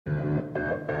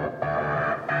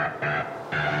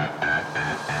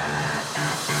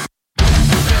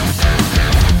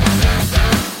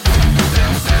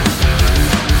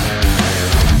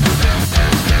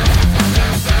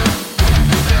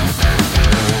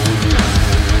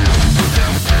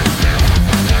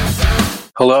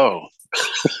Hello.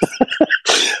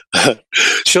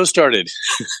 Show started.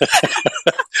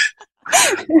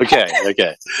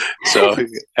 Okay. So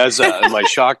as my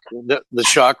the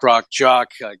shock rock jock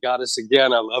got us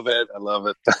again. I love it.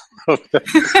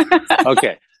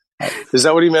 Okay. Is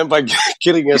that what he meant by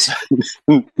getting us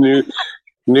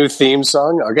new theme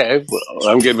song? Okay, well,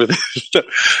 I'm good with it.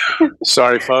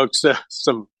 Sorry, folks.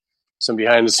 Some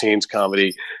behind the scenes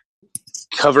comedy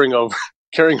carrying over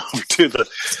to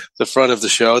the front of the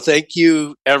show. Thank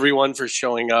you, everyone, for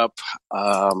showing up.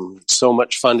 So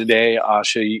much fun today.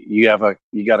 Asha, you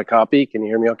got a copy? Can you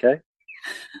hear me okay?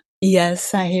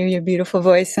 Yes, I hear your beautiful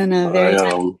voice, and a very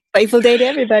playful day to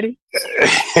everybody.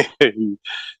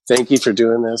 Thank you for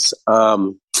doing this.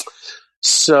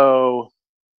 So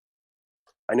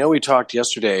I know we talked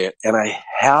yesterday, and I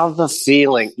have the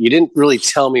feeling you didn't really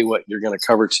tell me what you're going to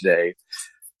cover today.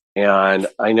 And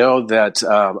I know that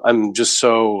I'm just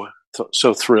so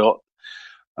thrilled.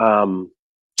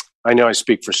 I know I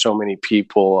speak for so many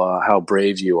people how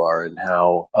brave you are and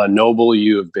how noble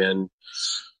you have been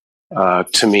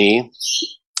to me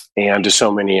and to so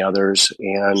many others.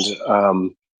 And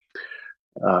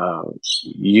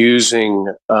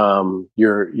using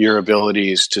your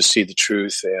abilities to see the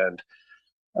truth and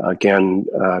again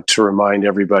to remind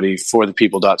everybody for the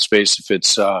people.space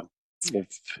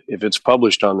if it's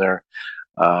published on there,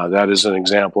 that is an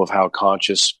example of how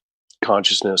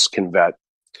consciousness can vet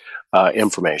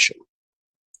information,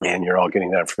 and you're all getting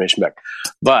that information back.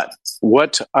 But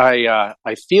what I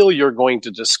feel you're going to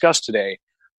discuss today,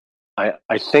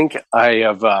 I think I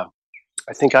have. I'm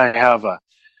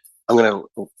going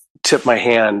to tip my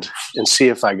hand and see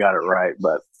if I got it right,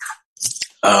 but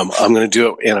I'm going to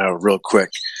do it in a real quick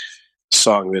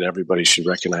song that everybody should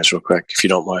recognize real quick, if you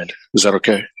don't mind. Is that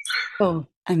okay? Oh,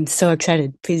 I'm so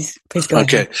excited. Please go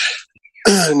ahead.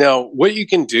 Okay. Now, what you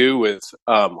can do with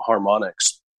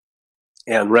harmonics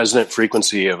and resonant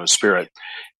frequency of a spirit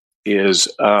is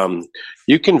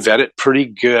you can vet it pretty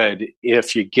good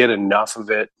if you get enough of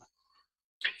it,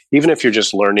 even if you're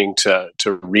just learning to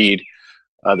read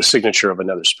the signature of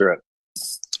another spirit.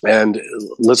 And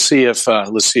let's see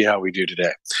how we do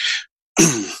today.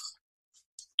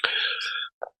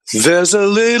 There's a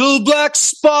little black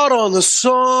spot on the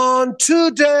sun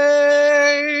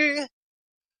today.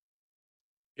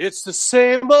 It's the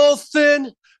same old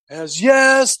thing as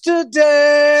yesterday.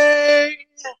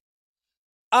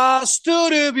 I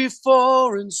stood here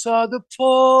before inside the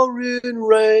pouring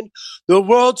rain. The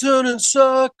world turning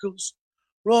circles,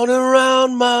 running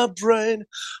around my brain.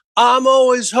 I'm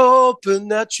always hoping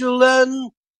that you'll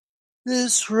end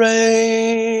this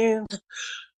rain.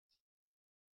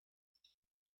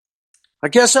 I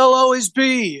guess I'll always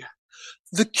be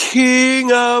the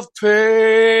king of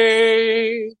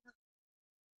pain.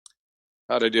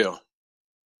 How'd I do?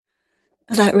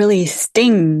 That really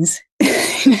stings.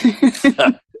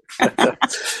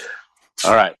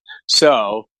 All right.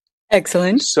 So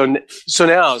excellent. So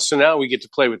now we get to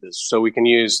play with this. So we can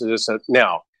use this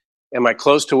now. Am I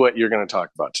close to what you're going to talk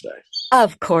about today?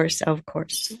 Of course.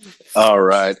 All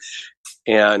right.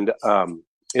 And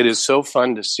it is so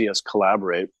fun to see us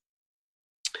collaborate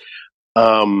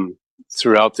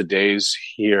throughout the days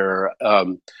here.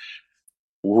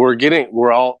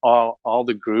 We're all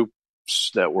the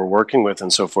groups that we're working with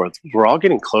and so forth. We're all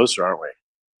getting closer, aren't we?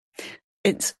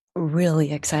 It's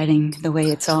really exciting the way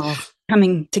it's all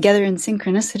coming together in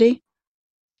synchronicity.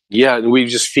 Yeah, we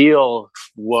just feel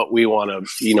what we want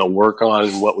to, work on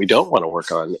and what we don't want to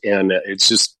work on, and it's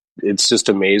just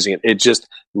amazing. It just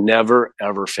never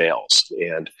ever fails.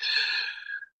 And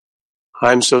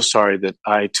I'm so sorry that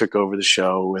I took over the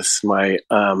show with my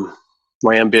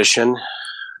ambition,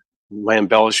 my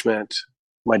embellishment,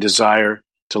 my desire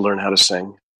to learn how to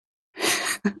sing.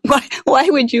 Why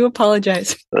would you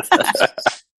apologize?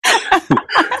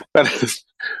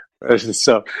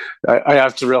 So I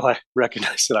have to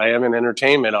recognize that I am in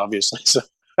entertainment, obviously. So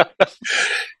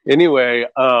anyway,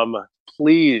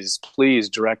 please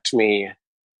direct me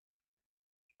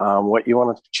what you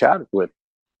want to chat with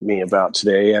me about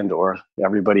today, and or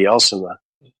everybody else in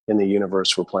the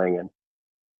universe we're playing in.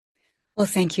 Well,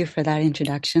 thank you for that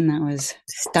introduction. That was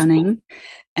stunning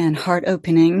and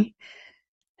heart-opening.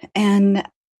 And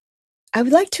I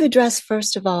would like to address,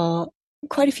 first of all,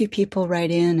 quite a few people write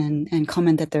in and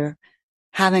comment that they're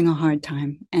having a hard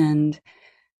time and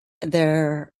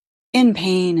they're in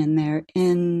pain and they're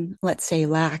in, let's say,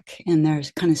 lack, and they're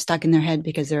kind of stuck in their head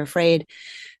because they're afraid.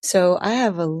 So I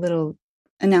have a little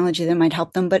analogy that might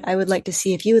help them, but I would like to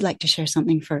see if you would like to share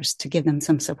something first to give them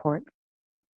some support.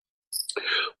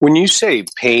 When you say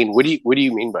pain, what do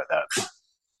you mean by that?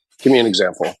 Give me an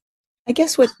example. I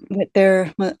guess what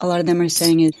a lot of them are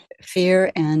saying is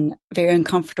fear and very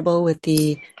uncomfortable with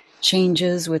the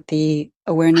changes, with the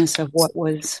awareness of what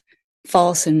was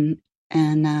false and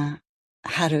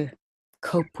how to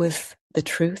cope with the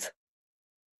truth.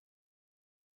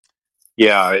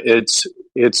 Yeah, it's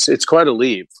quite a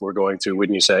leap we're going through,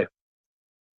 wouldn't you say?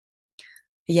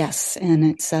 Yes, and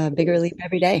it's a bigger leap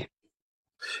every day.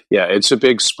 Yeah, it's a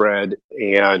big spread,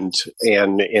 and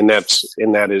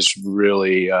that is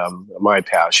really my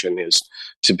passion is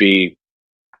to be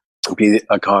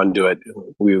a conduit.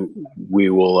 We we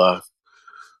will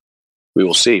we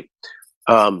will see.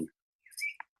 Um,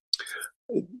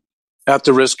 at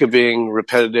the risk of being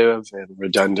repetitive and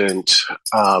redundant,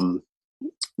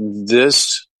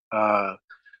 this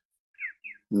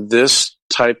this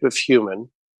type of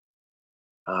human,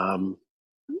 um,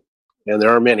 and there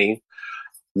are many.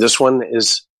 This one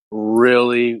is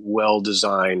really well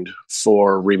designed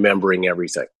for remembering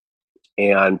everything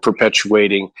and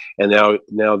perpetuating. And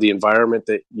now the environment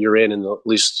that you're in at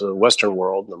least the Western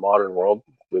world, the modern world,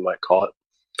 we might call it,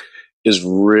 is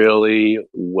really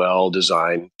well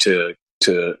designed to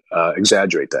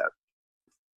exaggerate that.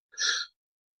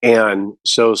 And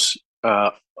so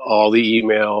all the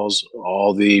emails,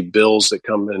 all the bills that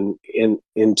come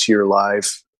into your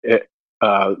life,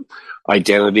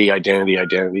 identity,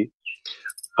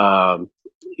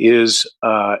 is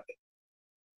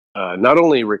not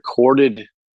only recorded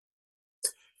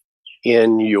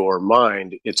in your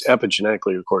mind, it's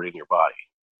epigenetically recorded in your body.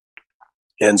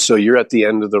 And so you're at the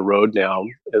end of the road now,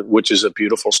 which is a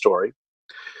beautiful story,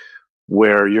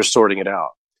 where you're sorting it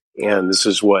out. And this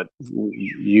is what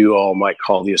you all might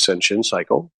call the ascension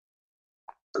cycle.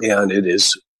 And it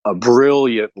is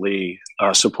brilliantly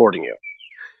supporting you.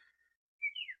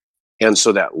 And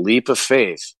so that leap of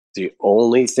faith, the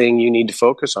only thing you need to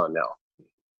focus on now,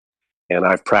 and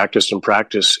I've practiced and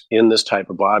practiced in this type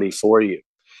of body for you,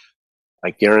 I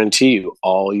guarantee you,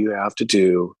 all you have to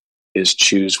do is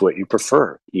choose what you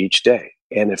prefer each day.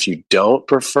 And if you don't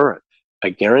prefer it,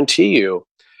 I guarantee you,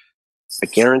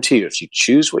 if you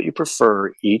choose what you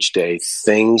prefer each day,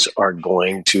 things are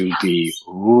going to be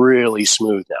really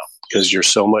smooth now because you're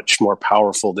so much more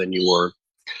powerful than you were,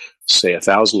 say,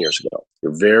 1,000 years ago.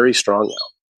 You're very strong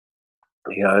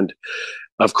now. And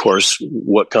of course,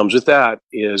 what comes with that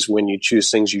is when you choose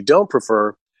things you don't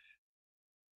prefer,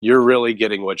 you're really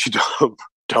getting what you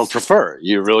don't prefer.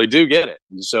 You really do get it.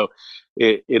 And so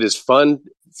it is fun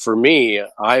for me.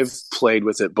 I've played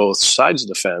with it both sides of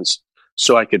the fence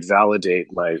so I could validate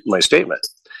my statement.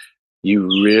 You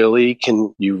really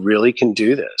can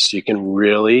do this. You can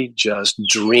really just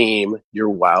dream your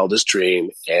wildest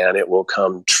dream and it will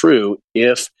come true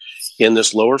if in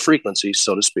this lower frequency,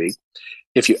 so to speak,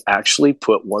 if you actually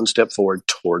put one step forward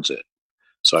towards it.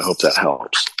 So I hope that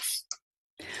helps.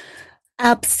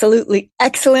 Absolutely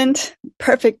excellent.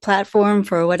 Perfect platform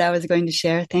for what I was going to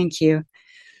share. Thank you.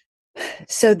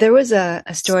 So there was a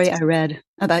story I read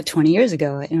about 20 years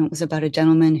ago, and it was about a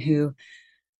gentleman who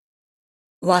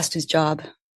lost his job,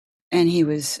 and he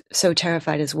was so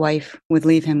terrified his wife would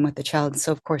leave him with the child.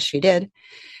 So of course she did.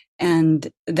 And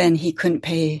then he couldn't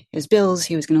pay his bills.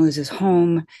 He was going to lose his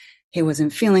home. He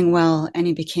wasn't feeling well, and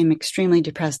he became extremely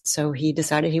depressed. So he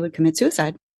decided he would commit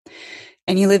suicide.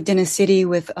 And he lived in a city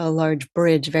with a large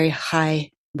bridge, very high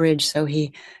bridge. So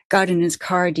he got in his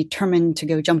car, determined to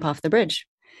go jump off the bridge.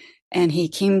 And he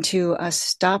came to a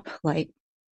stoplight,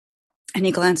 and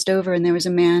he glanced over, and there was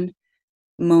a man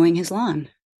mowing his lawn.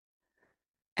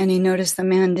 And he noticed the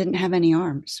man didn't have any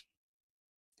arms.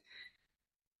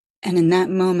 And in that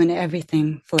moment,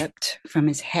 everything flipped from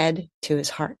his head to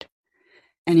his heart.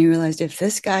 And he realized, if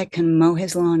this guy can mow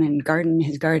his lawn and garden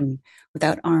his garden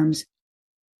without arms,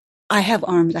 I have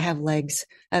arms, I have legs,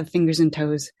 I have fingers and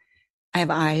toes, I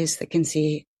have eyes that can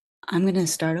see. I'm going to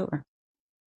start over.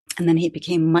 And then he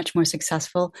became much more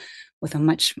successful with a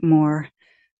much more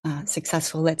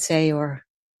successful, let's say, or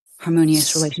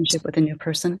harmonious relationship with a new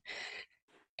person.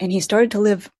 And he started to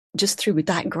live just through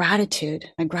that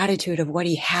gratitude of what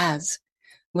he has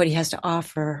to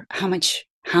offer, how much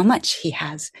he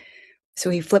has. So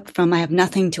he flipped from I have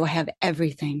nothing to I have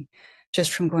everything,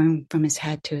 just from going from his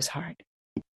head to his heart.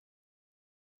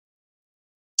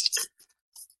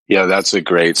 Yeah, that's a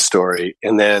great story.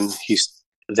 And then he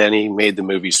made the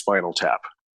movie Spinal Tap.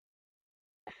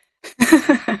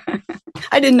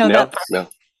 I didn't know that.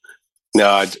 No,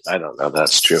 I don't know.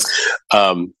 That's true. It's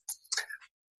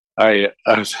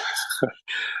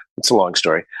a long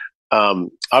story.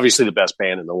 Obviously the best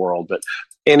band in the world, but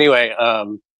anyway,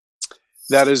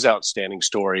 that is outstanding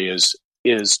story is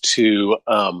to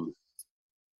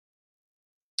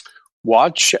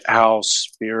watch how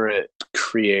spirit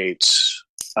creates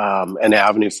an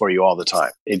avenue for you all the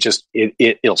time.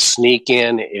 It'll sneak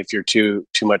in if you're too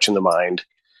much in the mind.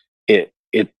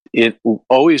 It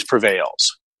always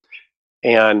prevails,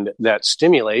 and that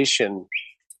stimulation,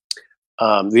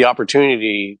 the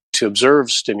opportunity to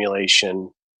observe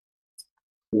stimulation,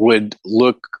 would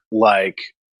look like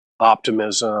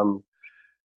optimism,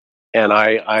 and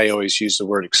I always use the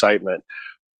word excitement.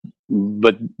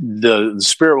 But the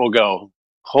spirit will go,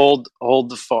 hold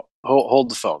the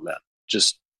phone, man.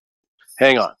 Just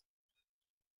hang on.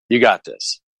 You got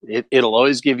this. It'll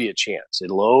always give you a chance.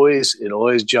 It'll always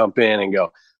jump in and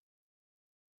go,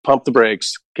 pump the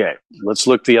brakes. Okay, let's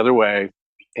look the other way,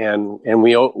 and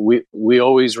we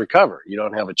always recover. You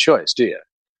don't have a choice, do you?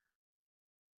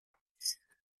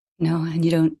 No, and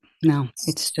you don't. No,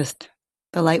 it's just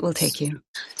the light will take you.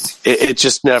 It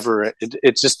just never.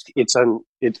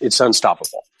 It's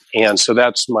unstoppable, and so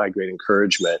that's my great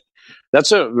encouragement.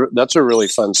 That's a really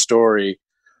fun story.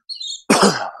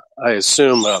 I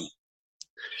assume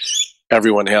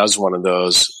everyone has one of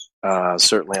those.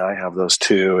 Certainly, I have those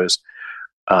too.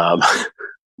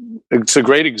 It's a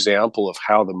great example of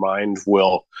how the mind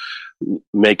will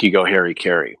make you go Harry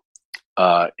Carey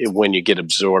when you get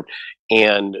absorbed.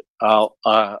 And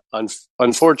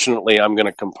unfortunately, I'm going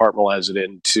to compartmentalize it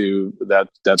into that.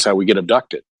 That's how we get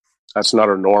abducted. That's not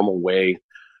our normal way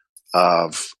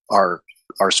of our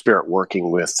spirit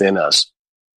working within us.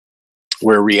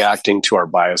 We're reacting to our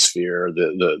biosphere,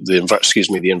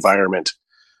 the environment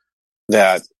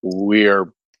that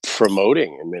we're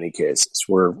promoting in many cases.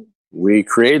 We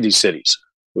created these cities.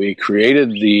 We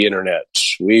created the internet.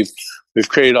 We've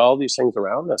created all these things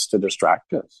around us to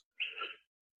distract us.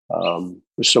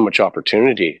 There's so much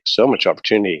opportunity to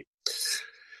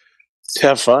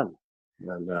have fun.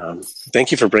 And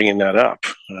thank you for bringing that up.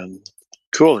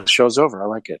 Cool. The show's over. I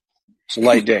like it. It's a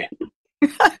light day.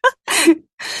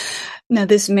 Now,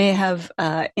 this may have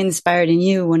inspired in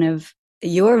you one of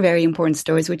your very important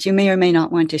stories, which you may or may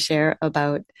not want to share,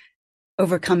 about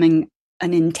overcoming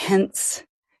an intense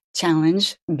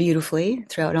challenge beautifully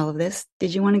throughout all of this.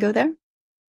 Did you want to go there?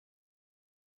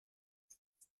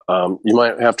 You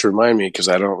might have to remind me because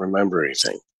I don't remember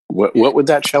anything. What would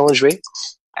that challenge be?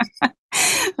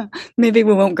 Maybe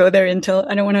we won't go there until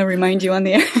I don't want to remind you on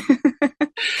the air.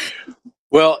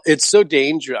 Well, it's so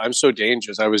dangerous. I'm so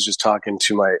dangerous. I was just talking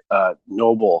to my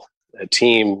Noble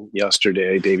team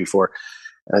yesterday, day before.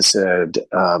 I said,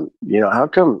 how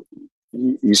come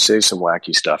you say some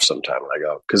wacky stuff sometime? And I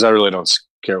go, because I really don't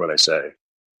care what I say.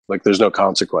 Like, there's no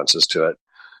consequences to it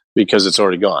because it's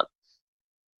already gone.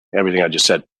 Everything I just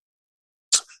said.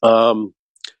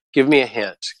 Give me a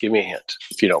hint,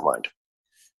 if you don't mind.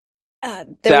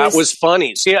 That was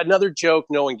funny. See, another joke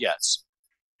no one gets.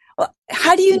 Well,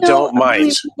 how do you know? Don't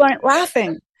mind. People aren't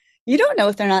laughing. You don't know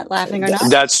if they're not laughing or not.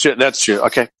 That's true.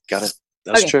 Okay, got it.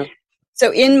 That's true.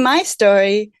 So in my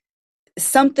story,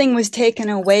 something was taken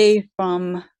away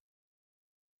from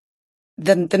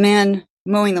the man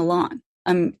mowing the lawn.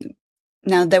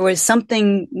 Now there was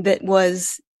something that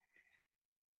was.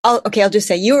 I'll just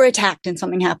say you were attacked and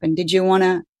something happened. Did you want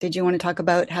to talk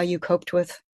about how you coped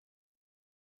with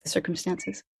the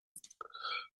circumstances?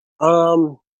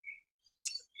 Are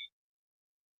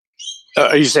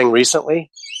you saying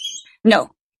recently? No,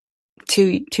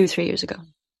 3 years ago.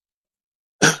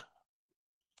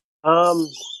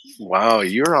 Wow,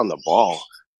 you're on the ball.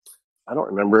 I don't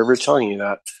remember ever telling you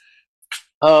that.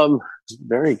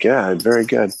 Very good.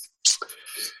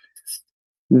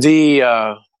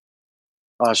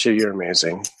 Asha, you're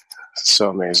amazing. So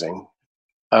amazing.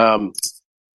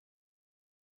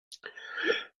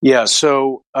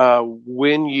 So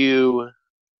when you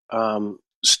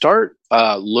start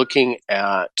looking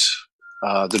at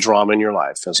the drama in your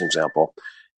life, as an example,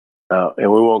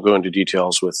 and we won't go into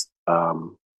details with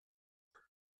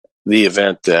the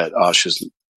event that Asha's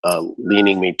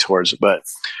leaning me towards, but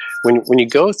when you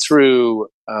go through,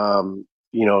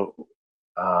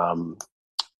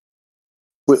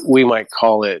 we might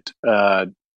call it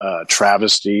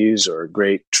travesties or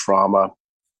great trauma,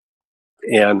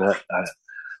 and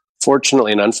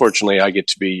fortunately and unfortunately, I get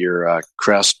to be your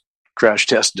crash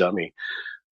test dummy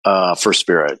for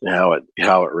spirit and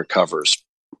how it recovers.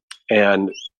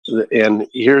 And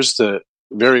here's the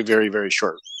very, very, very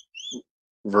short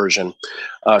version.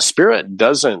 Spirit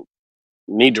doesn't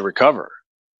need to recover.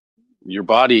 Your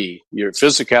body, your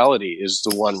physicality is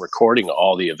the one recording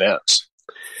all the events.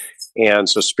 And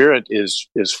so spirit is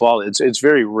flawless. It's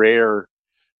very rare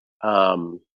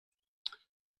for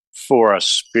a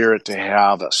spirit to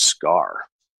have a scar,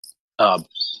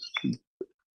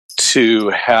 to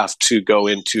have to go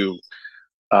into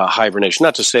hibernation.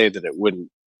 Not to say that it wouldn't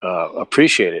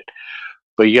appreciate it,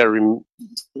 but you got to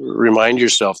remind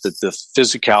yourself that the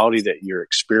physicality that you're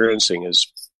experiencing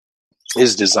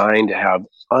is designed to have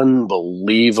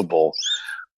unbelievable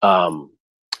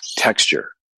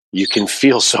texture. You can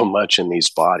feel so much in these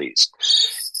bodies,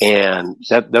 and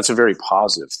that's a very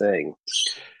positive thing.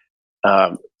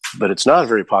 But it's not a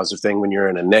very positive thing when you're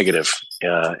in a negative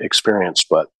experience.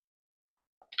 But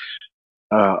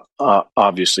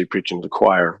obviously, preaching to the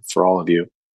choir for all of you.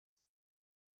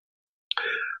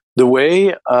 The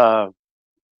way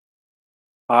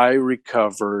I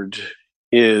recovered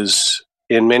is,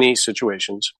 in many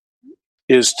situations,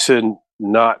 is to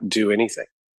not do anything,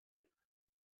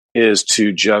 is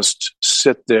to just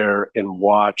sit there and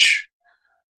watch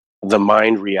the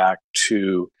mind react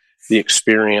to the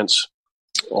experience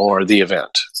or the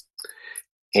event.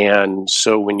 And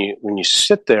so when you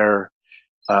sit there,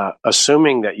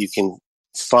 assuming that you can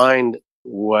find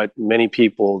what many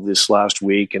people this last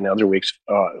week and other weeks,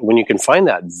 when you can find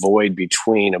that void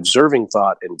between observing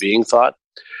thought and being thought,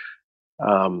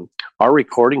 our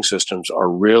recording systems are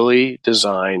really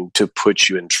designed to put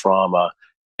you in trauma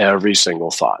every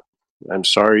single thought. I'm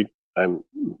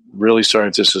really sorry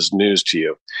if this is news to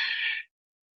you.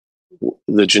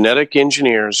 The genetic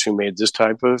engineers who made this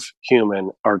type of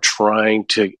human are trying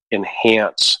to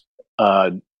enhance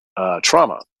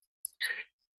trauma.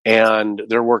 And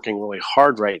they're working really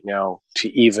hard right now to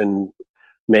even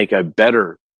make a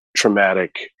better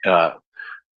traumatic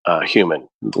human,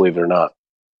 believe it or not.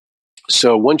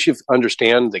 So once you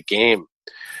understand the game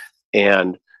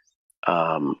and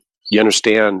you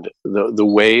understand the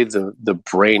way the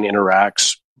brain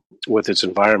interacts with its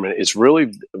environment, it's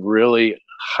really, really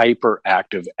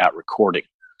hyperactive at recording.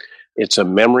 It's a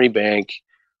memory bank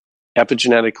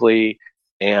epigenetically,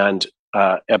 and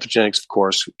epigenetics, of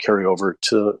course, carry over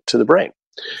to the brain.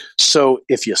 So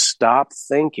if you stop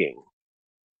thinking,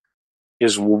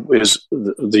 is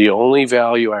the only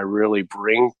value I really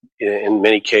bring in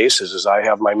many cases is I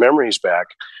have my memories back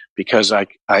because I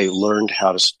learned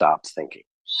how to stop thinking.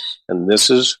 And this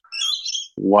is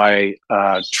why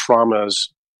traumas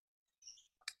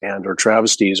and or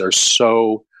travesties are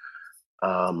so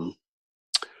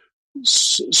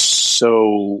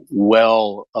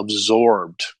well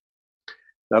absorbed.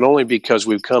 Not only because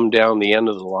we've come down the end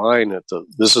of the line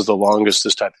this is the longest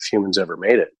this type of human's ever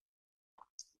made it,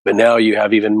 but now you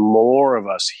have even more of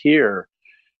us here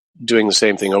doing the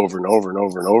same thing over and over and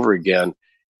over and over again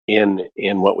in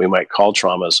what we might call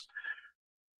traumas.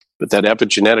 But that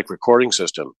epigenetic recording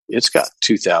system, it's got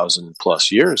 2,000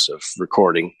 plus years of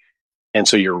recording. And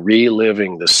so you're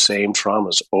reliving the same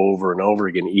traumas over and over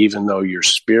again, even though your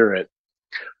spirit,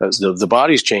 the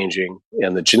body's changing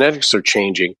and the genetics are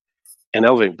changing and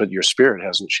elevating, but your spirit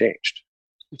hasn't changed.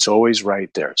 It's always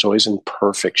right there. It's always in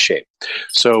perfect shape.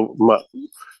 So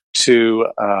to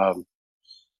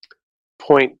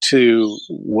point to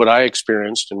what I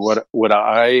experienced and what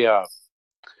I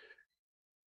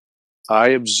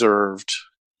observed,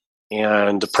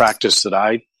 and the practice that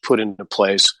I put into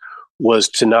place was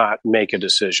to not make a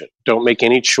decision. Don't make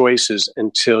any choices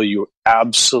until you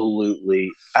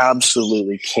absolutely,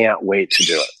 absolutely can't wait to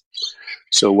do it.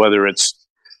 So whether it's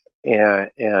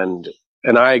and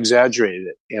I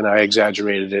exaggerated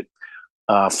it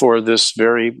for this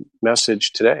very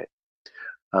message today.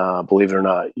 Believe it or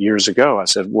not, years ago, I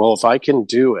said, well, if I can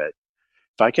do it,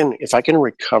 if I can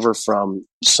recover from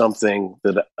something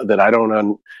that I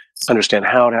don't understand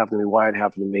how it happened to me, why it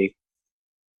happened to me,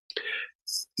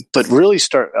 but really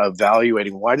start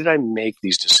evaluating, why did I make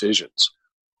these decisions?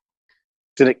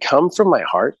 Did it come from my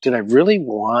heart? Did I really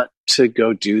want to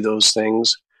go do those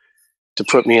things to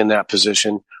put me in that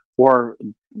position? Or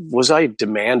was I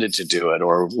demanded to do it?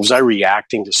 Or was I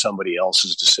reacting to somebody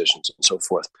else's decisions and so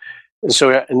forth?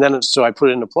 So I put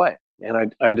it into play,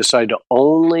 and I decided to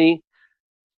only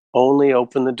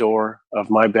open the door of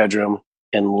my bedroom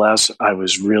unless I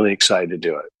was really excited to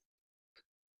do it.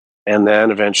 And then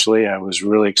eventually I was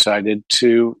really excited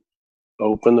to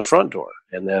open the front door.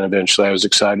 And then eventually I was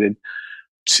excited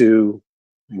to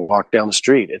walk down the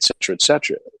street, et cetera, et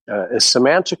cetera. As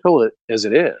semantical as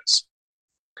it is,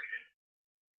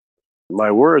 my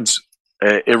words,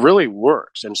 it really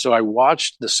works. And so I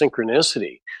watched the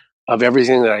synchronicity of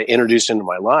everything that I introduced into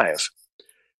my life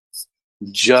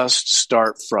just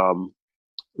start from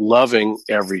loving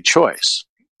every choice.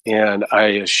 And I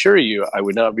assure you, I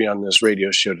would not be on this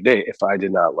radio show today if I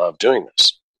did not love doing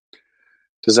this.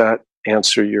 Does that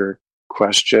answer your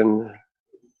question,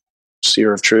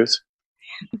 Seer of Truth?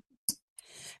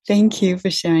 Thank you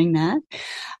for sharing that.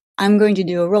 I'm going to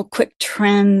do a real quick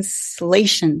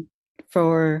translation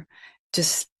for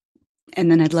just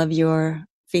And then I'd love your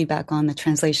feedback on the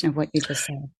translation of what you just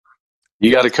said.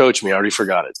 You got to coach me. I already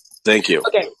forgot it. Thank you.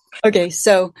 Okay.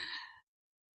 So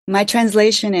my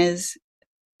translation is,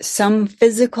 some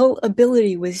physical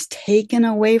ability was taken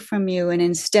away from you, and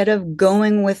instead of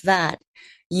going with that,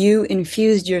 you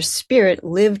infused your spirit,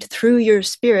 lived through your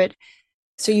spirit,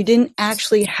 so you didn't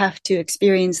actually have to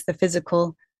experience the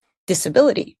physical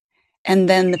disability. And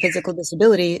then the physical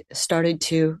disability started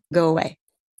to go away.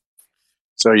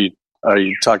 So are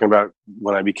you talking about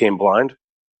when I became blind?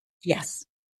 Yes.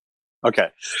 Okay.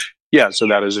 Yeah, so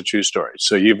that is a true story.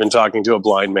 So you've been talking to a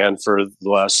blind man for the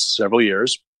last several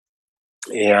years,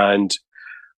 and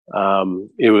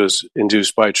it was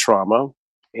induced by trauma,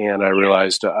 and I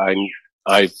realized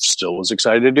I still was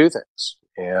excited to do things.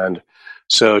 And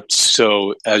so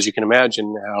as you can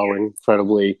imagine, how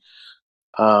incredibly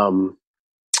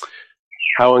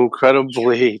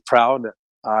proud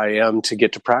I am to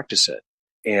get to practice it,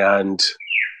 and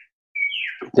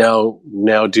now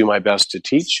do my best to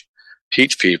teach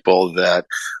people that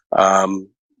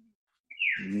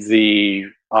the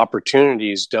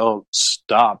opportunities don't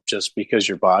stop just because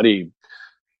your body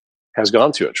has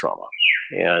gone through a trauma,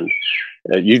 and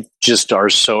you just are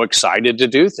so excited to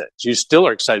do things. You still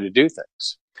are excited to do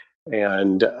things,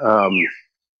 and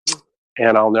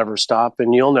I'll never stop,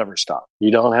 and you'll never stop.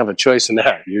 You don't have a choice in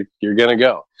that. You're going to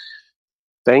go.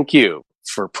 Thank you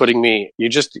for putting me. You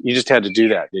just had to do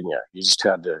that, didn't you? You just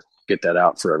had to get that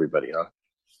out for everybody, huh?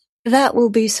 That will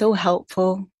be so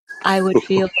helpful. I would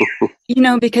feel,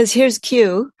 because here's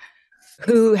Q,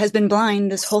 who has been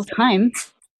blind this whole time,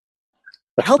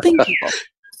 helping people.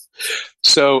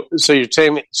 So you're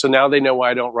telling me, so now they know why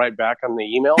I don't write back on the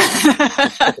email?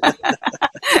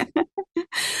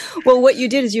 Well, what you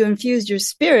did is you infused your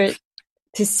spirit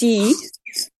to see,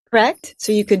 correct?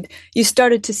 So you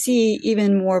started to see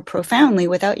even more profoundly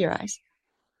without your eyes.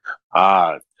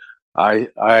 What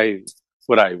I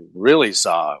really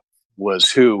saw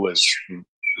was who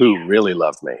really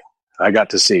loved me. I got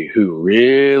to see who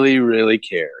really, really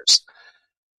cares.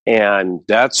 And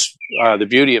that's the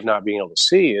beauty of not being able to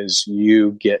see, is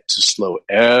you get to slow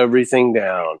everything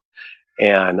down.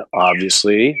 And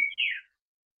obviously,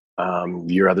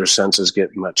 your other senses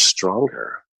get much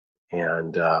stronger.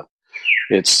 And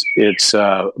it's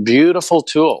a beautiful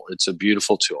tool. It's a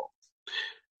beautiful tool.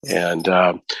 And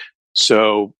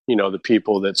so, the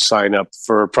people that sign up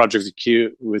for Project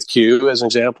with Q, as an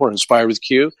example, or Inspire with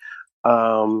Q,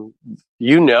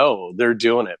 they're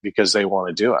doing it because they want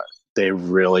to do it.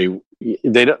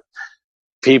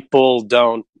 People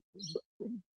don't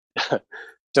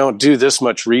do this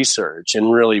much research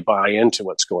and really buy into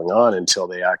what's going on until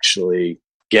they actually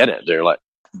get it. They're like,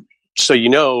 so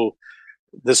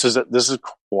this is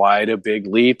quite a big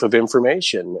leap of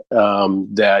information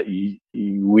that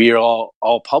we are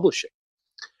all publishing,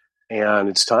 and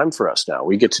it's time for us now.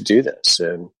 We get to do this,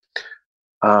 and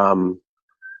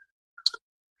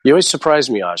you always surprise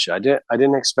me, Asha. I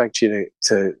didn't expect you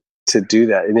to do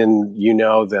that, and then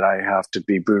that I have to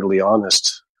be brutally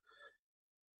honest,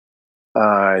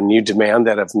 and you demand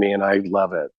that of me, and I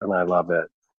love it, and I love it.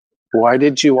 Why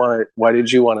did you want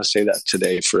to say that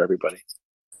today for everybody?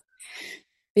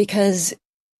 Because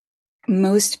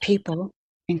most people,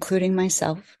 including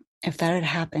myself, if that had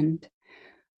happened,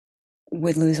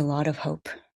 would lose a lot of hope.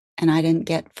 And I didn't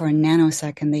get for a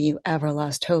nanosecond that you ever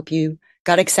lost hope. You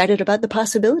got excited about the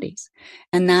possibilities.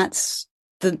 And that's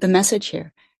the message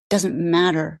here. It doesn't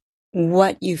matter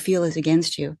what you feel is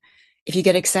against you. If you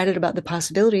get excited about the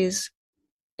possibilities,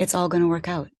 it's all going to work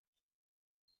out.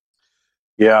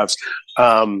 Yeah.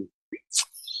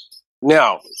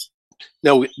 Now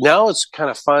it's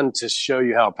kind of fun to show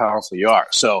you how powerful you are.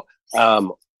 So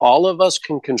all of us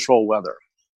can control weather.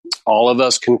 All of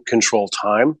us can control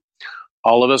time.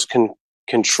 All of us can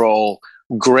control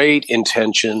great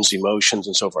intentions, emotions,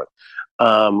 and so forth.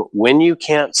 When you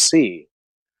can't see,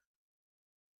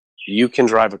 you can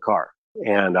drive a car.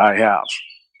 And I have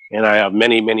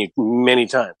many, many, many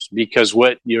times, because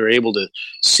what you're able to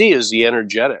see is the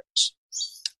energetics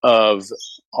of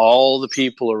all the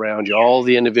people around you, all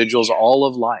the individuals, all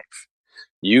of life.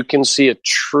 You can see a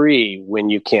tree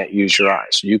when you can't use your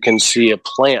eyes. You can see a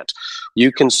plant.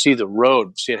 You can see the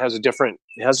road. See, it has a different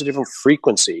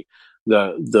frequency.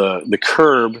 The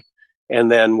curb,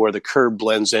 and then where the curb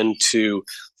blends into,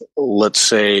 let's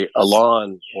say, a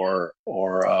lawn or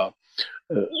a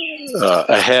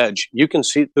hedge. You can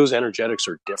see those energetics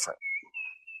are different,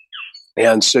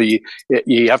 and so you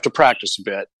have to practice a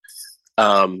bit.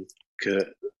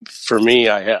 For me,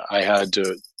 I had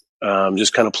to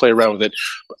just kind of play around with it.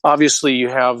 Obviously, you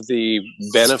have the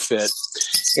benefit,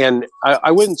 and I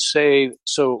wouldn't say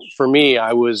so. For me,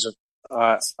 I was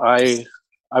I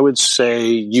would say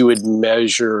you would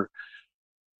measure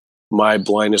my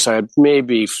blindness. I had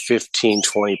maybe 15,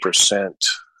 20%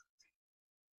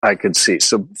 I could see.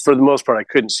 So for the most part, I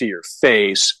couldn't see your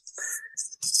face.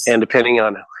 And depending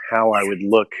on how I would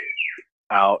look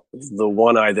out, the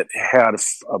one eye that had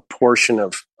a portion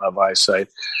of eyesight,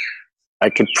 I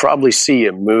could probably see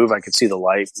it move. I could see the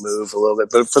light move a little bit.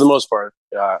 But for the most part,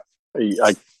 I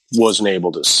wasn't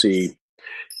able to see.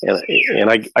 And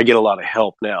I get a lot of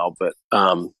help now. But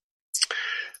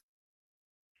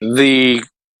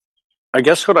I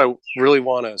guess what I really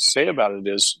want to say about it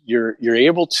is you're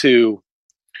able to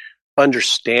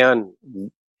understand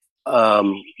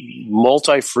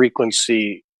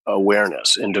multi-frequency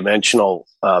awareness and dimensional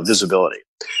visibility.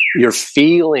 You're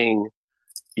feeling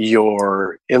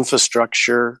your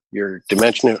infrastructure, your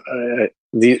dimension.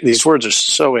 These words are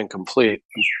so incomplete.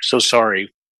 I'm so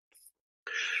sorry.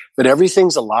 But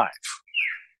everything's alive.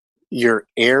 Your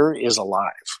air is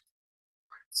alive.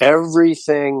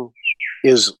 Everything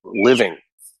is living,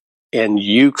 and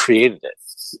you created it.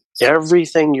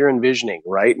 Everything you're envisioning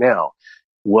right now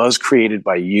was created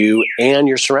by you and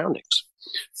your surroundings.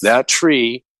 That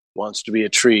tree wants to be a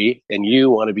tree, and you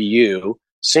want to be you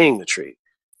seeing the tree.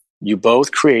 You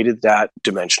both created that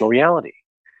dimensional reality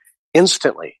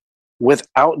instantly,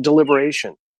 without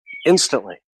deliberation,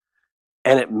 instantly.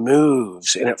 And it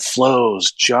moves and it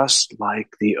flows just like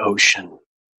the ocean.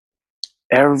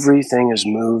 Everything is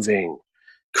moving,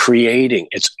 creating.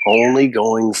 It's only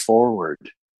going forward.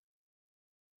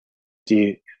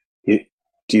 Do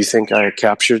you think I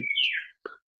captured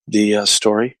the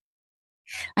story?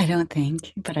 I don't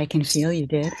think, but I can feel you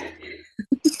did.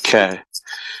 Okay.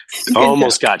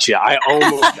 Almost got you. I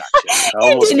almost got you.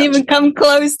 You didn't even come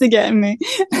close to getting me.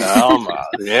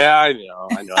 Yeah, I know.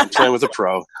 I'm playing with a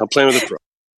pro.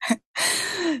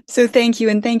 So thank you.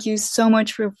 And thank you so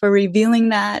much for revealing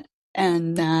that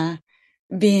and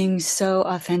being so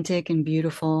authentic and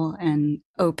beautiful and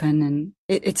open. And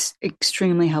it's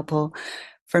extremely helpful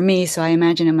for me. So I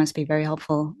imagine it must be very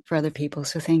helpful for other people.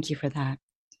 So thank you for that.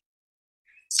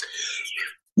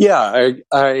 Yeah,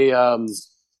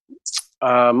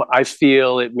 I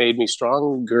feel it made me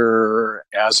stronger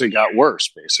as it got worse.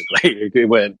 Basically, it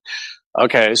went,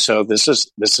 okay, so this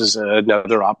is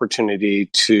another opportunity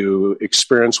to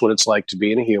experience what it's like to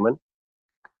be in a human,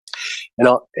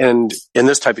 and in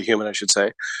this type of human, I should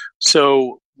say.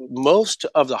 So most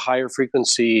of the higher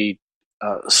frequency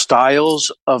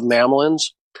styles of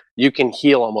mammalians, you can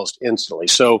heal almost instantly.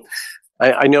 So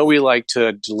I know we like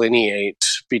to delineate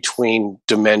between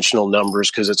dimensional numbers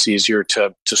because it's easier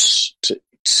to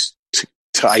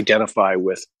identify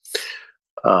with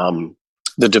the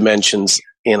dimensions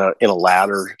in a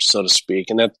ladder, so to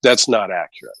speak, and that's not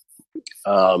accurate.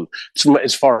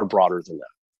 It's far broader than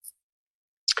that,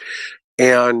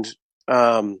 and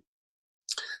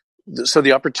so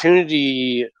the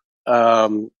opportunity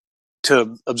to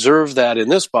observe that in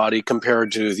this body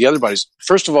compared to the other bodies.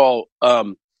 First of all,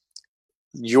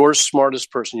 your smartest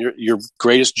person, your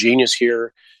greatest genius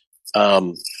here,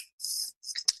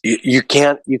 you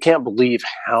can't believe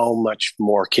how much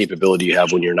more capability you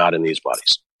have when you're not in these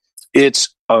bodies.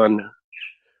 It's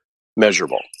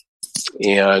unmeasurable.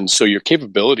 And so your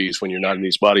capabilities when you're not in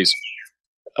these bodies,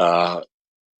 the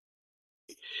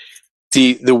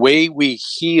way we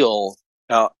heal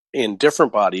in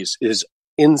different bodies is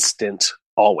instant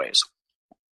always.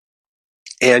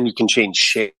 And you can change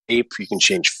shape, you can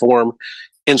change form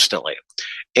instantly.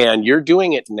 And you're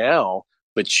doing it now,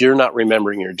 but you're not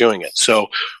remembering you're doing it. So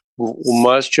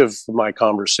much of my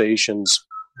conversations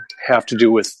have to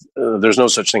do with there's no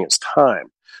such thing as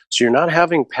time. So you're not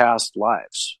having past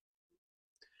lives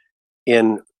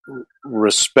in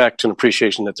respect and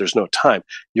appreciation that there's no time.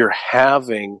 You're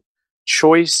having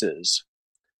choices.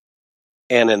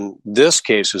 And in this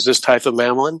case, is this type of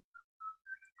mammalian,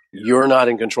 you're not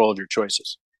in control of your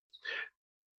choices.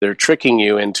 They're tricking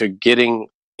you into getting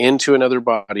into another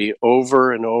body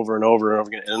over and over and over and over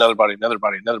again, another body,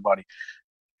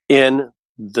 in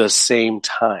the same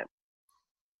time.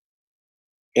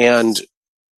 And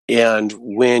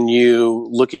when you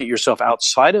look at yourself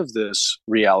outside of this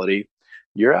reality,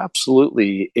 you're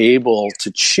absolutely able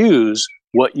to choose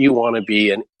what you want to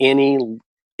be in any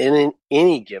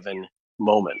given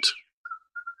moment.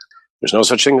 There's no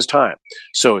such thing as time.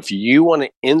 So if you want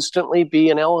to instantly be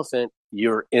an elephant,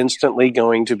 you're instantly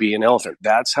going to be an elephant.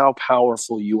 That's how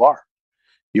powerful you are.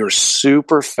 You're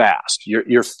super fast.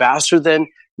 You're faster than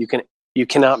you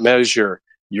cannot measure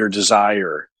your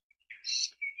desire,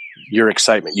 your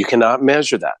excitement. You cannot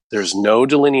measure that. There's no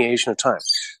delineation of time.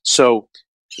 So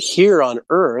here on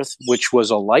Earth, which was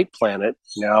a light planet,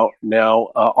 now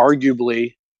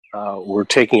arguably we're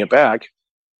taking it back.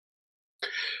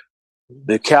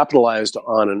 They capitalized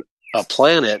on a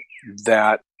planet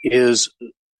that is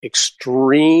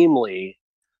extremely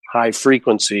high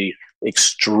frequency,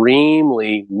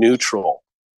 extremely neutral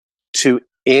to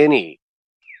any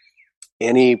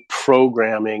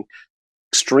programming,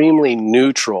 extremely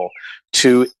neutral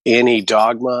to any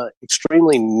dogma,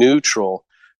 extremely neutral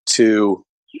to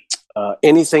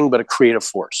anything but a creative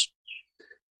force.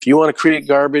 If you want to create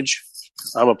garbage,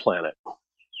 I'm a planet.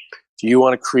 If you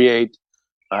want to create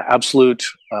absolute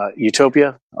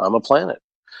utopia, I'm a planet.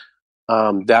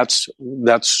 That's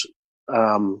what's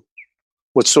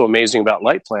so amazing about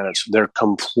light planets. They're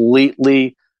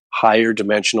completely higher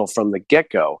dimensional from the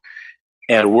get-go,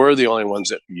 and we're the only ones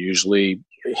that usually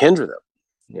hinder them,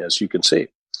 as you can see.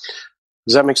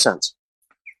 Does that make sense?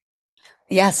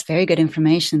 Yes, very good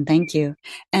information. Thank you.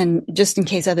 And just in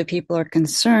case other people are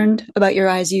concerned about your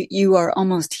eyes, you are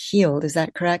almost healed. Is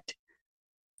that correct?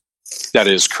 That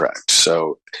is correct.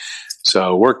 So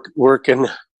working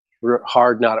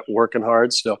hard, not working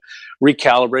hard. So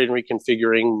recalibrating,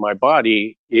 reconfiguring my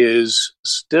body is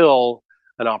still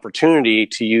an opportunity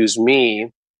to use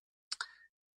me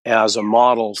as a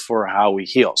model for how we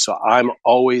heal. So I'm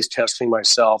always testing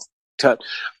myself.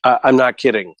 I'm not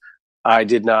kidding. I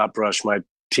did not brush my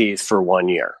teeth for 1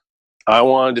 year. I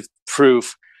wanted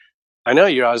proof. I know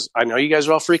you guys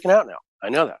are all freaking out now. I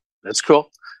know that. That's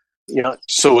cool.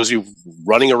 So was he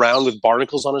running around with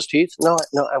barnacles on his teeth? No,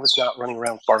 I was not running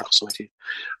around with barnacles on my teeth.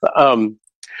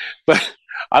 But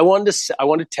I wanted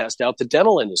to test out the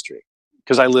dental industry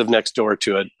because I live next door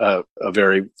to a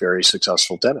very, very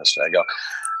successful dentist. I go,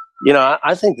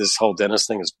 I think this whole dentist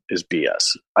thing is BS.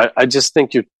 I just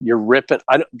think you're ripping.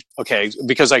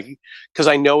 Because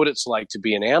I know what it's like to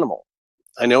be an animal.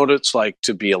 I know what it's like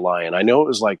to be a lion. I know what it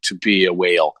was like to be a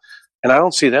whale. And I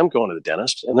don't see them going to the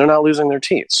dentist, and they're not losing their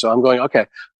teeth. So I'm going, okay,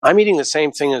 I'm eating the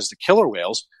same thing as the killer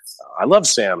whales. I love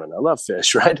salmon. I love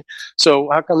fish, right? So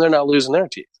how come they're not losing their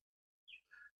teeth?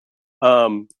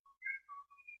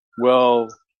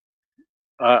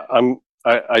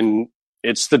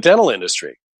 It's the dental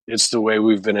industry. It's the way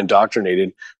we've been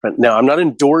indoctrinated. But now, I'm not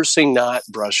endorsing not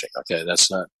brushing. Okay,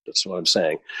 that's what I'm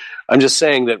saying. I'm just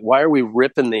saying that why are we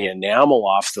ripping the enamel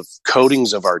off the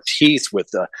coatings of our teeth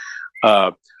with a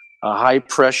high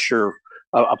pressure,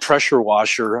 a pressure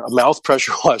washer, a mouth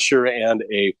pressure washer, and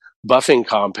a buffing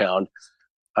compound?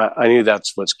 I knew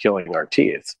that's what's killing our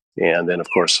teeth. And then, of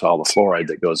course, all the fluoride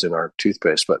that goes in our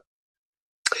toothpaste. But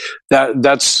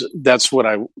that's what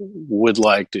I would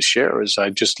like to share. Is I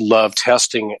just love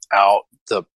testing out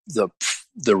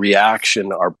the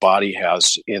reaction our body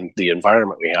has in the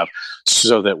environment we have,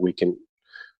 so that we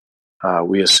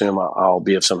assume I'll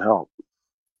be of some help.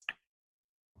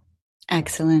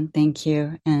 Excellent. Thank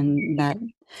you. And that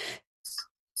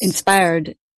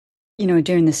inspired,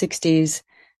 during the 60s,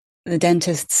 the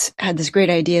dentists had this great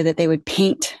idea that they would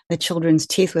paint the children's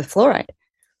teeth with fluoride.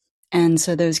 And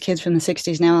so those kids from the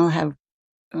 60s now all have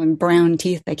brown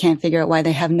teeth. They can't figure out why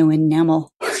they have no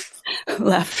enamel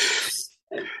left.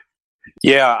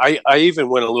 Yeah, I even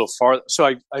went a little farther.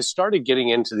 So I started getting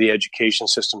into the education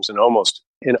systems in almost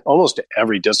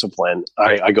every discipline.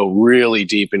 I go really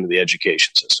deep into the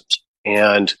education systems.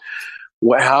 And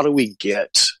how do we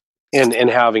get, and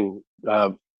having,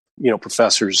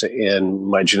 professors in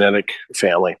my genetic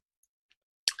family,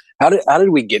 how did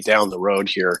we get down the road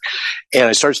here? And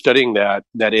I started studying that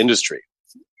industry,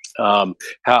 how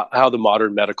the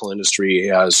modern medical industry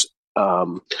has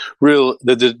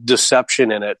the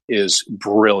deception in it is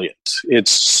brilliant.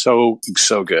 It's so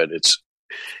good.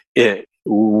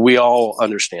 We all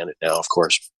understand it now. Of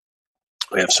course,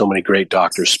 we have so many great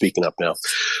doctors speaking up now.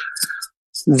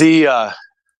 The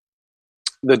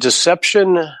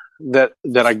deception that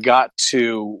I got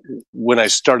to when I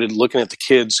started looking at the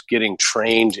kids getting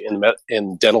trained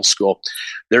in dental school,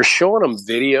 they're showing them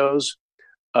videos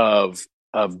of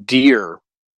deer.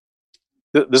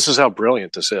 This is how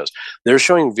brilliant this is. They're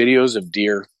showing videos of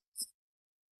deer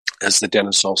as the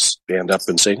dentists all stand up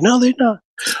and say, "No, they're not."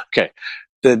 Okay,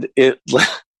 at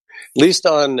least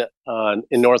in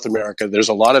North America, there's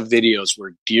a lot of videos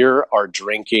where deer are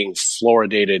drinking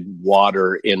fluoridated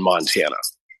water in Montana.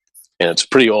 And it's a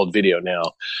pretty old video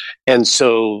now. And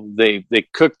so they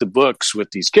cook the books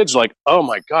with these kids like, oh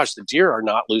my gosh, the deer are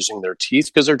not losing their teeth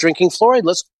because they're drinking fluoride.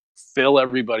 Let's fill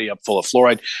everybody up full of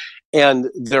fluoride. And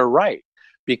they're right,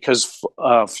 because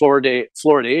fluoride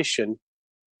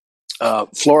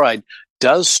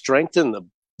does strengthen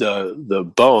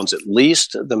the bones, at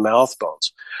least the mouth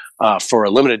bones, for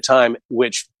a limited time,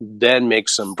 which then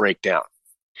makes them break down.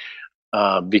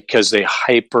 because they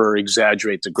hyper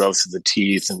exaggerate the growth of the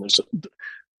teeth, and there's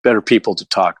better people to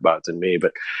talk about it than me.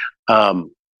 But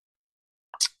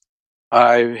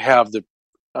I have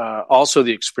also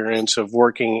the experience of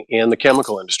working in the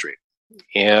chemical industry,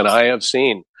 and I have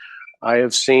seen a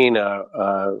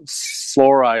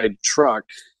fluoride truck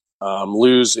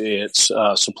lose its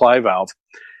supply valve,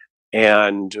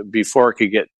 and before it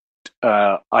could get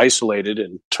isolated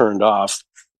and turned off,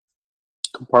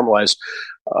 compartmentalized,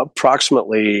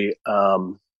 approximately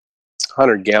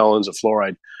 100 gallons of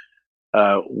fluoride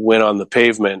went on the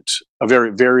pavement, a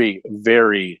very, very,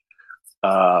 very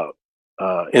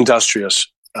industrious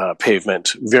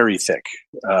pavement, very thick,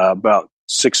 about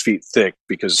 6 feet thick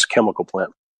because it's a chemical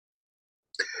plant.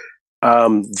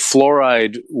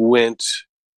 Fluoride went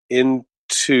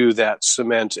into that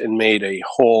cement and made a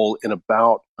hole in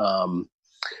about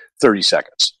 30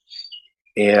 seconds,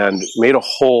 and made a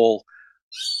hole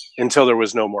until there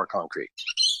was no more concrete.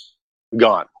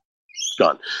 Gone.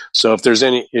 So if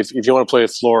you want to play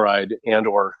with fluoride and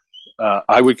or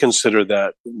I would consider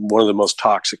that one of the most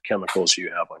toxic chemicals you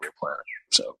have on your planet.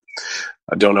 So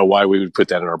I don't know why we would put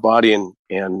that in our body,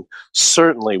 and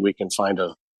certainly we can find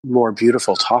a more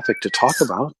beautiful topic to talk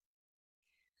about.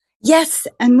 Yes,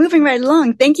 and moving right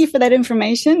along. Thank you for that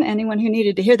information. Anyone who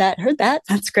needed to hear that heard that.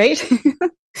 That's great.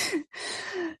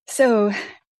 So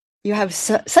you have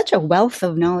such a wealth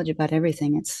of knowledge about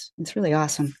everything. It's really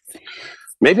awesome.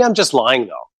 Maybe I'm just lying,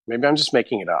 though. Maybe I'm just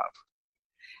making it up.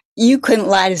 You couldn't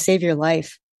lie to save your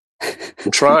life.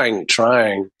 I'm trying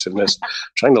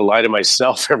to lie to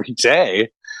myself every day.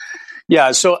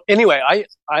 Yeah. So anyway,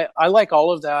 I like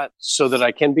all of that so that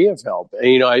I can be of help.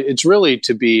 And, it's really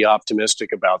to be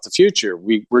optimistic about the future.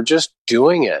 We're just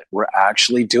doing it. We're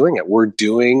actually doing it. We're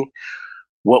doing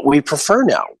what we prefer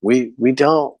now. We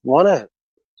don't want to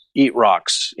eat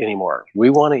rocks anymore. We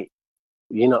want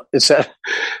to, it's that.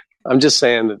 I'm just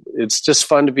saying that it's just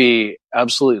fun to be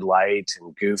absolutely light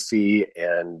and goofy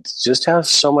and just have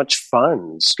so much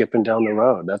fun skipping down the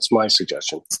road. That's my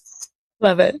suggestion.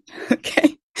 Love it.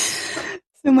 Okay.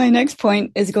 So my next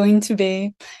point is going to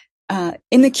be,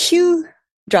 in the Q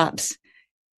drops,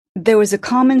 there was a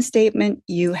common statement,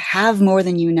 you have more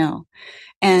than you know.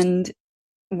 And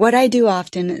what I do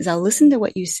often is I'll listen to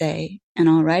what you say and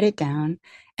I'll write it down.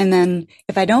 And then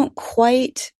if I don't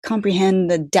quite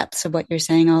comprehend the depths of what you're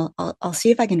saying, I'll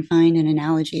see if I can find an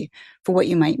analogy for what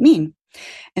you might mean.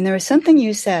 And there was something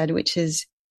you said, which is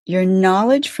your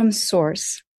knowledge from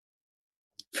source,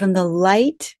 from the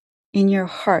light in your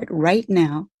heart right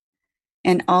now.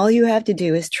 And all you have to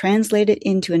do is translate it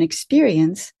into an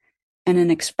experience and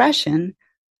an expression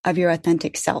of your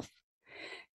authentic self.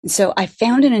 And so I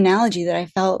found an analogy that I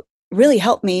felt really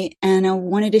helped me, and I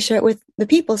wanted to share it with the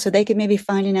people so they could maybe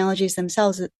find analogies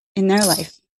themselves in their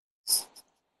life.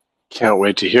 Can't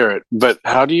wait to hear it. But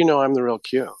how do you know I'm the real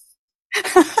Q?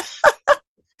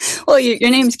 Well,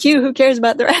 your name's Q. Who cares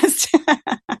about the rest?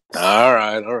 All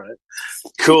right.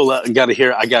 Cool. I got to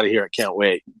hear it. Can't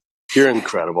wait. You're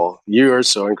incredible. You are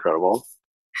so incredible.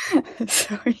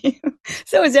 So are you.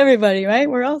 So is everybody, right?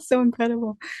 We're all so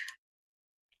incredible.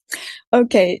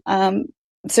 Okay.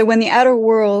 So when the outer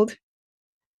world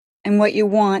and what you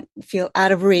want feel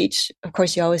out of reach, of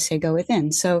course, you always say go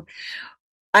within. So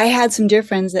I had some dear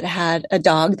friends that had a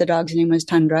dog. The dog's name was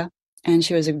Tundra, and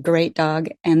she was a great dog.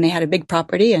 And they had a big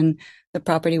property, and the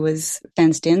property was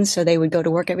fenced in. So they would go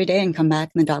to work every day and come back,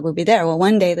 and the dog would be there. Well,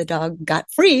 one day the dog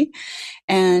got free,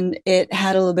 and it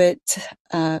had a little bit,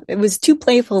 it was too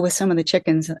playful with some of the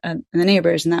chickens and the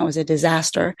neighbors, and that was a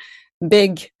disaster.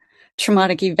 Big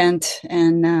traumatic event.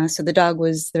 And so the dog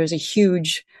there was a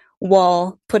huge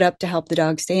wall put up to help the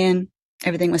dog stay in.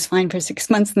 Everything was fine for 6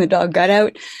 months, and the dog got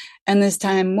out. And this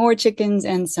time more chickens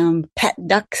and some pet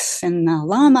ducks and a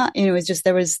llama. It was just,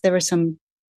 there was some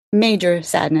major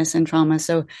sadness and trauma.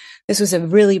 So this was a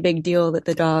really big deal that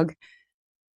the dog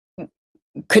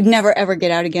could never ever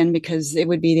get out again, because it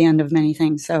would be the end of many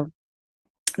things. So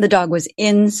the dog was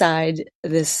inside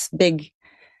this big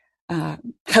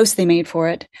house they made for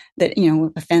it, that,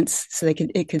 a fence so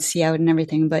it could see out and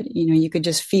everything. But, you could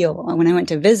just feel, when I went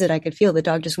to visit, I could feel the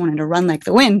dog just wanted to run like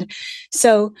the wind.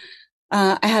 So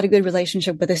I had a good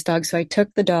relationship with this dog. So I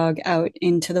took the dog out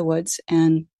into the woods,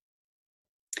 and,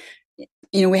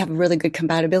 we have a really good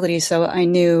compatibility. So I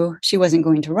knew she wasn't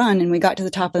going to run, and we got to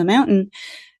the top of the mountain,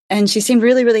 and she seemed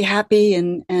really, really happy.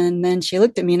 And then she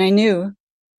looked at me, and I knew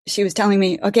she was telling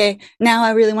me, okay, now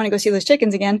I really want to go see those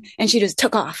chickens again. And she just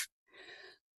took off.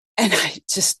 And I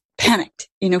just panicked,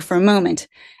 for a moment.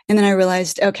 And then I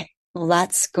realized, okay, well,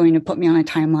 that's going to put me on a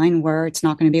timeline where it's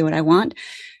not going to be what I want.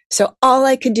 So all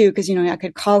I could do, because, I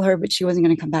could call her, but she wasn't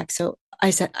going to come back. So I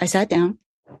sat down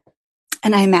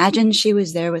and I imagined she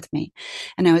was there with me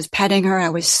and I was petting her. I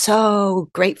was so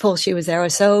grateful she was there. I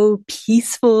was so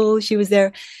peaceful she was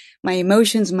there. My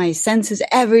emotions, my senses,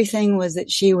 everything was that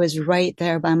she was right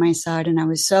there by my side. And I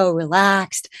was so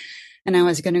relaxed and I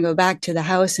was going to go back to the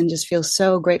house and just feel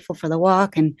so grateful for the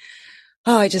walk. And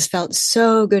oh, I just felt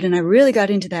so good. And I really got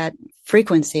into that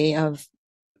frequency of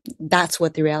that's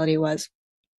what the reality was.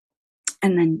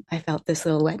 And then I felt this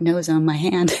little wet nose on my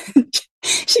hand.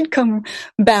 She'd come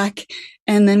back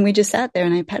and then we just sat there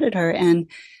and I petted her. And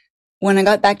when I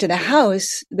got back to the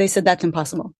house, they said, that's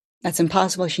impossible. That's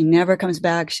impossible. She never comes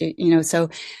back. So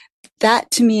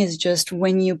that to me is just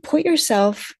when you put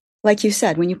yourself, like you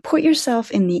said, when you put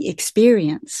yourself in the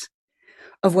experience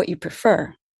of what you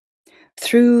prefer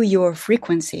through your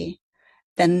frequency,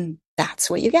 then that's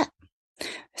what you get.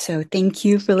 So thank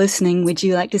you for listening. Would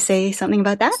you like to say something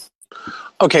about that?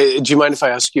 Okay. Do you mind if I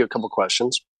ask you a couple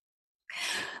questions?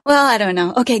 Well, I don't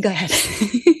know. Okay, go ahead.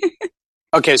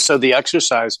 Okay. So the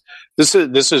exercise, this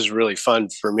is really fun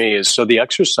for me, is so the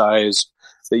exercise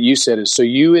that you said is, so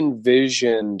you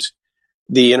envisioned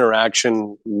the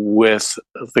interaction with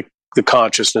the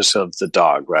consciousness of the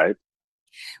dog, right?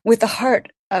 With the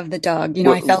heart of the dog,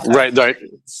 I felt right.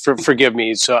 Forgive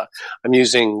me. So I'm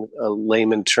using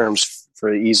layman terms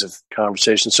for ease of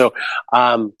conversation. So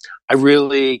I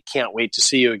really can't wait to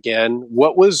see you again.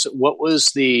 What was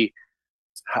the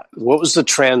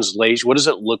translation? What does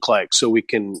it look like so we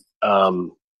can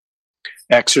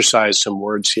exercise some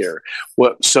words here?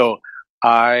 So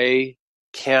I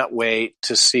can't wait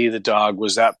to see the dog.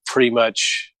 Was that pretty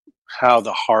much how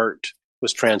the heart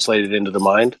was translated into the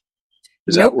mind?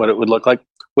 Is Nope. that what it would look like?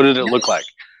 What did it look like?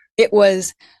 It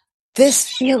was, this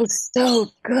feels so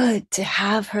good to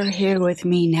have her here with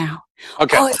me now.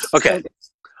 Okay. Okay.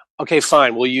 Okay,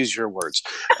 fine. We'll use your words.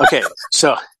 Okay.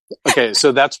 So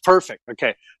that's perfect.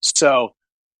 Okay. So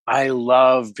I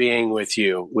love being with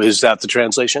you. Was that the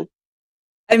translation?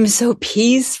 I'm so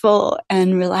peaceful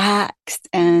and relaxed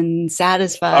and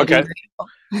satisfied. Okay.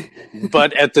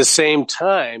 But at the same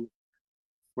time,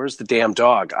 where's the damn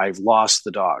dog? I've lost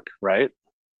the dog, right?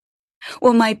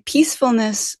 Well, my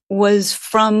peacefulness was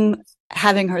from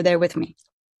having her there with me.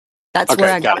 That's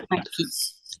where I got my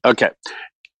peace. Okay.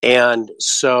 And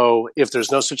so if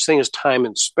there's no such thing as time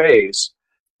and space,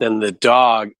 then the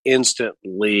dog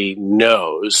instantly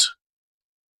knows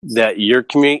that you're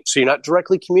so you're not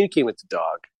directly communicating with the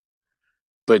dog,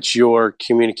 but you're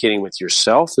communicating with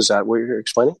yourself. Is that what you're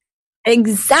explaining?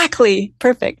 Exactly.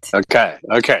 Perfect.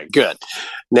 Okay, good.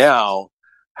 Now,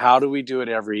 how do we do it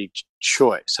every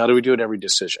choice? How do we do it every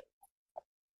decision?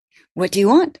 What do you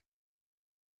want?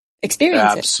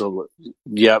 Experience it. Absolutely.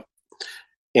 Yep.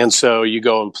 And so you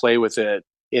go and play with it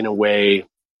in a way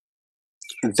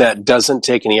that doesn't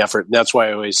take any effort. And that's why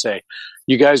I always say,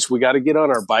 you guys, we got to get on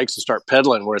our bikes and start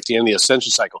pedaling. We're at the end of the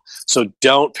ascension cycle. So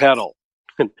don't pedal.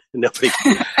 Nobody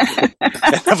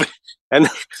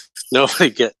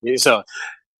get, so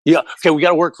yeah. Okay. We got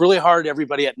to work really hard,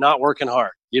 everybody, at not working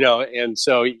hard, and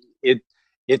so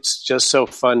it's just so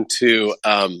fun to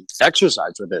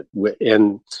exercise with it.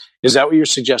 And is that what you're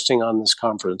suggesting on this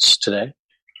conference today?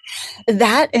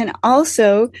 That, and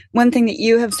also one thing that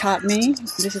you have taught me,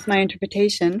 this is my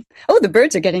interpretation. Oh, the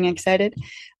birds are getting excited.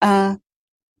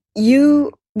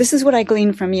 This is what I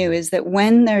glean from you, is that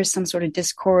when there's some sort of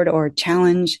discord or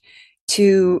challenge,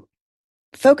 to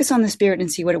focus on the spirit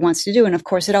and see what it wants to do. And of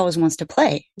course, it always wants to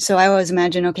play. So I always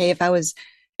imagine, okay, if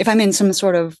I'm in some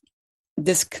sort of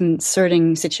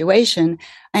disconcerting situation,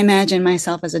 I imagine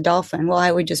myself as a dolphin. Well,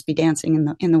 I would just be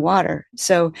dancing in the water.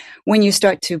 So when you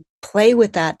start to play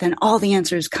with that, then all the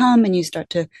answers come and you start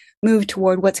to move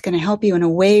toward what's going to help you and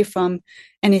away from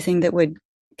anything that would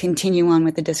continue on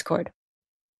with the discord.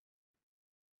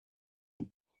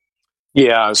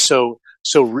 Yeah. So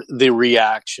the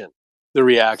reaction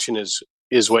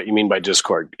is what you mean by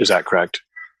discord. Is that correct?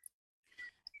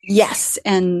 Yes.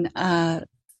 And,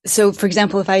 so for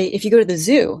example, if you go to the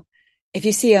zoo, if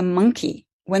you see a monkey,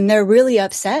 when they're really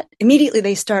upset, immediately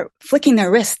they start flicking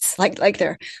their wrists like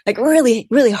they're like really,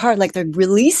 really hard, like they're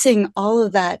releasing all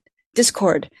of that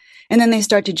discord. And then they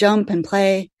start to jump and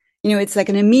play. It's like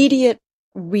an immediate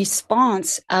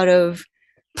response out of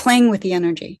playing with the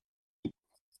energy.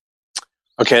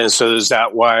 Okay. So is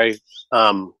that why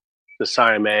the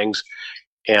Siamangs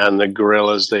and the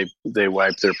gorillas, they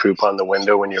wipe their poop on the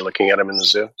window when you're looking at them in the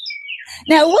zoo?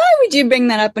 Now, why would you bring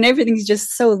that up when everything's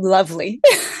just so lovely?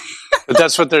 But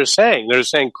that's what they're saying. They're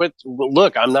saying, quit.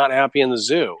 Look, I'm not happy in the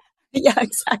zoo. Yeah,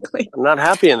 exactly. I'm not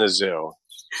happy in the zoo.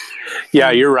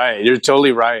 Yeah, you're right. You're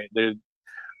totally right.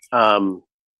 How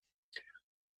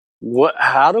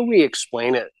do we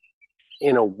explain it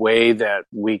in a way that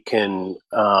we can,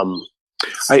 a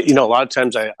lot of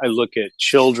times I look at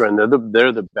children,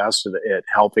 they're the best at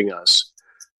helping us.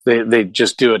 They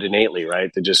just do it innately,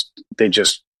 right? They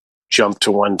just jump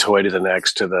to one toy to the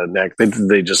next to the next.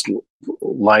 They just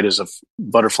light as a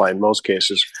butterfly in most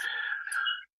cases.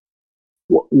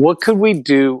 What could we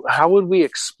do? How would we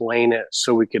explain it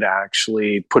so we could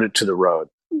actually put it to the road?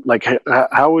 Like,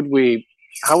 how would we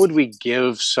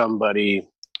give somebody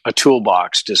a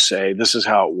toolbox to say, this is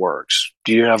how it works?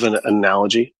 Do you have an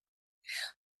analogy?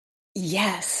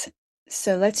 Yes.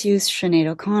 So let's use Sinead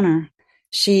O'Connor.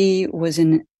 She was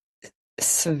in a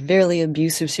severely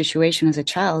abusive situation as a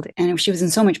child, and she was in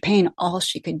so much pain, all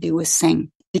she could do was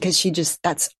sing, because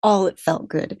that's all it felt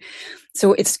good.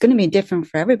 So it's going to be different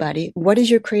for everybody. What is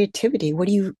your creativity? What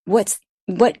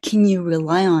can you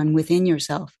rely on within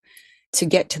yourself to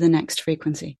get to the next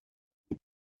frequency?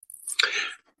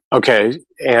 Okay.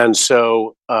 And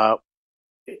so, but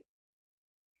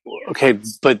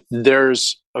there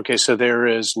is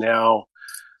now,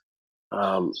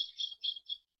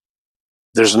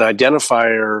 there's an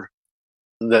identifier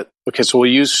so we'll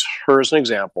use her as an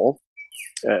example.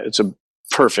 It's a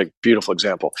perfect, beautiful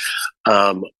example.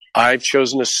 I've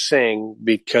chosen to sing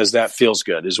because that feels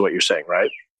good, is what you're saying,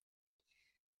 right?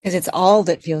 Because it's all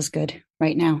that feels good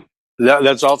right now.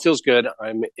 That's all feels good.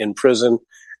 I'm in prison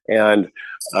and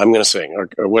I'm going to sing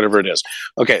or whatever it is.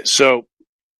 Okay. So,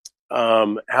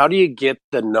 how do you get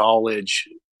the knowledge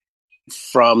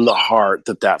from the heart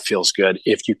that feels good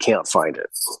if you can't find it?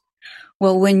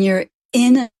 Well, when you're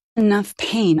in enough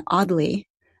pain, oddly,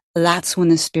 that's when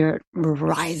the spirit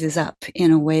rises up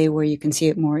in a way where you can see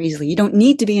it more easily. You don't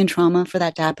need to be in trauma for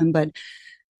that to happen, but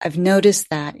I've noticed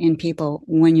that in people,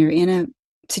 when you're in a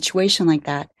situation like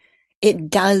that, it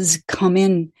does come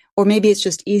in, or maybe it's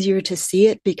just easier to see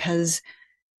it because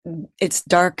it's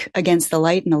dark against the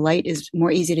light, and the light is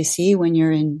more easy to see when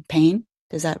you're in pain.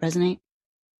 Does that resonate?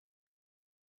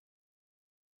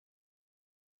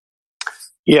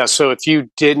 Yeah. So if you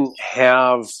didn't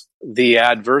have the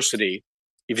adversity,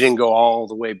 if you didn't go all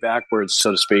the way backwards,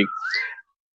 so to speak.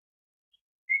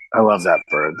 I love that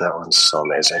bird. That one's so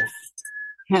amazing.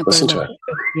 Listen to it.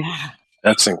 Yeah.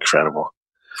 That's incredible.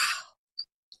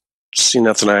 See,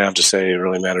 nothing I have to say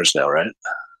really matters now, right?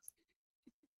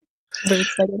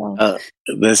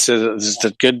 This is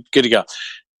good to go.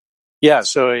 Yeah.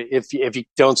 So if you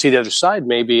don't see the other side,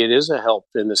 maybe it is a help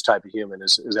in this type of human.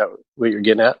 Is that what you're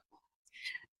getting at?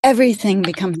 Everything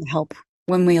becomes a help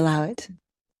when we allow it.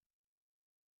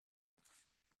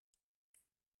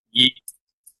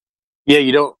 Yeah,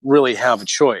 you don't really have a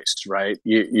choice, right?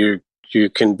 You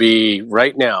can be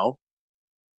right now,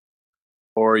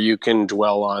 or you can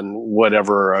dwell on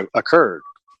whatever occurred.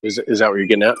 Is that what you're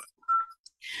getting at?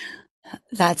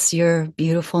 That's your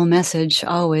beautiful message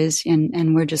always,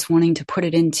 and we're just wanting to put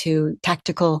it into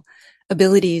tactical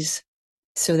abilities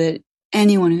so that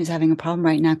anyone who's having a problem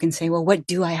right now can say, well, what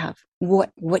do I have?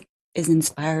 What is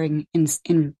inspiring in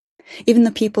even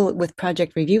the people with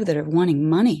Project Review that are wanting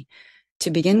money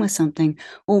to begin with something?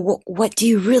 Well, what do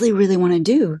you really, really want to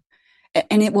do?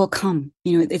 And it will come.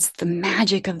 It's the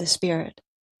magic of the spirit.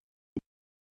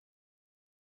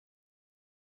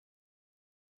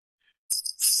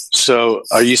 So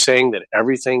are you saying that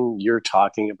everything you're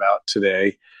talking about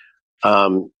today,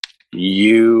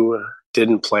 you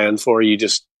didn't plan for, you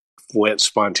just went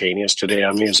spontaneous today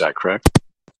on me? Is that correct?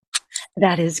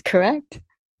 That is correct.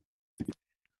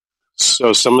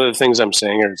 So some of the things I'm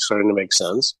saying are starting to make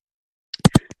sense.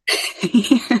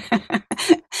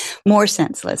 More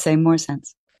sense, let's say more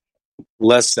sense.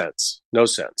 Less sense. No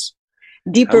sense.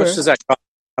 Deeper. How much does that cost?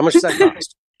 How much does that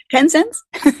cost? 10 cents?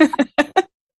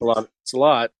 A lot. It's a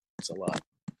lot. It's a lot.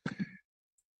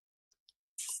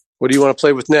 What do you want to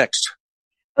play with next?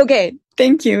 Okay.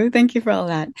 Thank you. Thank you for all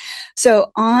that.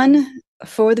 So on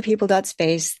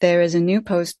forthepeople.space, there is a new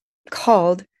post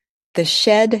called The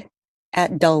Shed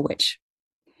at Dulwich.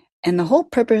 And the whole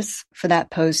purpose for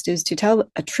that post is to tell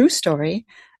a true story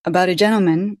about a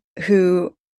gentleman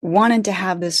who wanted to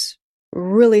have this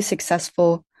really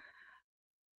successful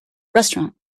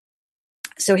restaurant.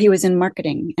 So he was in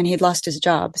marketing and he had lost his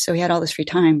job. So he had all this free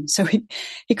time. So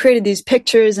he created these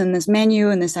pictures and this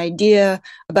menu and this idea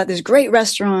about this great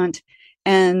restaurant.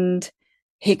 And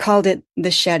he called it The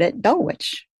Shed at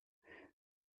Dulwich.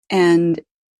 And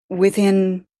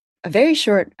within a very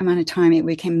short amount of time, it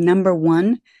became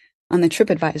 #1 on the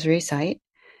TripAdvisory site.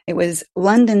 It was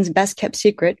London's best kept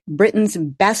secret, Britain's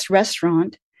best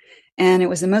restaurant. And it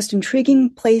was the most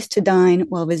intriguing place to dine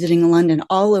while visiting London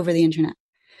all over the internet.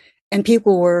 And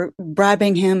people were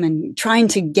bribing him and trying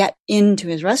to get into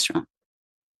his restaurant.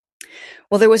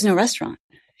 Well, there was no restaurant.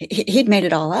 he'd made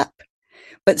it all up.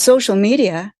 But social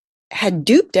media had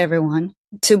duped everyone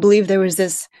to believe there was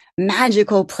this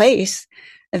magical place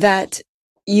that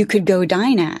you could go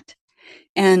dine at.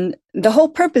 And the whole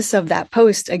purpose of that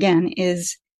post, again,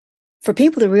 is for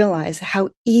people to realize how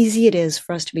easy it is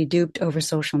for us to be duped over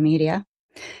social media,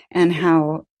 and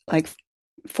how like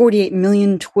 48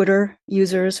 million Twitter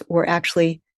users were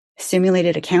actually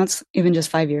simulated accounts even just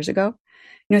 5 years ago.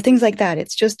 Things like that.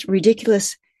 It's just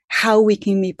ridiculous how we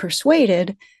can be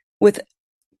persuaded with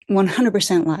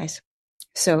 100% lies.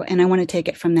 So, and I want to take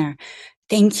it from there.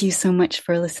 Thank you so much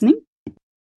for listening.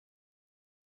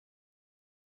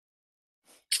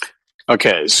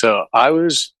 Okay, so I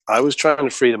was trying to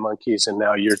free the monkeys, and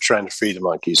now you're trying to free the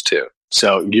monkeys too.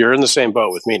 So you're in the same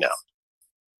boat with me now.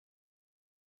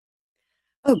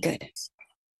 Oh, good.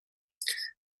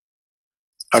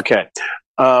 Okay.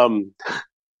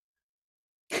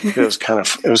 It was kind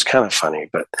of funny,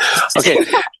 but okay.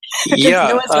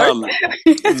 Yeah.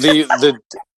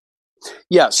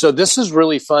 So this is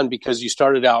really fun because you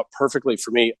started out perfectly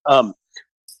for me.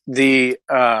 The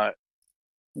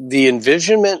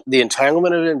envisionment, the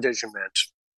entanglement of envisionment,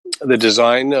 the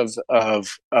design of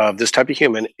this type of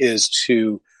human is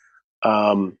to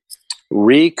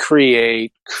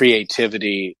recreate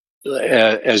creativity,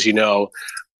 as you know,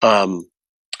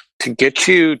 to get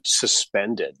you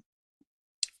suspended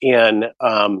in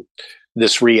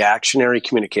this reactionary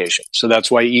communication. So that's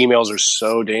why emails are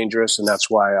so dangerous, and that's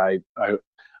why I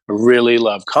really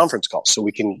love conference calls. So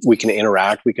we can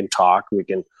interact, we can talk,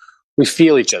 we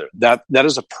feel each other. That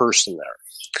is a person there.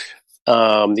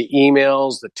 The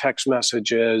emails, the text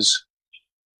messages,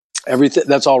 everything,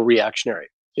 that's all reactionary,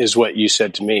 is what you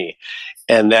said to me.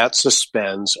 And that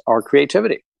suspends our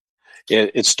creativity.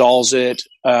 It stalls it.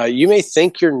 You may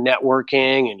think you're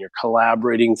networking and you're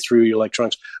collaborating through your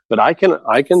electronics, but I can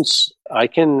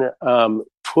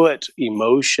put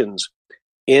emotions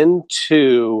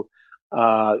into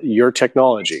your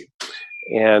technology,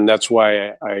 and that's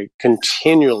why I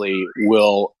continually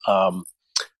will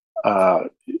not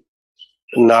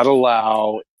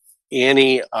allow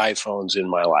any iPhones in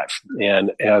my life.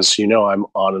 And as you know, I'm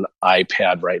on an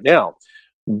iPad right now,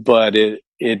 but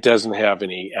it doesn't have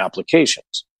any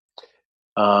applications.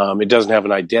 It doesn't have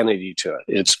an identity to it.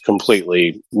 It's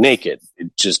completely naked.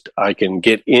 I can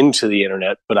get into the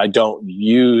internet, but I don't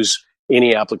use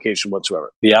any application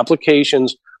whatsoever. The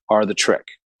applications are the trick,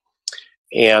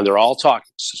 and they're all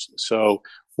talking. So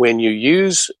when you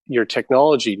use your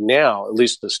technology now, at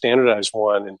least the standardized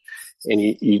one, and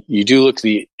you do look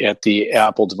at the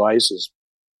Apple devices,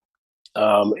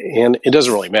 and it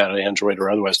doesn't really matter, Android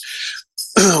or otherwise.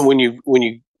 when you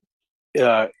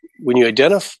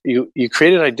identify, you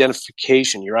create an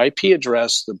identification. Your IP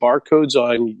address, the barcodes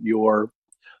on your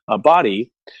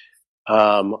body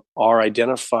are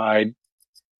identified.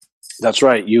 That's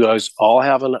right. You guys all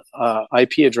have an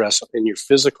IP address in your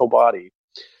physical body,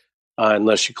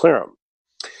 unless you clear them.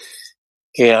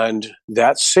 And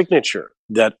that signature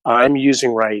that I'm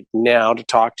using right now to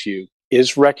talk to you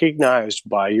is recognized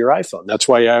by your iPhone. That's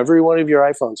why every one of your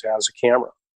iPhones has a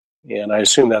camera. And I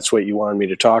assume that's what you wanted me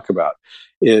to talk about.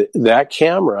 That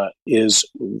camera is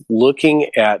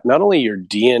looking at not only your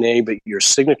DNA, but your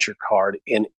signature card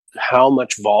and how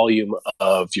much volume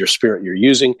of your spirit you're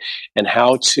using, and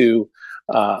how to,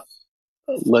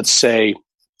 let's say,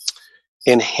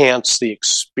 enhance the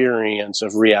experience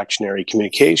of reactionary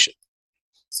communication.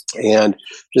 And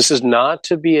this is not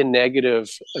to be a negative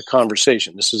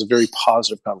conversation. This is a very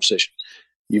positive conversation.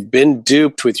 You've been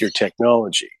duped with your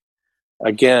technology.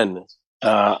 Again,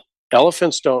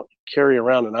 elephants don't carry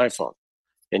around an iPhone,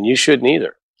 and you shouldn't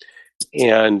either.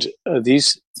 And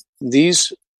these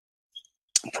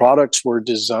products were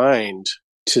designed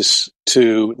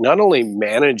to not only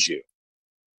manage you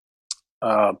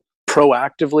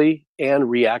proactively and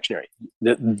reactionary.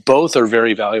 Both are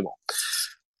very valuable.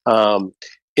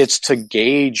 It's to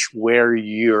gauge where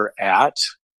you're at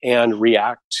and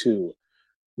react to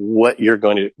what you're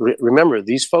going to remember.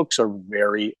 These folks are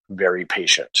very, very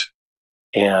patient,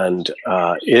 and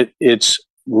it's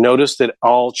noticed that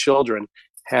all children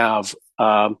have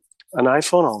an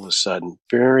iPhone all of a sudden.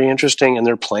 Very interesting, and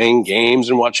they're playing games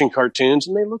and watching cartoons,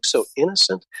 and they look so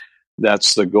innocent.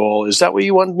 That's the goal. Is that what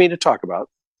you wanted me to talk about?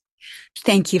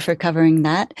 Thank you for covering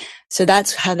that. So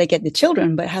that's how they get the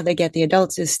children, but how they get the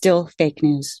adults is still fake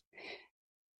news.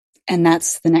 And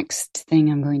that's the next thing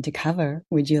I'm going to cover.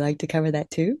 Would you like to cover that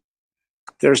too?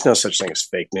 There's no such thing as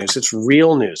fake news. It's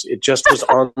real news. It just was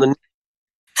on the.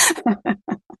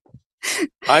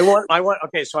 I want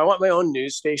my own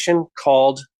news station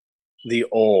called The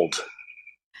Old.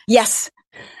 Yes.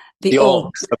 The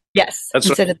Old. Yes. That's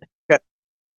Instead what, of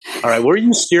All right, where are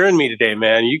you steering me today,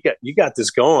 man? You got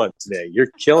this going today. You're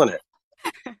killing it.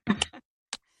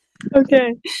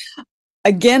 Okay.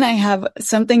 Again, I have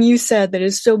something you said that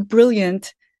is so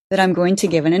brilliant that I'm going to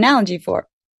give an analogy for.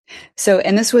 So,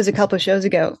 and this was a couple of shows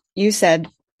ago. You said,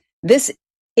 this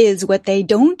is what they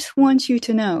don't want you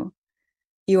to know.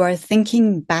 You are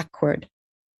thinking backward.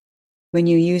 When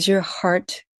you use your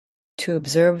heart to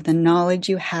observe the knowledge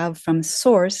you have from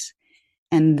source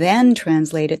and then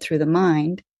translate it through the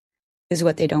mind is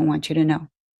what they don't want you to know.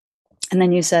 And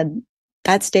then you said,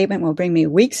 that statement will bring me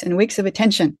weeks and weeks of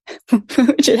attention,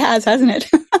 which it has, hasn't it?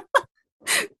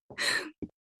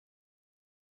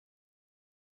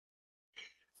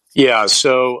 Yeah.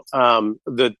 So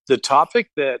the topic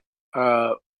that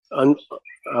the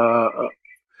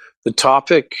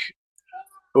topic.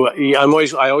 I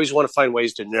always want to find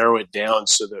ways to narrow it down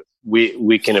so that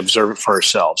we can observe it for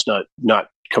ourselves, not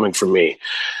coming from me.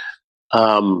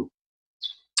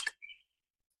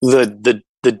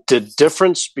 The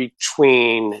difference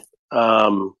between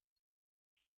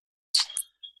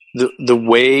the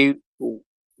way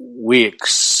we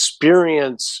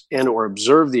experience and or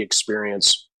observe the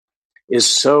experience is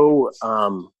so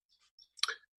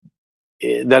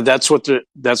that's what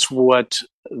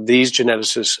these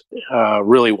geneticists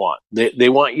really want. They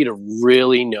want you to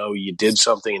really know you did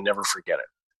something and never forget it.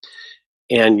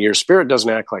 And your spirit doesn't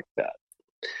act like that.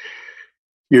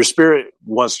 Your spirit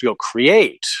wants to go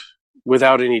create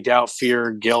without any doubt,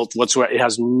 fear, guilt, whatsoever. It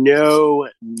has no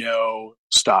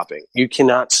stopping. You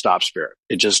cannot stop spirit.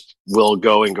 It just will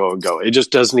go and go and go. It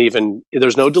just doesn't even.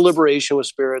 There's no deliberation with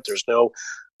spirit. There's no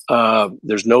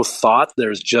thought.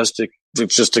 It's just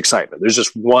excitement. There's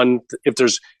just one.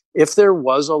 If there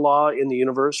was a law in the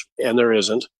universe, and there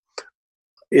isn't,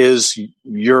 is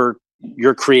you're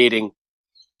creating.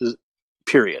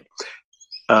 Period.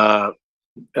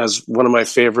 As one of my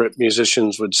favorite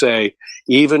musicians would say,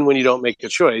 even when you don't make a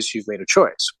choice, you've made a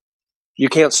choice. You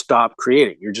can't stop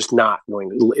creating. You're just not going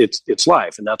to. It's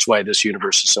life, and that's why this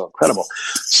universe is so incredible.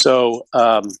 So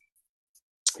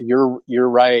you're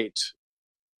right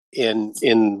in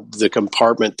the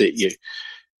compartment that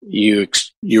you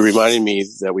reminded me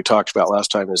that we talked about last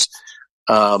time is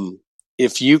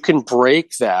if you can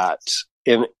break that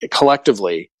in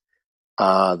collectively,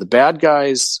 the bad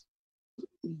guys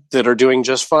that are doing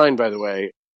just fine, by the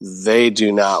way, they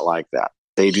do not like that.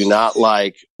 They do not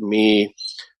like me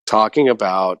talking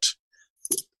about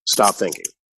stop thinking.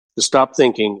 Just stop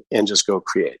thinking and just go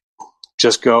create.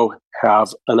 Just go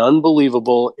have an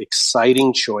unbelievable,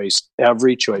 exciting choice,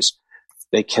 every choice.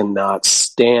 They cannot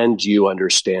stand you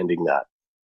understanding that.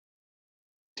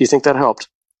 Do you think that helped?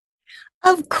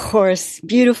 Of course.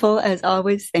 Beautiful as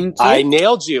always. Thank you. I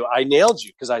nailed you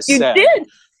because I said. You did.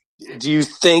 Do you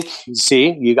think?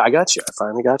 See, I got you. I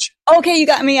finally got you. Okay, you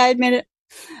got me. I admit it,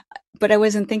 but I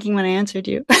wasn't thinking when I answered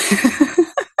you.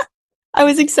 I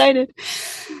was excited.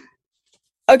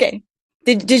 Okay,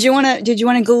 did you want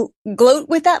to gloat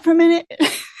with that for a minute?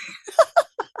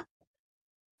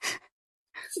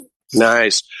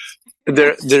 Nice.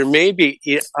 There may be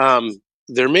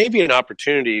an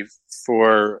opportunity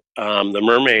for the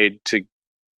mermaid to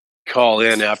call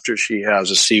in after she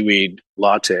has a seaweed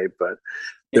latte, but.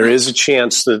 There is a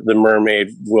chance that the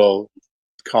mermaid will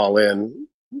call in.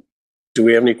 Do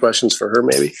we have any questions for her,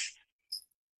 maybe?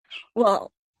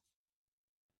 Well,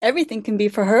 everything can be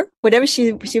for her. Whatever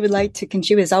she would like to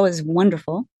contribute is always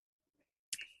wonderful.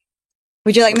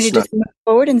 Would you like me to just move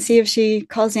forward and see if she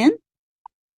calls in?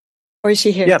 Or is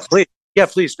she here? Yeah, please. Yeah,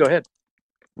 please, go ahead.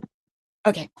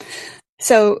 Okay.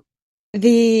 So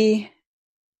your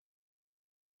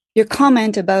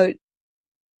comment about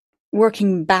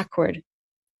working backward,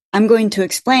 I'm going to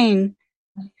explain.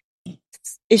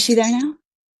 Is she there now?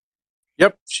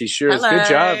 Yep, she sure is. Good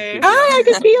job. Hi, I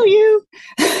can feel you.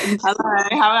 Hello,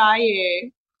 how are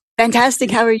you? Fantastic.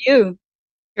 How are you?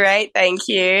 Great, thank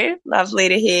you. Lovely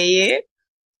to hear you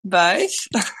both.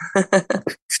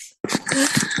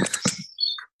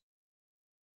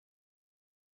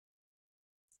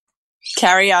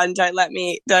 Carry on. Don't let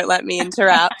me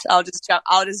interrupt. I'll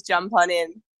just jump on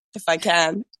in if I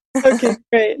can. Okay,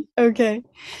 great. Okay.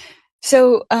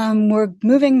 So we're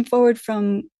moving forward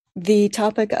from the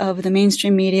topic of the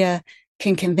mainstream media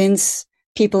can convince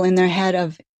people in their head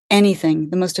of anything,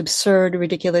 the most absurd,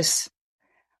 ridiculous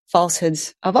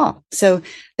falsehoods of all. So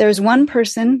there's one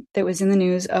person that was in the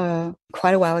news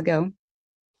quite a while ago,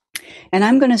 and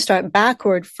I'm going to start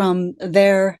backward from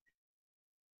their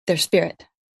spirit,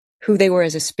 who they were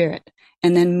as a spirit,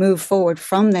 and then move forward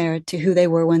from there to who they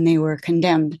were when they were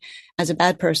condemned as a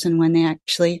bad person, when they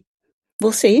actually,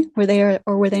 we'll see, were they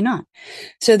or were they not.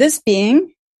 So this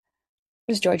being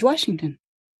was George Washington.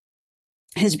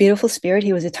 his beautiful spirit,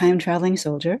 he was a time traveling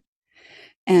soldier.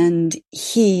 And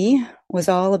he was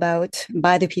all about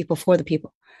by the people, for the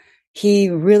people. He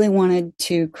really wanted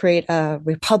to create a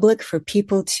republic for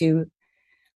people to,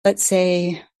 let's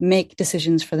say, make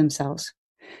decisions for themselves.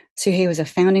 So he was a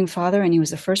founding father, and he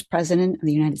was the first president of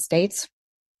the United States.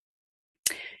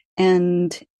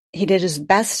 And he did his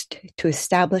best to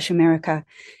establish America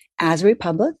as a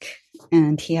republic.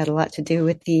 And he had a lot to do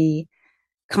with the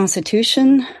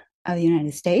Constitution of the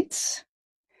United States.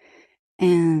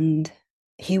 And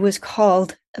he was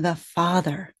called the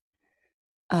father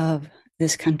of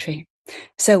this country.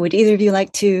 So would either of you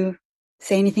like to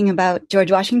say anything about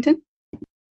George Washington?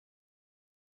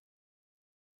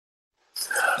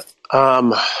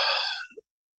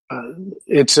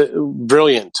 It's a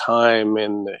brilliant time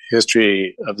in the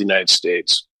history of the United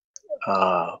States,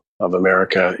 of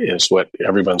America, is what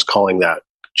everyone's calling that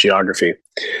geography,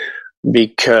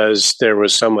 because there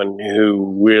was someone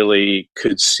who really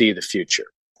could see the future.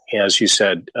 As you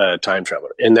said, time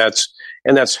traveler, and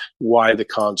that's why the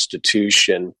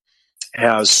Constitution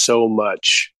has so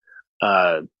much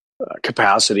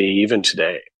capacity even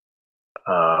today,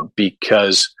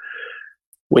 because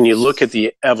when you look at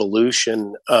the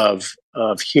evolution of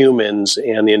humans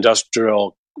and the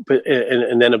industrial,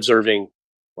 and then observing,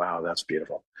 wow, that's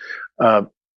beautiful, to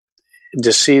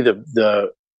see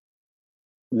the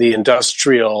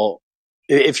industrial.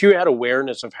 If you had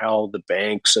awareness of how the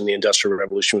banks and the Industrial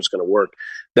Revolution was going to work,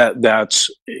 that's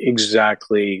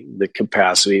exactly the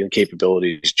capacity and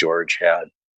capabilities George had,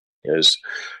 is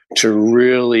to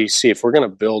really see if we're going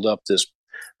to build up this.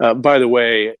 By the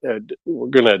way, we're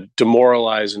going to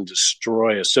demoralize and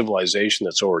destroy a civilization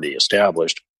that's already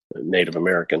established, Native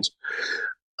Americans.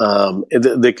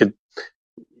 They could.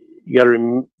 You got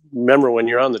to remember, when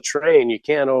you're on the train, you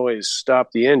can't always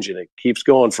stop the engine. It keeps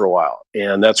going for a while.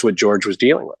 And that's what George was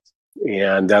dealing with.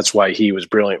 And that's why he was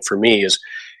brilliant for me, is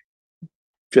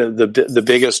the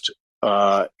biggest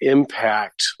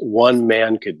impact one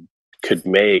man could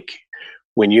make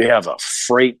when you have a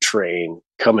freight train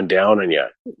coming down on you,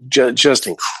 just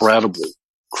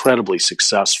incredibly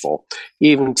successful.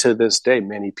 Even to this day,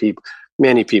 many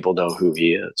people know who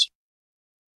he is.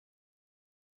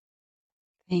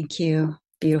 Thank you.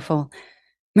 Beautiful.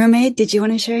 Mermaid, did you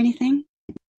want to share anything?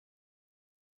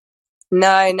 No,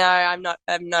 I'm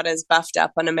not as buffed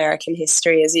up on American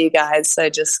history as you guys. So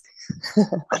just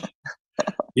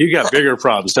You got bigger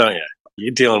problems, don't you?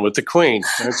 You're dealing with the Queen.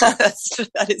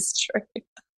 that is true.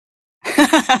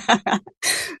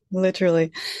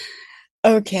 Literally.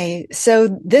 Okay,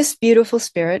 so this beautiful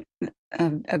spirit,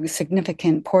 a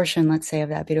significant portion, let's say, of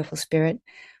that beautiful spirit.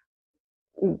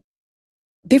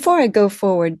 Before I go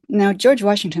forward, now George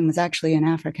Washington was actually an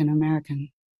African American.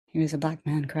 He was a black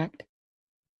man, correct?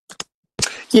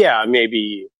 Yeah,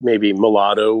 maybe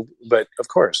mulatto, but of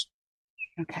course.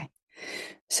 Okay.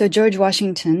 So George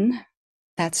Washington,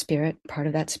 that spirit, part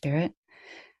of that spirit,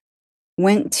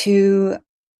 went to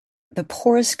the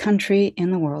poorest country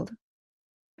in the world,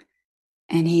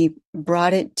 and he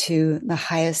brought it to the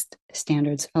highest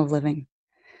standards of living.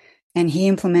 And he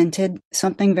implemented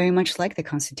something very much like the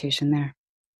Constitution there.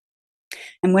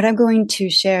 And what I'm going to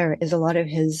share is a lot of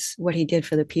what he did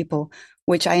for the people,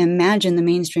 which I imagine the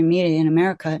mainstream media in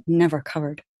America never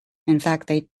covered. In fact,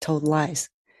 they told lies.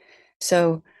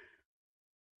 So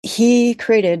he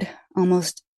created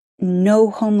almost no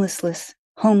homelessness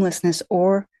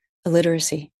or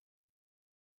illiteracy.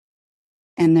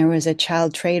 And there was a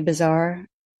child trade bazaar,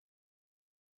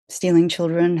 stealing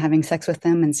children, having sex with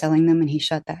them and selling them, and he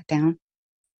shut that down.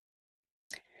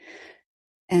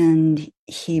 And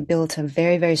he built a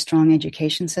very, very strong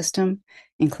education system,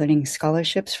 including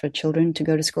scholarships for children to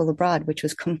go to school abroad, which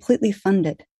was completely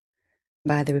funded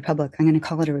by the Republic. I'm going to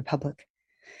call it a republic.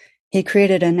 He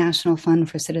created a national fund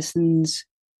for citizens,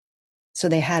 so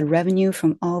they had revenue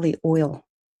from all the oil.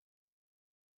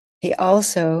 He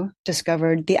also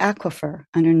discovered the aquifer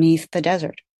underneath the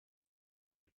desert.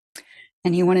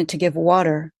 And he wanted to give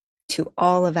water to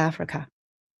all of Africa.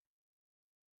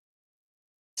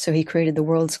 So he created the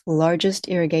world's largest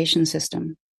irrigation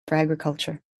system for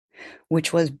agriculture,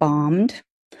 which was bombed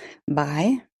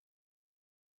by,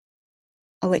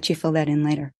 I'll let you fill that in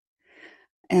later.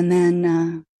 And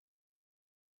then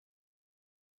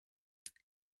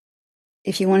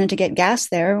if you wanted to get gas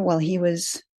there, well, he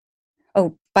was,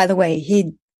 oh, by the way,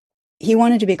 he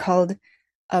wanted to be called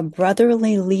a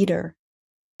brotherly leader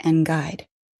and guide.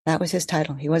 That was his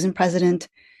title. He wasn't president.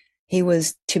 He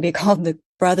was to be called the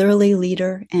brotherly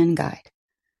leader and guide.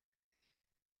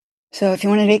 So if you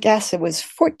wanted to get gas, it was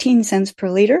 14 cents per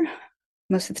liter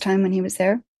most of the time when he was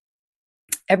there.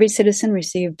 every citizen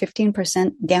received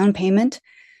 15% down payment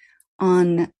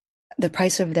on the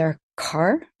price of their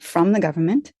car from the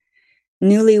government.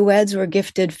 Newlyweds were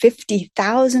gifted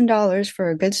 $50,000 for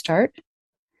a good start.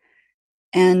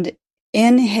 And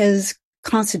in his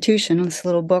constitution, this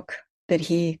little book that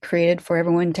he created for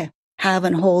everyone to have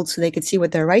and hold so they could see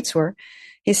what their rights were,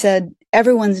 he said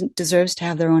everyone deserves to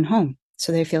have their own home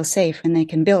so they feel safe and they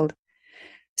can build.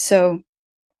 So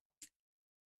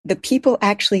the people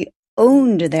actually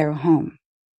owned their home,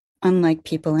 unlike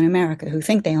people in America who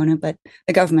think they own it, but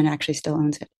the government actually still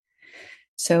owns it.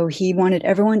 So he wanted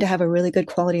everyone to have a really good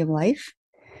quality of life,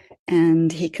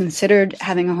 and he considered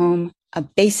having a home a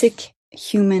basic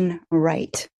human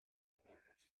right.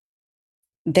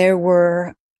 There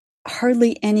were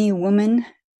hardly any women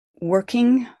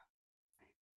working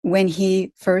when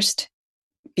he first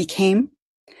became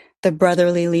the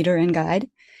brotherly leader and guide,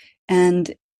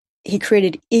 and he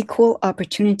created equal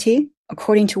opportunity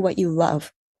according to what you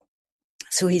love.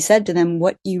 So he said to them,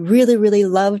 what you really, really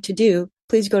love to do,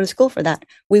 please go to school for that.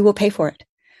 We will pay for it,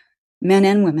 men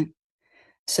and women.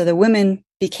 So the women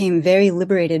became very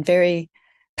liberated, very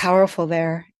powerful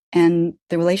there. And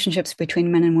the relationships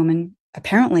between men and women,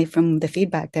 apparently from the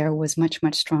feedback there, was much,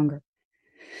 much stronger.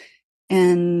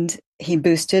 And he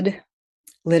boosted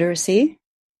literacy,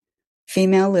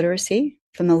 female literacy,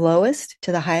 from the lowest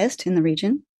to the highest in the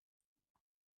region.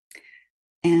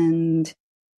 And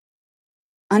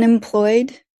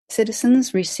unemployed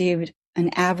citizens received an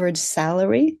average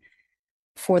salary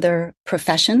for their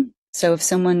profession. So if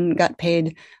someone got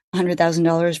paid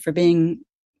 $100,000 for being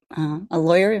a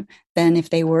lawyer, then if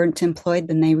they weren't employed,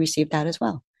 then they received that as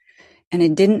well.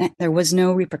 And there was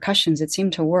no repercussions. It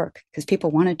seemed to work because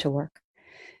people wanted to work.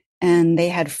 And they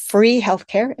had free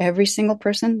healthcare. Every single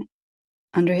person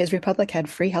under his republic had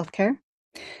free healthcare.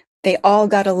 They all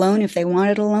got a loan if they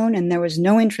wanted a loan, and there was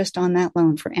no interest on that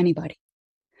loan for anybody.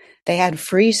 They had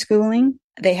free schooling.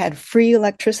 They had free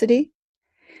electricity.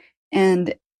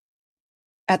 And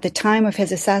at the time of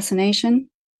his assassination,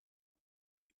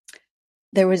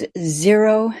 there was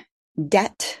zero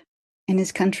debt in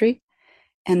his country,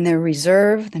 and their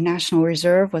reserve, the national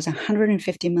reserve, was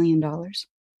 $150 million.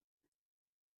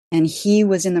 And he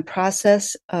was in the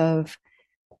process of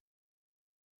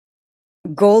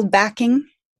gold backing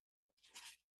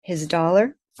his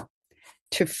dollar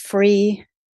to free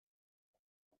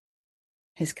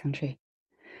his country.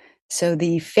 So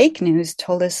the fake news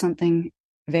told us something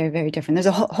very, very different. There's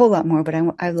a whole lot more, but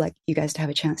I'd like you guys to have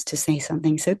a chance to say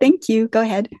something. So thank you. Go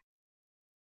ahead.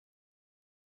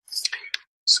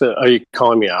 So are you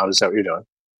calling me out? Is that what you're doing?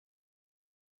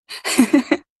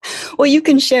 Well, you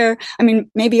can share. I mean,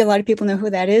 maybe a lot of people know who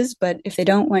that is, but if they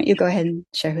don't, why don't you go ahead and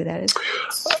share who that is?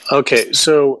 Okay.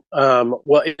 So,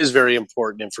 well, it is very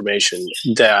important information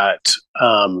that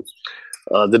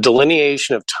the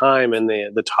delineation of time and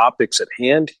the topics at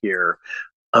hand here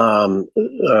are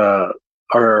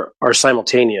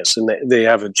simultaneous, and they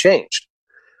haven't changed.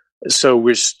 So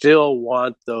we still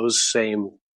want those same,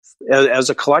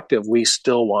 as a collective, we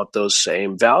still want those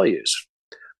same values.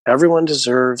 Everyone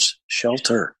deserves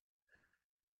shelter.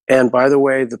 And by the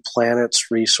way, the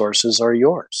planet's resources are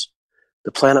yours.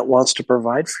 The planet wants to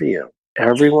provide for you.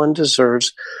 Everyone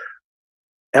deserves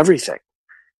everything.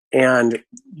 And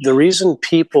the reason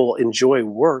people enjoy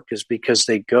work is because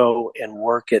they go and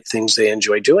work at things they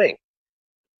enjoy doing.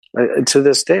 To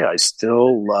this day, I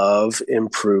still love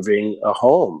improving a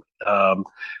home,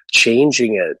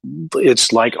 changing it.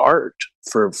 It's like art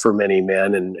for many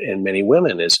men and many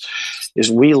women is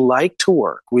we like to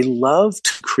work. We love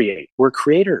to create. We're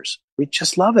creators. We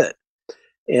just love it.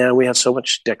 And we have so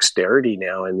much dexterity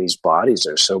now in these bodies.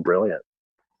 They're so brilliant.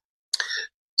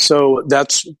 So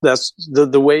that's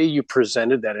the way you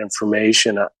presented that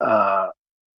information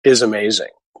is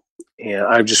amazing. And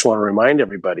I just want to remind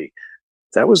everybody,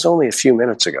 that was only a few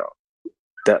minutes ago.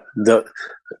 That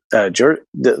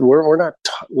we're not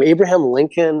Abraham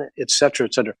Lincoln, et cetera,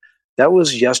 et cetera. That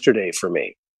was yesterday for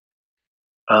me.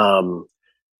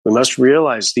 We must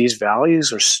realize these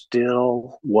values are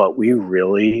still what we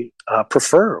really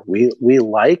prefer. We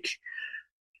like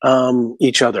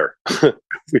each other.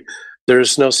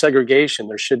 There's no segregation.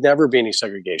 There should never be any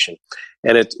segregation.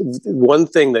 And one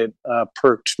thing that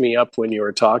perked me up when you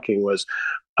were talking was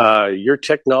your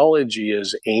technology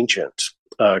is ancient.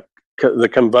 The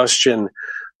combustion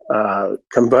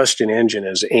engine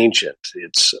is ancient.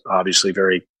 It's obviously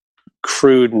very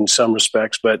crude in some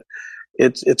respects, but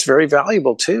it's very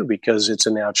valuable too because it's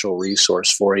a natural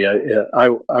resource for you. I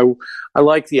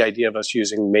like the idea of us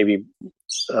using maybe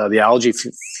the algae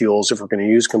fuels if we're going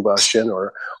to use combustion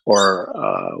or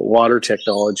water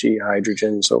technology, hydrogen,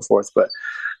 and so forth. But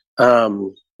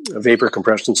vapor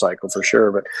compression cycle for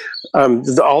sure. But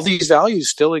all these values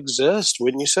still exist,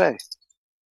 wouldn't you say?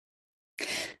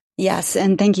 Yes,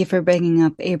 and thank you for bringing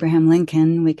up Abraham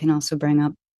Lincoln. We can also bring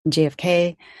up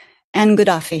JFK and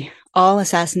Gaddafi, all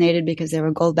assassinated because they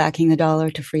were gold backing the dollar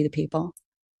to free the people.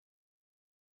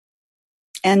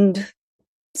 And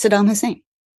Saddam Hussein,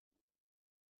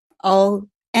 all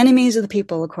enemies of the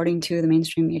people, according to the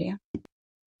mainstream media.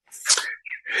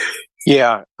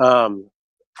 Yeah. I've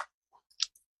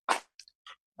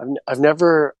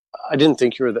never, I didn't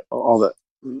think you were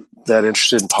that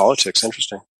interested in politics.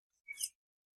 Interesting.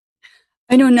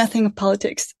 I know nothing of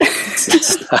politics.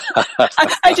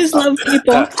 I just love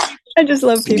people. I just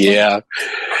love people. Yeah.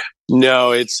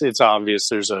 No, it's obvious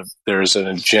there's an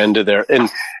agenda there. And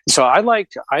so I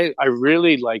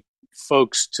really like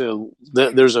folks to,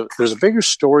 there's a bigger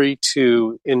story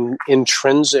to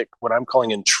intrinsic, what I'm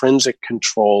calling intrinsic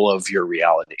control of your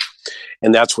reality.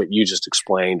 And that's what you just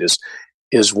explained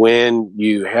is when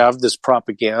you have this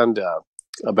propaganda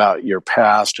about your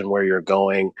past and where you're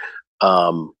going,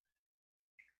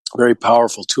 very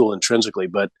powerful tool intrinsically,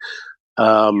 but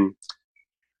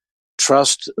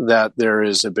trust that there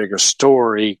is a bigger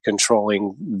story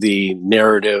controlling the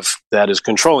narrative that is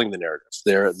controlling the narrative.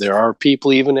 There are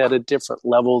people even at a different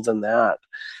level than that,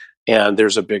 and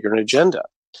there's a bigger agenda.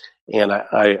 And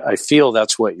I feel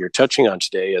that's what you're touching on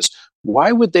today is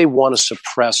why would they want to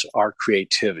suppress our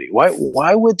creativity? Why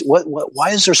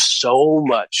is there so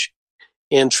much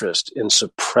interest in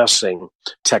suppressing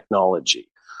technology?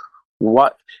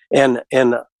 What and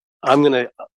I'm gonna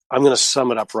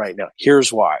sum it up right now.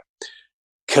 Here's why.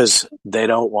 Because they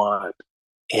don't want,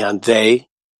 and I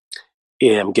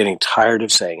am getting tired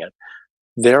of saying it,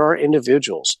 there are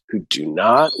individuals who do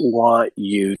not want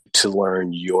you to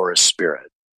learn your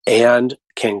spirit and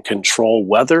can control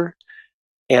weather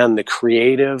and the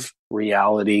creative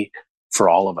reality for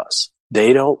all of us.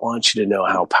 They don't want you to know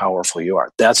how powerful you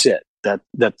are. That's it. That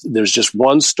there's just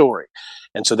one story.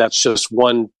 And so that's just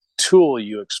one tool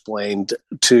you explained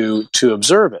to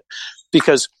observe it.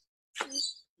 Because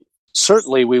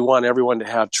certainly we want everyone to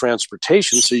have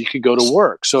transportation so you could go to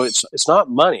work. So it's not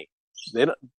money.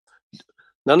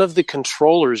 None of the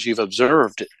controllers you've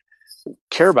observed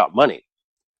care about money.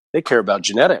 They care about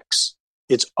genetics.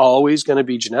 It's always going to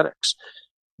be genetics.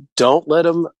 Don't let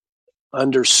them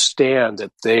understand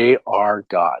that they are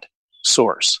God,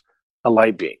 source, a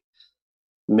light being.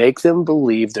 Make them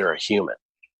believe they're a human.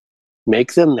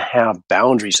 Make them have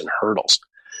boundaries and hurdles.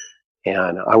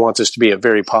 And I want this to be a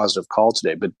very positive call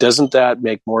today, but doesn't that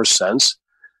make more sense?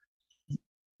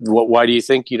 Why do you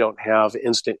think you don't have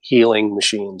instant healing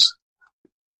machines?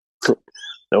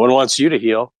 No one wants you to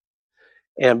heal.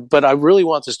 But I really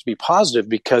want this to be positive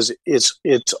because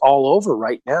it's all over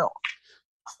right now.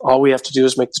 All we have to do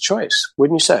is make the choice,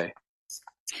 wouldn't you say?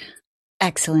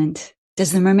 Excellent.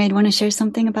 Does the mermaid want to share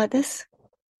something about this?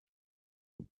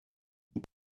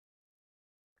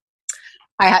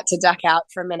 I had to duck out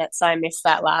for a minute, so I missed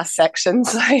that last section.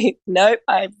 So, nope,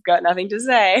 I've got nothing to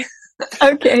say.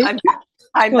 Okay.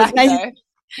 I'm back, though.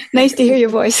 Nice to hear your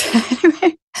voice.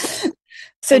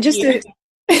 So just to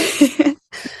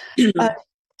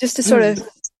sort of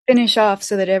finish off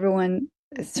so that everyone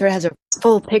sort of has a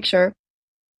full picture.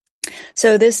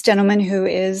 So this gentleman who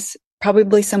is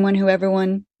probably someone who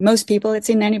most people, let's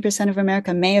say 90% of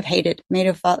America may have hated, may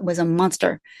have thought was a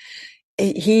monster.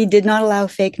 He did not allow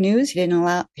fake news. He did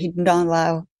not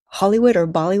allow Hollywood or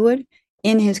Bollywood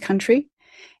in his country.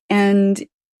 And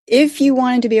if you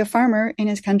wanted to be a farmer in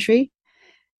his country,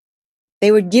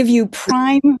 they would give you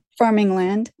prime farming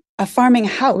land, a farming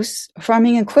house,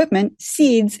 farming equipment,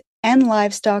 seeds, and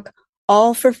livestock,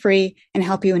 all for free, and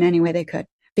help you in any way they could,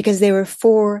 because they were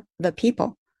for the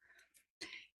people.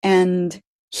 And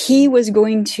he was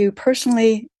going to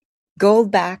personally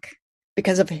gold back,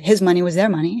 because of his money was their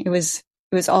money. It was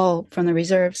all from the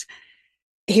reserves.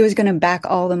 He was going to back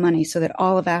all the money so that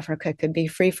all of Africa could be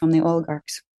free from the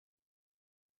oligarchs.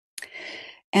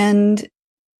 And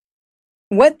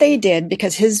what they did,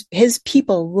 because his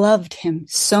people loved him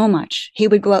so much, he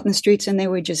would go out in the streets and they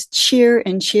would just cheer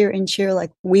and cheer and cheer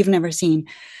like we've never seen.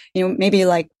 Maybe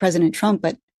like President Trump,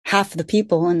 but half the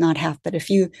people, and not half, but a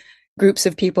few groups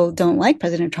of people don't like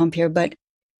President Trump here. But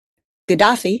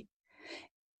Gaddafi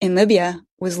in Libya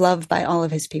was loved by all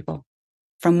of his people.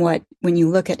 When you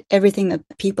look at everything that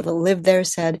the people that lived there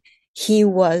said, he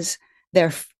was their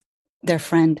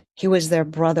friend. He was their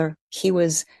brother. He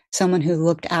was someone who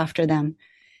looked after them.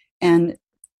 And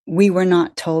we were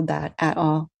not told that at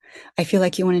all. I feel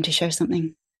like you wanted to share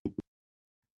something.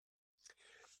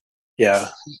 Yeah.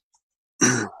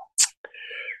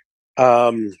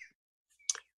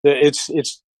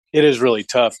 It's it is really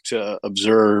tough to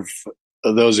observe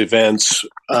those events.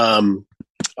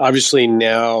 Obviously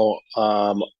now,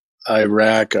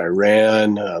 Iraq,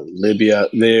 Iran, Libya,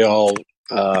 they all,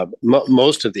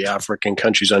 most of the African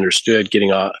countries understood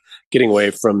getting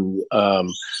away from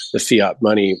the fiat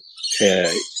money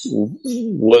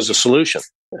was a solution.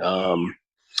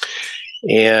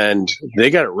 And they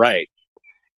got it right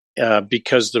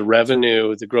because the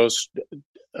revenue, the gross,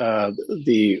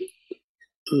 the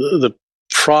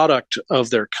product of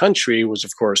their country was,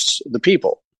 of course, the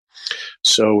people.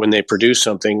 So when they produce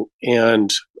something,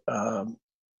 and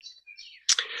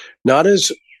not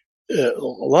as a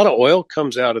lot of oil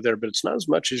comes out of there, but it's not as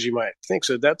much as you might think.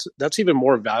 So that's even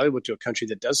more valuable to a country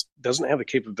that doesn't have the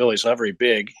capabilities, not very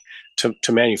big, to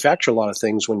manufacture a lot of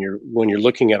things. When you're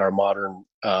looking at our modern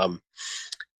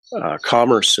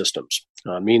commerce systems,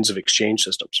 means of exchange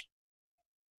systems.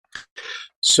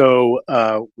 So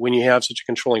when you have such a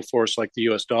controlling force like the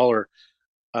U.S. dollar,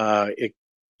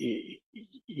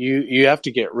 you have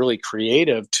to get really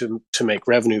creative to make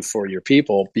revenue for your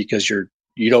people, because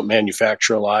you don't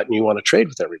manufacture a lot and you want to trade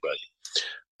with everybody.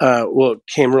 Well, it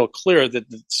became real clear that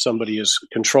somebody is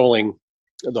controlling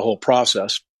the whole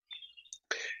process.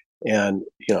 And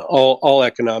all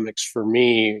economics for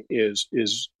me is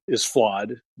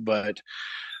flawed, but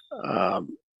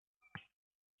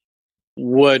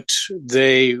what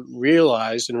they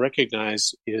realized and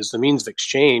recognized is the means of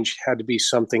exchange had to be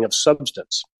something of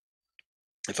substance.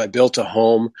 If I built a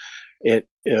home,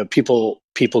 people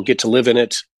get to live in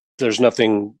it. There's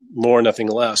nothing more, nothing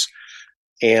less,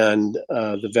 and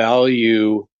the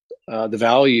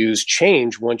values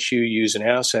change once you use an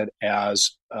asset as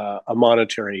a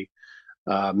monetary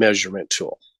measurement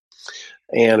tool.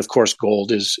 And of course,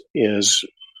 gold is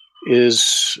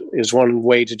one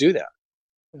way to do that.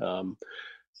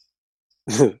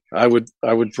 I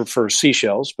would prefer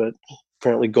seashells, but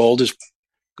apparently gold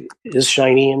is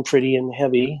shiny and pretty and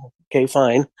heavy. Okay,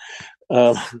 fine.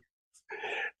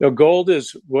 Gold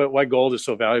is why gold is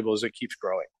so valuable is it keeps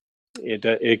growing.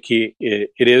 It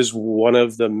is one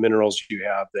of the minerals you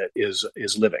have that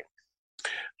is living.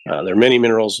 There are many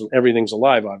minerals, and everything's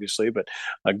alive, obviously, but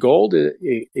gold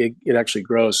it actually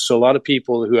grows. So a lot of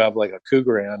people who have like a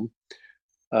Krugerrand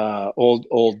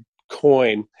old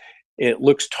coin, it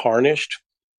looks tarnished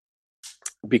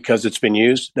because it's been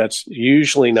used. That's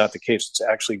usually not the case. It's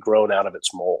actually grown out of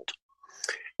its mold.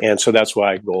 And so that's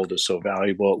why gold is so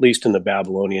valuable, at least in the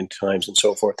Babylonian times and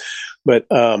so forth. But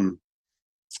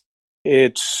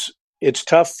it's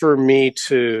tough for me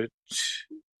to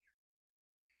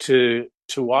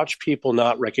watch people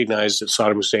not recognize that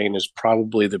Saddam Hussein is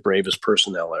probably the bravest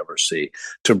person they'll ever see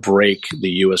to break the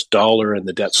U.S. dollar and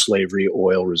the debt slavery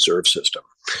oil reserve system,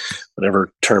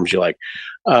 whatever terms you like.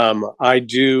 I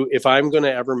do. If I'm going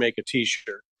to ever make a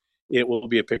T-shirt, it will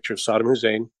be a picture of Saddam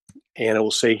Hussein, and it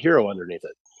will say "hero" underneath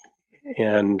it.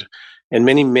 And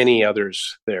many, many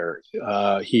others there.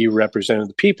 He represented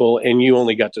the people, and you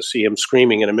only got to see him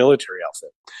screaming in a military outfit.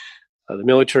 The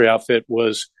military outfit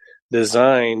was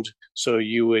designed so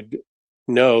you would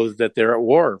know that they're at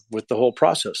war with the whole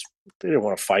process. They didn't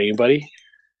want to fight anybody.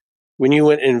 When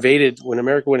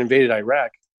America invaded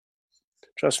Iraq,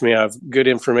 trust me, I have good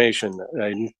information.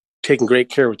 I'm taking great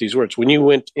care with these words. When you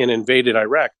went and invaded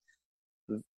Iraq,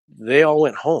 they all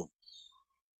went home.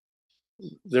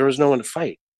 There was no one to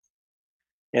fight.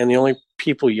 And the only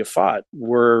people you fought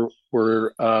were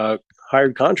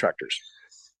hired contractors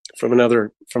from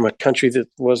a country that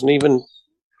wasn't even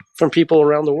from people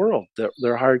around the world.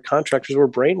 Their hired contractors were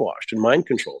brainwashed and mind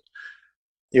controlled.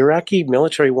 The Iraqi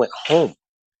military went home.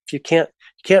 You can't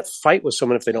fight with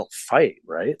someone if they don't fight,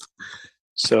 right?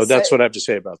 So that's what I have to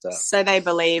say about that. So they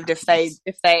believed if they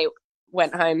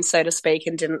went home, so to speak,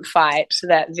 and didn't fight,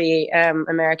 that the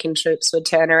American troops would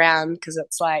turn around, because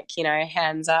it's like,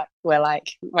 hands up, we're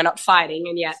not fighting,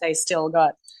 and yet they still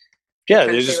got the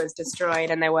country was destroyed,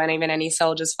 and there weren't even any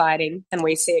soldiers fighting, and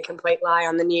we see a complete lie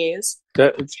on the news.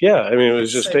 It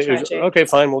was just okay,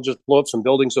 fine, we'll just blow up some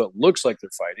buildings so it looks like they're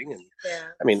fighting. And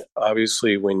I mean,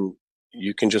 obviously, when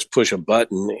you can just push a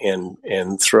button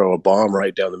and throw a bomb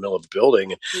right down the middle of a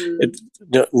building.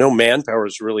 No manpower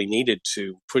is really needed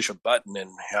to push a button and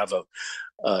have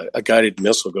a guided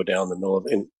missile go down the middle of.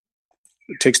 And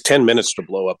it takes 10 minutes to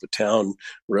blow up a town,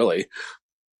 really.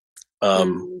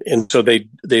 And so they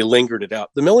lingered it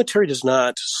out. The military does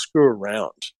not screw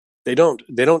around. They don't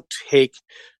take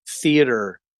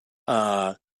theater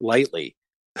lightly.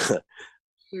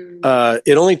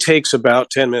 It only takes about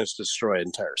 10 minutes to destroy an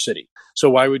entire city. So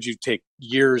why would you take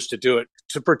years to do it,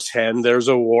 to pretend there's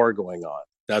a war going on?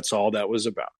 That's all that was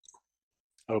about.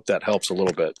 I hope that helps a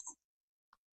little bit.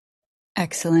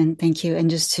 Excellent. Thank you.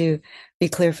 And just to be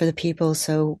clear for the people,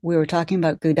 so we were talking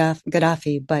about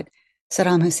Gaddafi, but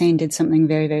Saddam Hussein did something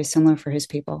very, very similar for his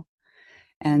people.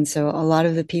 And so a lot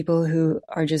of the people who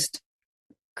are just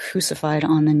crucified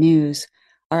on the news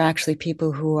are actually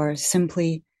people who are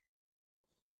simply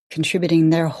contributing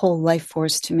their whole life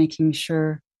force to making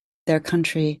sure their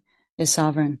country is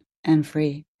sovereign and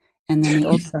free. And then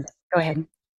go ahead.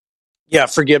 Yeah,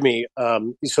 forgive me.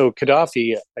 So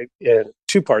Gaddafi,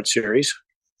 two-part series,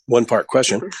 one-part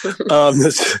question.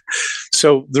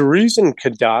 So the reason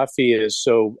Gaddafi is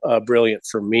so brilliant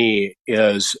for me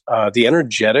is the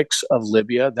energetics of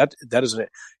Libya. That is,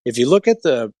 if you look at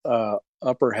the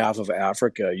upper half of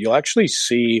Africa, you'll actually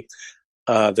see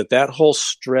that whole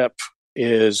strip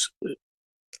is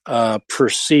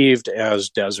perceived as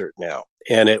desert now,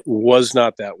 and it was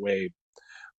not that way.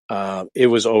 It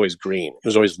was always green. It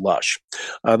was always lush.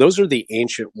 Those are the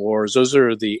ancient wars. Those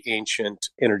are the ancient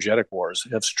energetic wars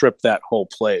have stripped that whole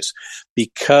place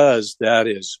because that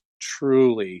is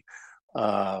truly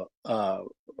a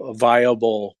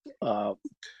viable,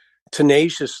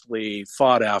 tenaciously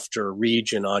fought after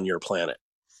region on your planet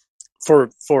for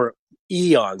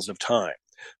eons of time.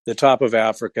 The top of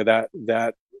Africa,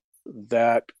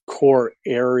 that core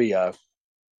area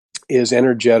is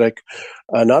energetic,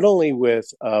 not only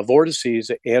with vortices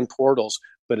and portals,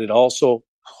 but it also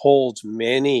holds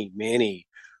many, many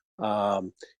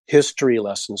history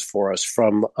lessons for us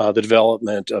from the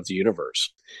development of the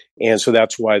universe. And so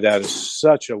that's why that is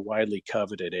such a widely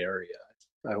coveted area.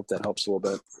 I hope that helps a little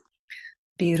bit.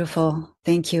 Beautiful.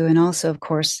 Thank you. And also, of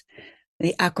course,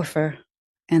 the aquifer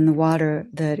and the water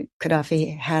that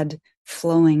Gaddafi had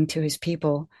flowing to his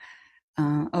people.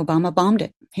 Obama bombed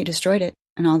it. He destroyed it.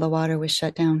 And all the water was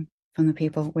shut down from the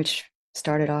people, which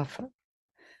started off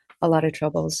a lot of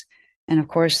troubles. And of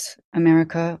course,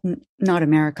 America, not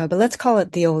America, but let's call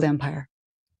it the old empire.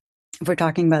 If we're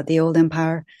talking about the old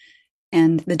empire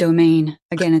and the domain,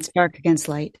 again, it's dark against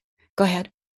light. Go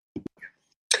ahead.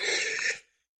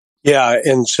 Yeah,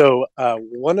 and so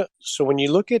when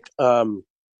you look at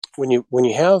when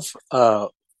you have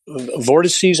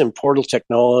vortices and portal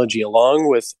technology, along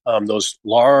with those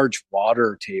large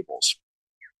water tables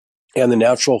and the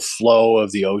natural flow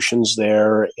of the oceans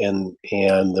there, and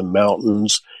the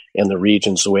mountains and the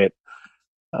regions, the way it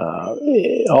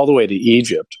all the way to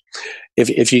Egypt.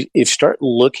 If you start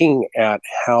looking at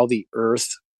how the Earth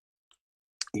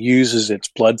uses its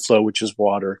blood flow, which is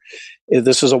water,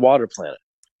 this is a water planet,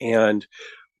 and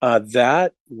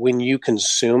that when you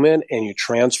consume it and you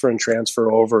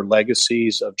transfer over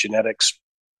legacies of genetics,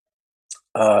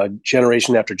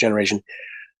 generation after generation,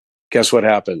 guess what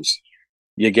happens?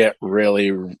 You get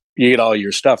all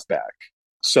your stuff back.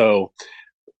 So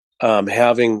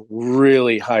having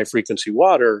really high frequency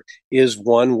water is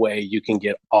one way you can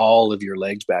get all of your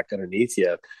legs back underneath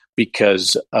you,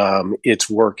 because it's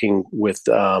working with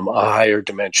a higher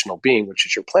dimensional being, which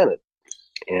is your planet.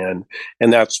 And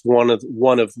that's one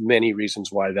of many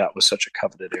reasons why that was such a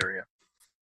coveted area.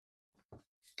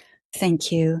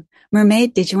 Thank you.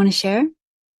 Mermaid, did you want to share?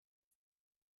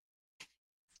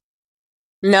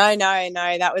 No,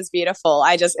 that was beautiful.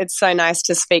 It's so nice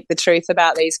to speak the truth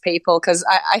about these people, because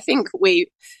I think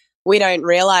we don't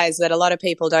realize that a lot of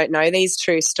people don't know these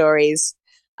true stories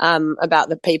about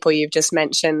the people you've just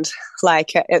mentioned.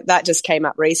 Like that just came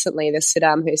up recently, the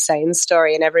Saddam Hussein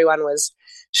story, and everyone was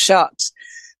shocked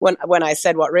when I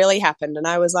said what really happened. And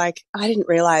I was like, I didn't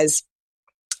realize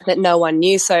that no one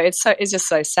knew. So it's just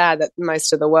so sad that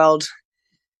most of the world,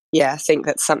 think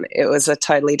that it was a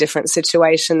totally different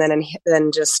situation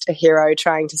than just a hero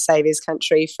trying to save his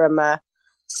country from,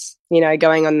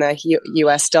 going on the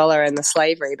US dollar and the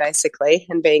slavery, basically,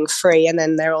 and being free. And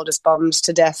then they're all just bombed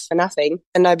to death for nothing,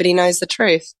 and nobody knows the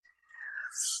truth.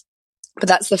 But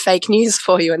that's the fake news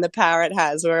for you and the power it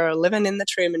has. We're living in the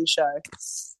Truman Show.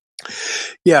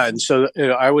 Yeah, and so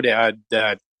I would add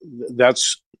that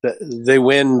they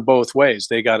win both ways.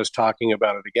 They got us talking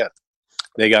about it again.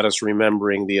 They got us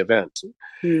remembering the event.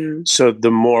 So the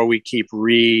more we keep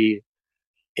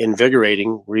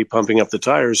reinvigorating, repumping up the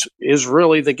tires is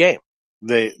really the game.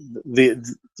 The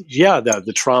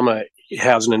trauma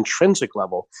has an intrinsic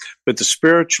level, but the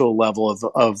spiritual level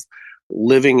of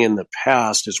living in the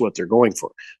past is what they're going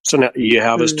for. So now you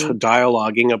have us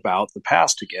dialoguing about the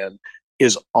past again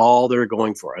is all they're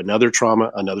going for. Another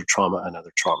trauma, another trauma,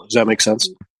 another trauma. Does that make sense?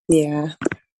 Yeah.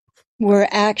 We're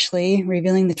actually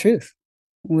revealing the truth,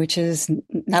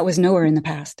 that was nowhere in the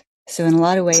past. So in a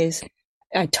lot of ways,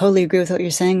 I totally agree with what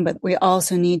you're saying, but we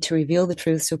also need to reveal the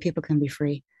truth so people can be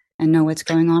free and know what's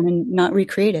going on and not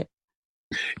recreate it.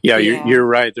 Yeah, you're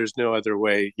right. There's no other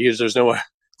way. There's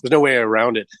There's no way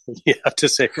around it. You have to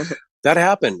say, that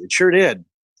happened. It sure did.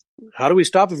 How do we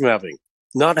stop it from happening?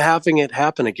 Not having it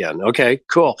happen again. Okay,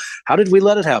 cool. How did we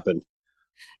let it happen?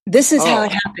 This is how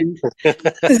it happened.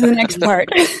 This is the next part.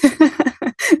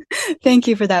 Thank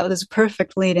you for that. It was a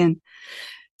perfect lead in.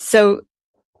 So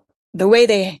the way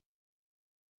they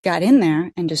got in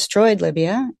there and destroyed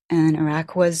Libya and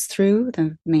Iraq was through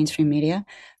the mainstream media,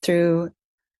 through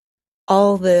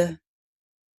all the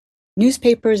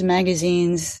newspapers,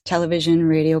 magazines, television,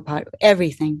 radio,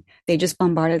 everything. They just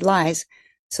bombarded lies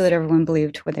so that everyone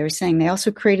believed what they were saying. They also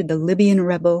created the Libyan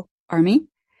rebel army.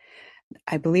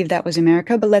 I believe that was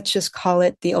America, but let's just call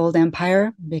it the old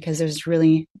empire, because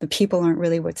the people aren't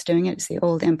really what's doing it. It's the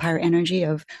old empire energy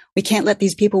of, we can't let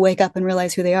these people wake up and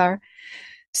realize who they are.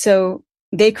 So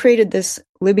they created this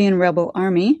Libyan rebel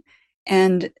army,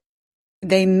 and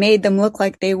they made them look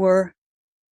like they were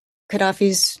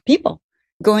Gaddafi's people,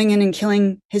 going in and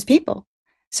killing his people.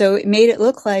 So it made it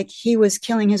look like he was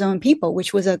killing his own people,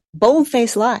 which was a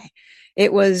bold-faced lie.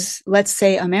 It was, let's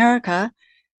say, America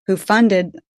who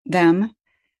funded them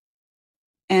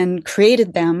and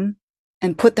created them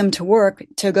and put them to work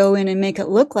to go in and make it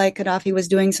look like Gaddafi was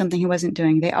doing something he wasn't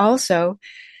doing. They also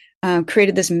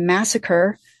created this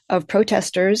massacre of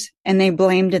protesters, and they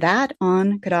blamed that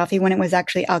on Gaddafi when it was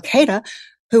actually Al-Qaeda,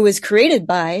 who was created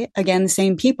by, again, the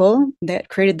same people that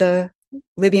created the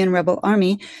Libyan rebel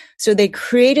army. So they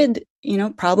created,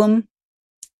 problem,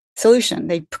 solution.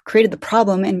 They created the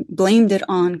problem and blamed it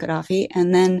on Gaddafi,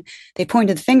 and then they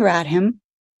pointed the finger at him.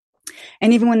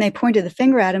 And even when they pointed the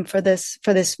finger at him for this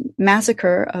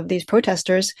massacre of these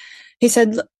protesters, he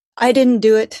said, I didn't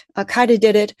do it. Al-Qaeda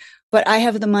did it, but I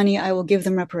have the money. I will give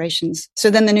them reparations. So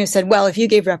then the news said, well, if you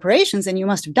gave reparations, then you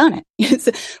must have done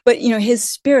it. But, his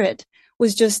spirit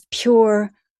was just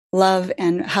pure love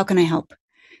and how can I help?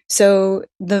 So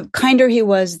the kinder he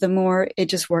was, the more it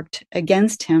just worked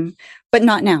against him, but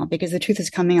not now, because the truth is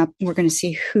coming up. We're going to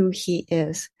see who he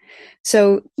is.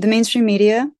 So the mainstream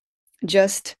media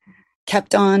just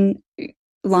kept on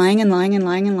lying and lying and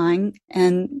lying and lying.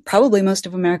 And probably most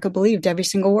of America believed every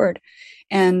single word.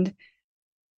 And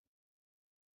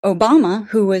Obama,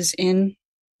 who was in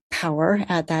power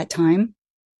at that time,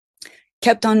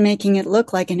 kept on making it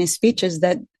look like in his speeches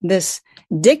that this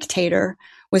dictator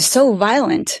was so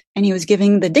violent, and he was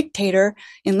giving the dictator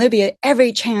in Libya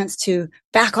every chance to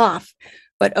back off.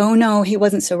 But oh no, he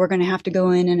wasn't, so we're going to have to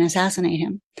go in and assassinate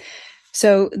him.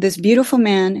 So this beautiful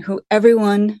man who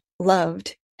everyone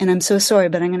loved, and I'm so sorry,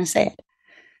 but I'm going to say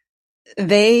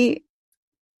it,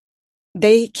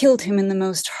 they killed him in the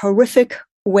most horrific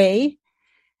way.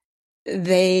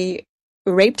 They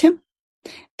raped him.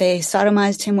 They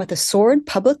sodomized him with a sword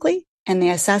publicly, and they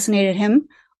assassinated him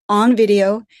on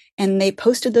video, and they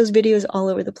posted those videos all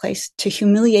over the place to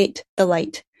humiliate the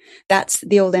light. That's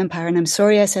the old empire, and I'm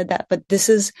sorry I said that, but this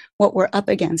is what we're up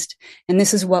against, and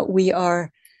this is what we are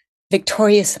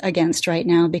victorious against right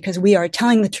now, because we are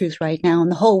telling the truth right now, and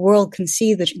the whole world can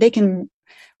see that they can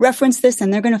reference this,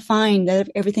 and they're going to find that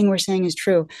everything we're saying is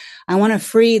true. I want to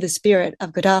free the spirit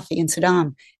of Gaddafi and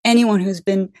Saddam, anyone who's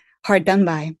been hard done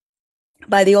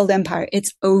by the old empire.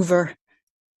 It's over.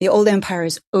 The old empire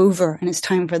is over, and it's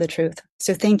time for the truth.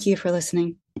 So thank you for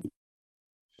listening.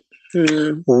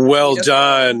 Well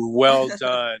done. Well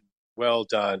done. Well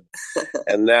done.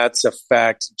 And that's a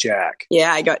fact, Jack.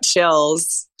 Yeah, I got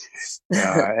chills.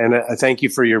 And thank you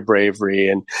for your bravery.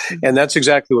 And that's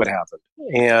exactly what happened.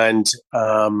 And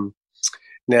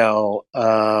now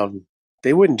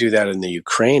they wouldn't do that in the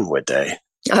Ukraine, would they?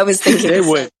 I was thinking they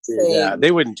would do that. They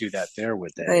wouldn't do that there,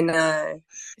 would they? I know.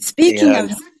 Speaking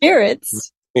of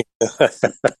spirits,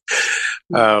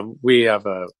 we have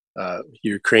a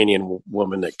Ukrainian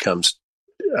woman that comes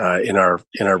in our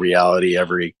reality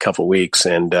every couple weeks,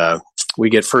 and we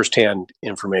get firsthand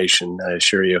information. I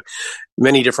assure you,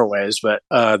 many different ways, but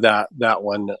that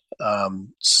one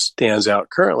stands out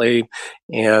currently,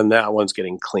 and that one's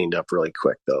getting cleaned up really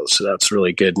quick, though. So that's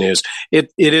really good news.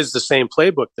 It is the same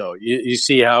playbook, though. You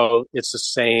see how it's the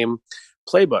same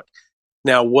playbook.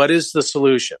 Now, what is the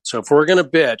solution? So if we're going to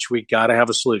bitch, we got to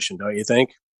have a solution, don't you think?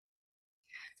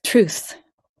 truth,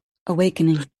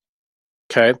 awakening.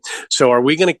 Okay. So are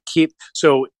we going to keep,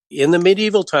 so in the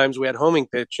medieval times, we had homing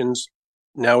pigeons.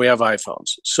 Now we have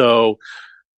iPhones. So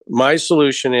my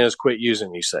solution is quit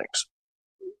using these things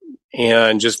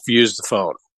and just use the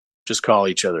phone. Just call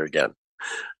each other again.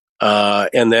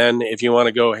 And then if you want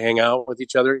to go hang out with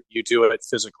each other, you do it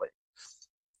physically.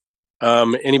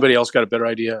 Anybody else got a better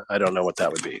idea? I don't know what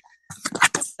that would be.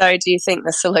 So do you think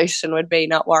the solution would be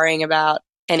not worrying about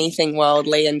anything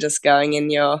worldly and just going in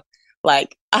your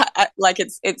Like,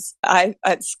 it's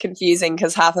confusing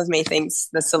because half of me thinks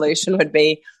the solution would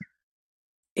be,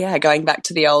 going back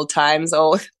to the old times.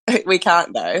 Or we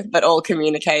can't though, but all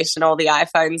communication, all the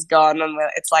iPhones gone, and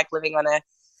it's like living on a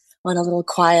little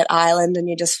quiet island, and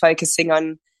you're just focusing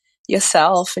on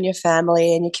yourself and your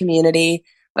family and your community.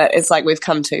 But it's like we've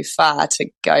come too far to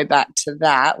go back to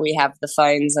that. We have the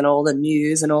phones and all the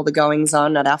news and all the goings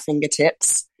on at our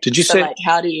fingertips. Did you say? Like,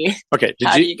 how do you? Okay.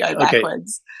 How do you go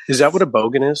backwards? Is that what a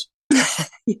bogan is?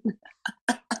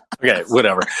 Okay,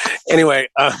 whatever. Anyway,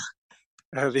 I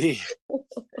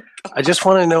just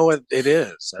want to know what it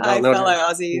is. I don't know. Fellow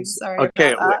Aussies. Sorry.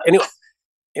 Okay.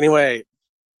 Anyway,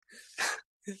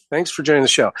 thanks for joining the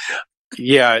show.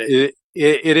 Yeah, it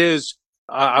is.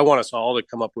 I want us all to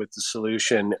come up with the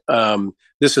solution.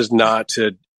 This is not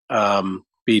to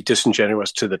be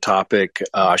disingenuous to the topic,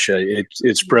 Asha.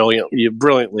 It's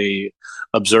brilliantly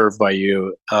observed by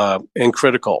you, and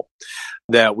critical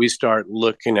that we start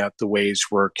looking at the ways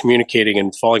we're communicating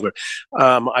and falling.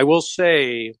 I will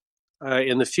say,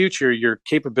 in the future, your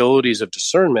capabilities of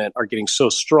discernment are getting so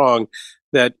strong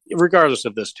that regardless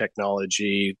of this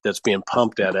technology that's being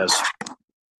pumped at us,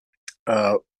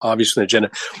 obviously, the agenda,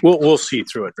 we'll see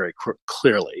through it very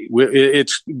clearly.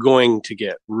 It's going to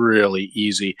get really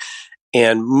easy,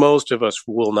 and most of us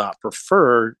will not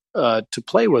prefer to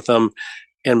play with them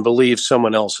and believe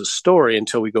someone else's story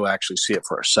until we go actually see it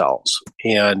for ourselves.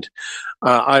 And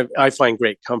I find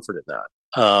great comfort in that.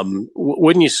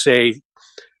 Wouldn't you say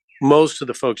most of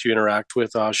the folks you interact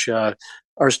with, Asha,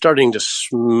 are starting to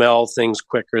smell things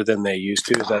quicker than they used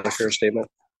to? Is that a fair statement?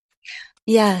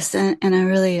 Yes, and I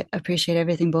really appreciate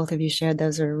everything both of you shared.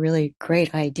 Those are really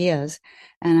great ideas.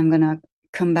 And I'm going to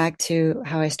come back to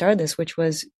how I started this, which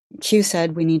was Q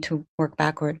said we need to work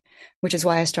backward, which is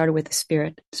why I started with the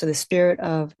spirit. So the spirit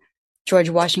of George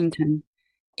Washington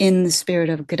in the spirit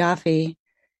of Gaddafi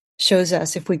shows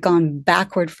us if we'd gone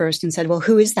backward first and said, well,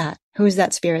 who is that? Who is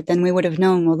that spirit? Then we would have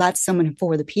known, well, that's someone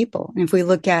for the people. And if we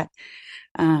look at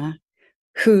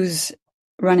who's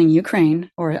running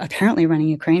Ukraine, or apparently running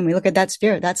Ukraine, we look at that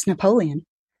spirit. That's Napoleon,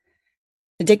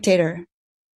 the dictator,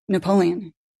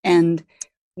 Napoleon. And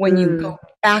when you go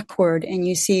backward and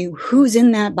you see who's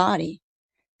in that body,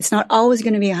 it's not always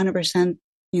going to be 100%,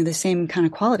 the same kind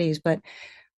of qualities. But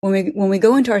when we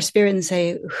go into our spirit and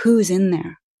say, who's in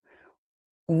there?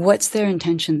 What's their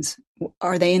intentions?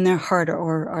 Are they in their heart,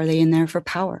 or are they in there for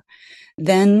power?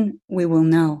 Then we will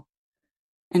know.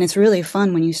 And it's really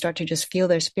fun when you start to just feel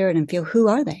their spirit and feel, who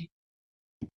are they?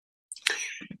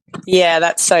 Yeah,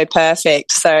 that's so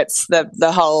perfect. So it's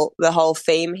the whole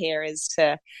theme here is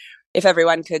to, if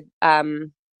everyone could,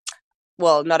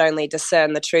 not only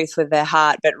discern the truth with their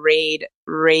heart, but read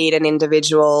an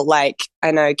individual, like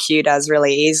I know Q does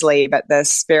really easily, but the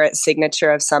spirit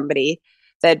signature of somebody,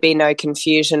 there'd be no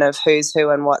confusion of who's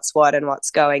who and what's what and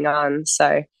what's going on.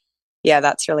 So yeah,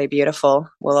 that's really beautiful.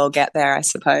 We'll all get there, I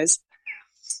suppose.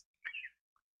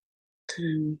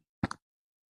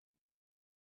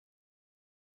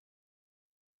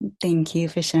 Thank you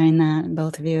for sharing that,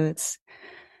 both of you. It's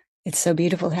so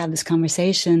beautiful to have this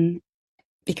conversation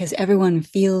because everyone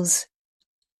feels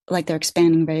like they're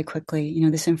expanding very quickly.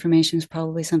 This information is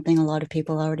probably something a lot of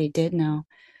people already did know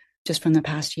just from the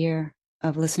past year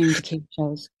of listening to Q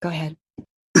shows. Go ahead.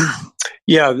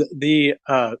 Yeah,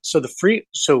 a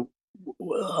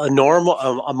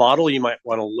model you might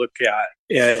want to look at,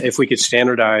 if we could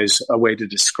standardize a way to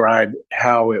describe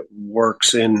how it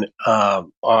works in our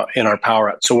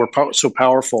power. So we're so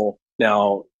powerful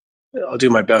now. I'll do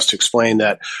my best to explain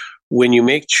that. When you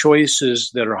make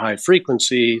choices that are high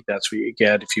frequency, that's what you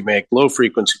get. If you make low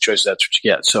frequency choices, that's what you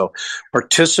get. So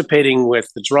participating with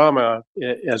the drama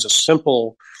as a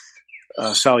simple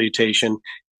salutation,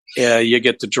 you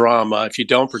get the drama. If you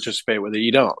don't participate with it,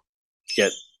 you don't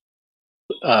get.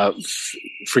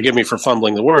 Forgive me for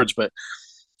fumbling the words, but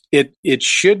it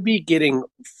should be getting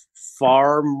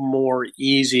far more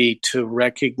easy to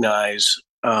recognize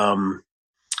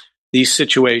these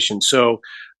situations. So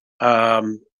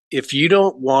if you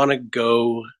don't want to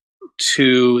go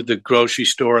to the grocery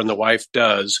store and the wife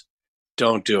does,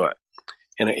 don't do it.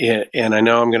 And I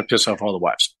know I'm going to piss off all the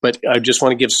wives, but I just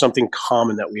want to give something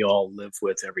common that we all live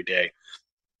with every day.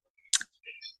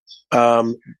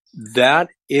 That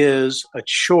is a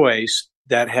choice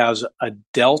that has a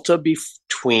delta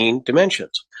between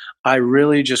dimensions. I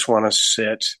really just want to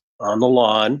sit on the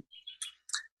lawn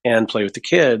and play with the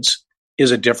kids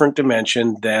is a different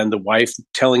dimension than the wife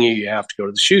telling you have to go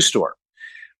to the shoe store.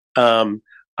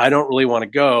 I don't really want to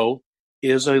go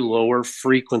is a lower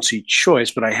frequency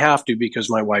choice, but I have to because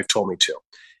my wife told me to.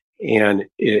 And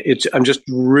I'm just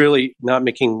really not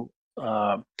making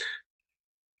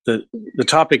the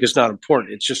topic is not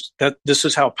important. It's just that this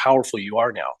is how powerful you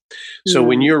are now. So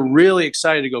when you're really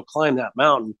excited to go climb that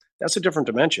mountain, that's a different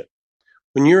dimension.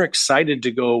 When you're excited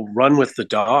to go run with the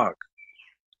dog,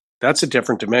 that's a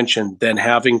different dimension than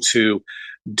having to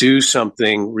do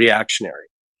something reactionary.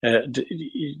 Do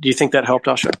you think that helped,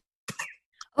 Asha?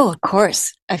 Oh, of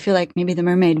course. I feel like maybe the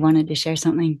mermaid wanted to share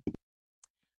something.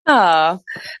 Oh,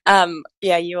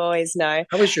 yeah, you always know.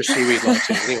 How was your seaweed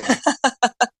latte anyway?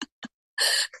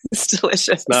 It's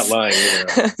delicious. It's not lying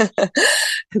either.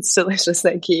 It's delicious,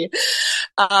 thank you.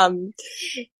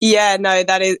 Yeah, no,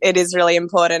 it is really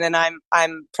important, and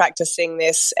I'm practicing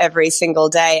this every single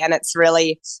day, and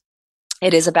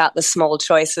it is about the small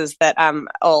choices that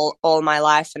all my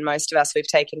life and most of us we've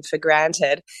taken for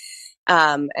granted.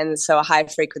 And so a high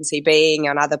frequency being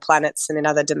on other planets and in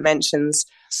other dimensions.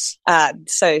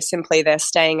 So simply they're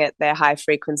staying at their high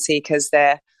frequency because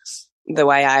they're, the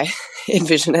way I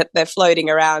envision it, they're floating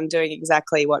around doing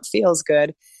exactly what feels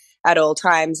good at all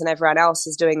times, and everyone else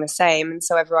is doing the same. And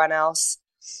so everyone else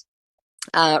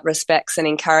respects and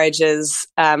encourages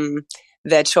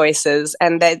their choices,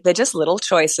 and they're just little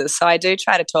choices. So I do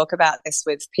try to talk about this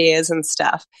with peers and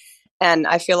stuff, and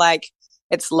I feel like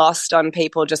it's lost on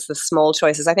people, just the small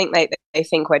choices. I think they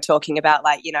think we're talking about,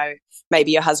 like, you know,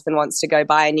 maybe your husband wants to go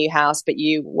buy a new house, but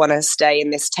you want to stay in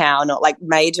this town, or like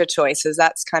major choices.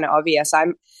 That's kind of obvious.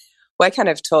 We're kind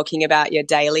of talking about your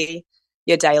daily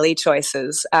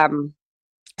choices.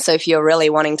 So if you're really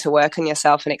wanting to work on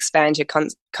yourself and expand your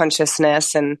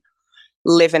consciousness and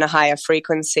live in a higher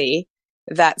frequency,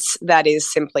 that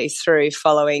is simply through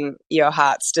following your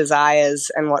heart's desires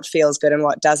and what feels good and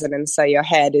what doesn't. And so your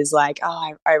head is like,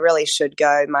 oh, I really should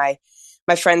go. My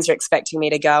friends are expecting me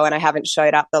to go and I haven't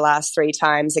showed up the last 3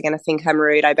 times. They're going to think I'm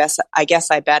rude. I guess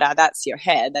I better. That's your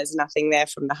head. There's nothing there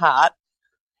from the heart.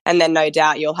 And then no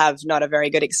doubt you'll have not a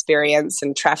very good experience,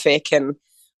 and traffic, and,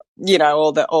 you know,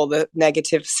 all the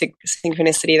negative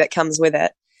synchronicity that comes with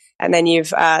it. And then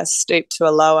you've stooped to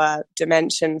a lower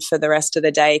dimension for the rest of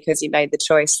the day because you made the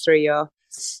choice through your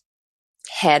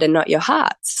head and not your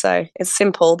heart. So it's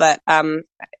simple, but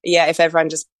yeah, if everyone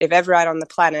on the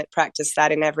planet practiced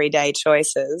that in everyday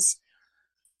choices,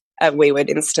 we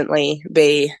would instantly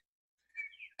be,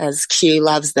 as Q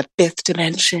loves, the 5th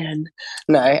dimension.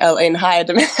 No, in higher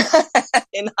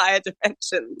in higher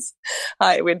dimensions,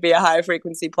 we'd be a higher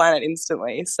frequency planet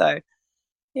instantly. So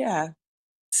yeah.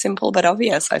 Simple but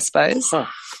obvious, I suppose.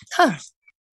 Huh.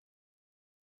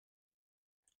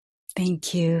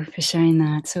 Thank you for sharing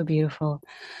that. So beautiful.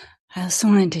 I also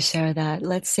wanted to share that.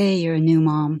 Let's say you're a new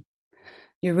mom.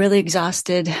 You're really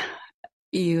exhausted.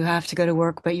 You have to go to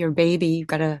work, but you've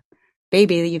got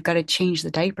to change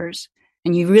the diapers.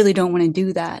 And you really don't want to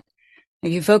do that.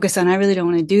 If you focus on, I really don't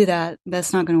want to do that,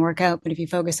 that's not going to work out. But if you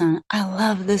focus on, I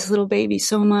love this little baby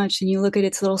so much, and you look at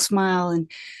its little smile and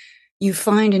you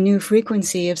find a new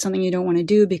frequency of something you don't want to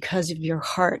do because of your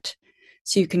heart.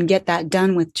 So you can get that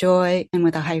done with joy and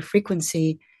with a high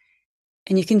frequency.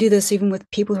 And you can do this even with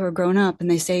people who are grown up and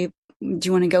they say, do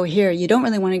you want to go here? You don't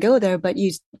really want to go there, but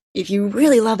if you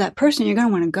really love that person, you're going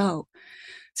to want to go.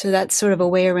 So that's sort of a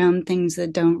way around things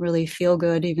that don't really feel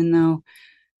good, even though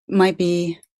it might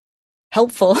be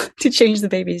helpful to change the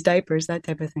baby's diapers, that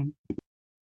type of thing.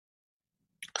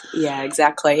 Yeah,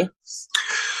 exactly.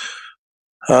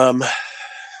 You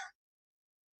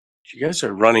guys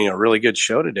are running a really good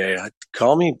show today.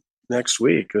 Call me next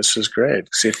week. This is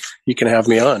great. See if you can have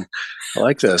me on. I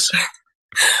like this.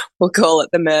 We'll call it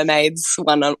the Mermaids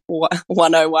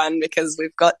 101 because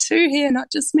we've got 2 here,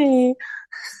 not just me.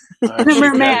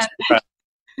 Merman.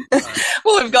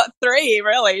 Well, we've got 3,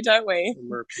 really, don't we?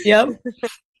 Yep.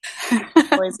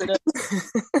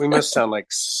 We must sound like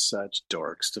such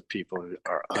dorks to people who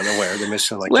are unaware. They must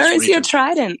sound like. Where is your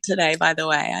trident today, by the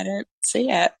way? I don't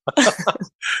see it.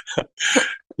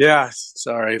 Yeah,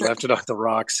 sorry, left it on the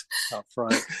rocks out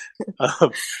front.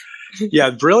 Yeah,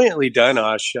 brilliantly done,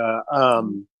 Asha.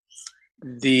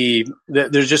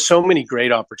 There's just so many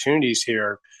great opportunities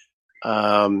here.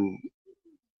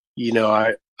 You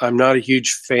know, I'm not a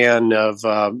huge fan of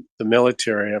the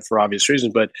military for obvious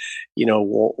reasons, but, you know,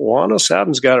 Juan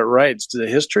O'Sabin's got it right. The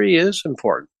history is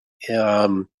important.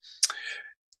 And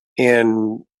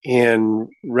in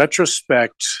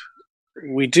retrospect,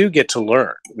 we do get to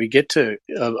learn. We get to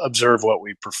observe what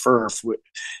we prefer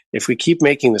if we keep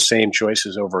making the same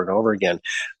choices over and over again.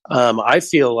 I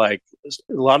feel like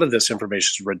a lot of this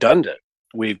information is redundant.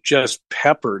 We've just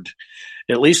peppered,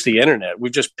 at least the internet,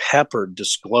 we've just peppered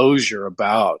disclosure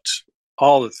about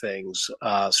all the things,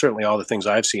 certainly all the things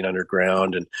I've seen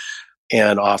underground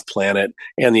and off planet,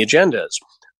 and the agendas.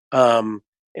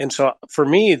 And so for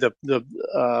me, the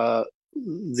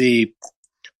the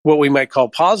what we might call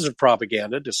positive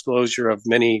propaganda, disclosure of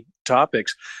many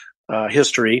topics,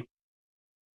 history,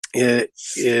 it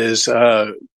is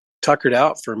tuckered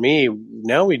out for me.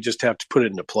 Now we just have to put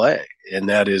it into play, and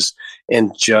that is,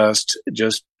 and just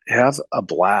have a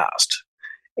blast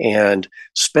and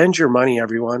spend your money,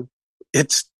 everyone.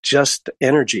 It's just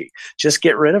energy. Just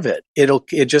get rid of it.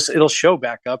 It'll show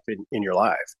back up in your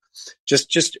life.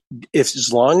 Just if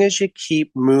as long as you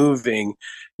keep moving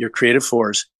your creative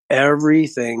force,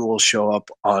 everything will show up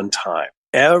on time.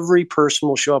 Every person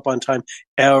will show up on time.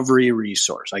 Every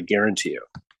resource, I guarantee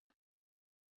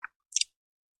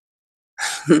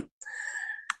you.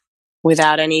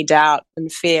 Without any doubt,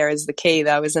 and fear is the key,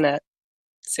 though, isn't it?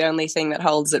 It's the only thing that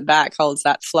holds it back, holds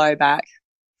that flow back.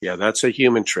 Yeah, that's a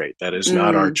human trait. That is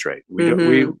not our trait.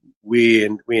 We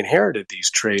inherited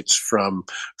these traits from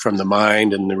the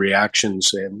mind and the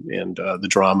reactions and the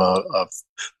drama of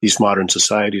these modern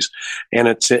societies,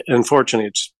 and unfortunately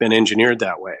it's been engineered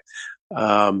that way.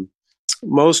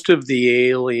 Most of the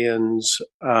aliens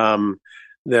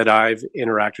that I've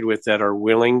interacted with that are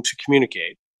willing to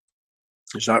communicate,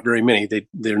 there's not very many.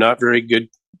 They're not very good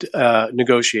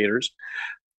negotiators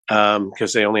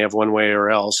because they only have one way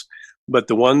or else. But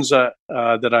the ones that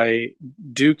I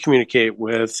do communicate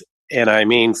with, and I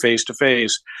mean face to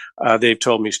face, they've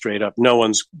told me straight up, no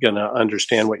one's going to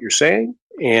understand what you're saying,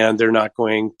 and they're not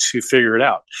going to figure it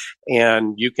out.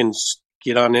 And you can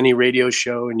get on any radio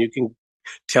show and you can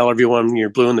tell everyone you're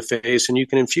blue in the face and you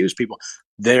can infuse people.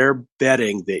 They're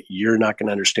betting that you're not going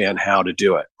to understand how to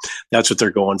do it. That's what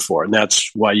they're going for. And that's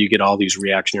why you get all these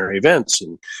reactionary events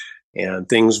and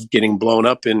things getting blown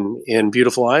up in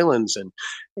beautiful islands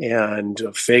and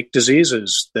fake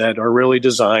diseases that are really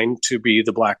designed to be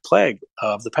the Black Plague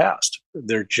of the past.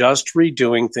 They're just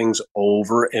redoing things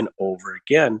over and over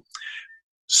again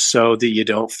so that you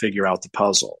don't figure out the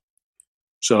puzzle.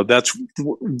 So that's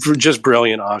just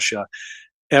brilliant, Asha.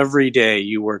 Every day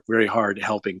you work very hard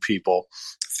helping people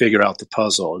figure out the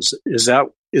puzzle. Is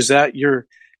that your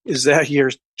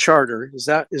charter? Is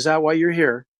that why you're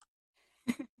here?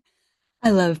 I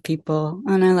love people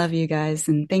and I love you guys,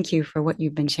 and thank you for what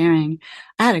you've been sharing.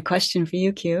 I had a question for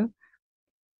you, Q.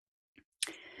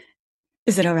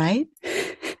 Is it all right?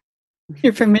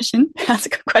 Your permission to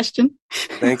ask a question?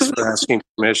 Thanks for asking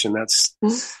permission. I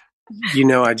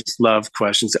just love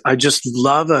questions. I just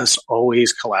love us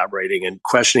always collaborating and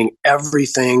questioning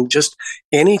everything. Just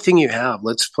anything you have,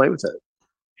 let's play with it.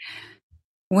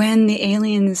 When the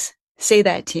aliens say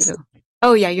that to you,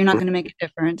 oh yeah, you're not going to make a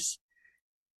difference.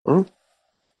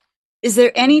 Is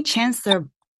there any chance they're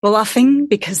bluffing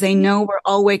because they know we're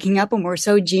all waking up and we're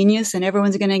so genius and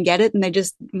everyone's going to get it and they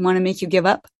just want to make you give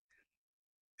up?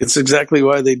 It's exactly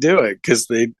why they do it, because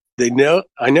they know.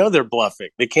 I know they're bluffing.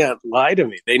 They can't lie to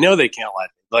me. They know they can't lie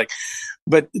to me.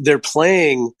 But they're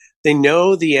playing. They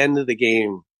know the end of the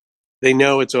game. They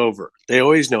know it's over. They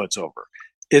always know it's over.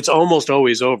 It's almost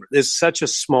always over. It's such a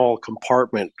small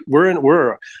compartment.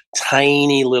 We're a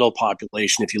tiny little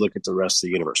population. If you look at the rest of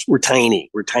the universe, we're tiny.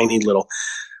 We're tiny little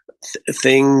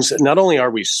things. Not only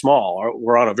are we small,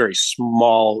 we're on a very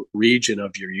small region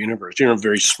of your universe. You're on a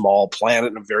very small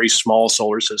planet in a very small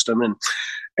solar system, and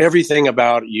everything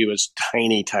about you is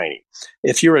tiny, tiny.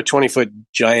 If you're a 20-foot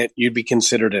giant, you'd be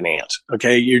considered an ant.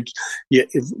 Okay, you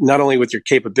not only with your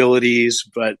capabilities,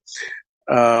 but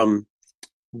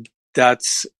that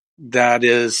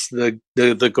is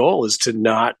the goal, is to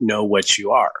not know what you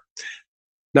are.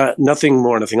 Nothing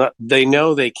more, nothing less. They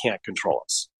know they can't control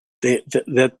us.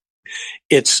 That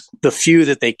it's the few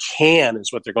that they can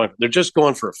is what they're going for. They're just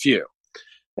going for a few,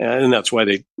 and that's why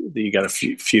you got a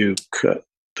few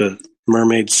the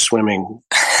mermaids swimming.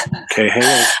 Okay, hang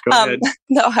on. Go ahead.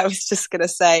 No, I was just going to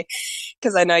say,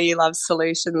 because I know you love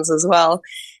solutions as well,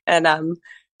 and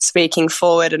speaking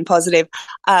forward and positive.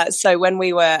 So when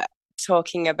we were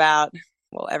talking about,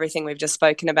 well, everything we've just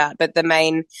spoken about, but the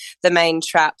main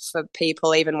trap for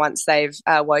people, even once they've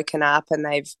woken up and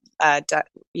they've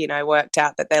worked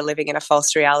out that they're living in a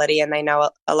false reality and they know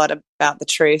a lot about the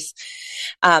truth.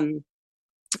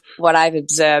 What I've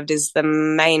observed is the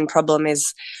main problem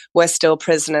is we're still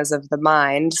prisoners of the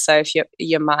mind. So if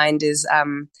your mind is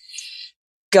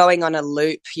going on a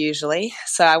loop usually.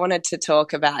 So I wanted to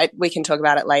talk about it. We can talk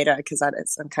about it later because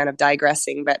I'm kind of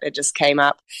digressing, but it just came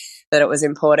up that it was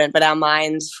important. But our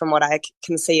minds, from what I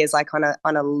can see, is like on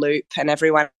a loop, and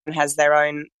everyone has their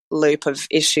own loop of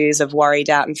issues of worry,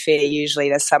 doubt, and fear. Usually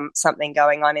there's something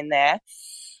going on in there.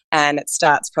 and it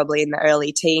starts probably in the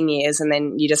early teen years, and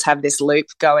then you just have this loop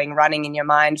running in your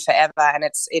mind forever, and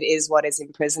it is what is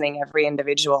imprisoning every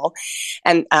individual.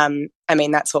 And I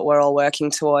mean, that's what we're all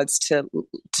working towards,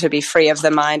 to be free of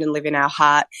the mind and live in our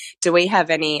heart. Do we have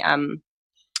any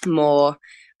more,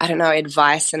 I don't know,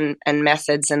 advice and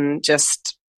methods, and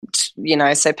just,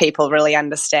 so people really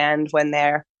understand when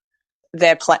they're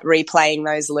replaying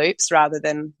those loops rather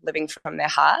than living from their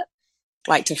heart,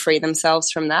 like to free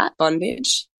themselves from that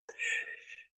bondage?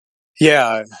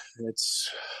 Yeah, it's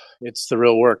the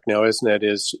real work now, isn't it?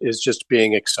 Is just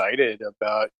being excited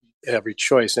about every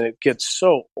choice, and it gets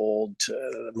so old.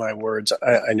 My words,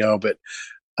 I know, but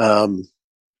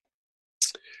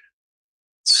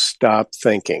stop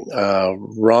thinking.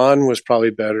 Ron was probably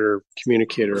a better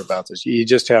communicator about this. You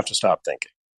just have to stop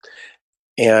thinking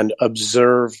and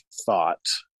observe thought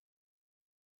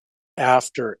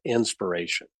after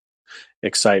inspiration,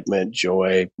 excitement,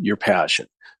 joy, your passion.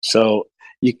 So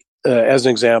you, as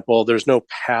an example, there's no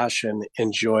passion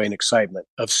and joy and excitement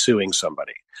of suing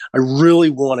somebody. I really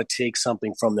want to take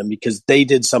something from them because they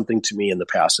did something to me in the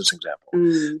past, as an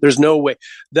example. There's no way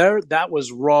that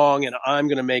was wrong and I'm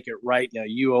going to make it right now.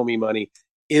 You owe me money.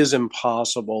 Is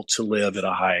impossible to live at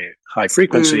a high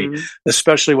frequency,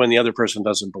 especially when the other person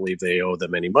doesn't believe they owe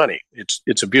them any money.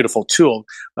 It's a beautiful tool.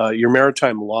 Your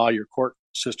maritime law, your court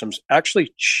systems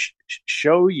actually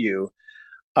show you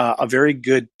a very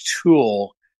good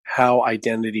tool how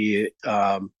identity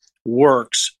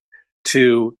works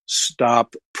to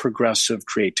stop progressive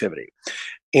creativity.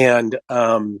 And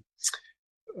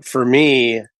for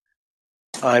me,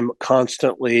 I'm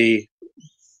constantly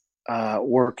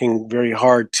working very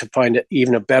hard to find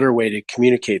even a better way to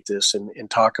communicate this and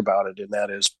talk about it. And that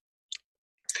is,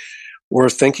 we're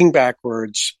thinking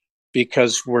backwards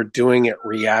because we're doing it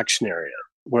reactionary.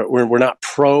 We're not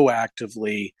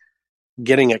proactively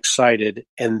getting excited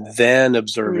and then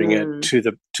observing it to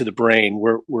the brain.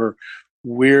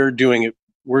 We're doing it.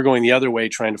 We're going the other way,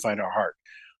 trying to find our heart.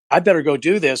 I better go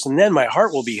do this, and then my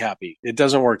heart will be happy. It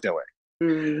doesn't work that way.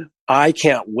 I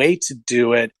can't wait to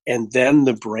do it, and then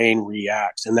the brain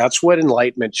reacts. And that's what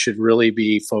enlightenment should really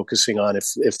be focusing on,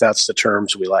 if that's the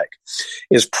terms we like,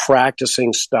 is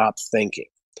practicing stop thinking.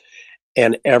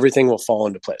 And everything will fall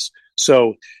into place.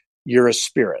 So you're a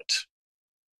spirit,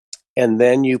 and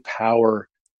then you power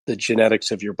the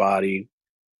genetics of your body.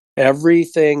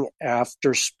 Everything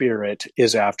after spirit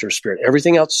is after spirit.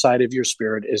 Everything outside of your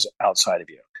spirit is outside of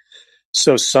you.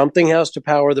 So something has to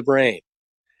power the brain.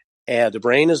 And the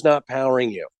brain is not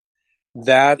powering you.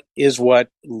 That is what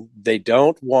they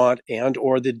don't want, and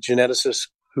or the geneticists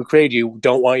who created you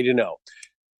don't want you to know.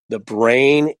 The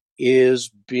brain is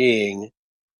being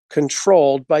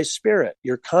controlled by spirit,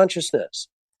 your consciousness.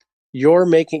 You're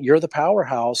the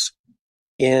powerhouse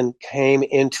and came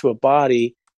into a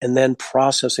body and then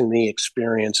processing the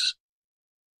experience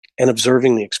and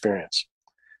observing the experience.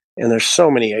 And there's so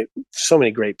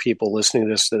many great people listening to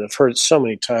this that have heard it so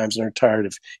many times and are tired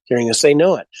of hearing this. They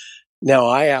know it. Now,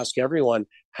 I ask everyone,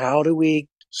 how do we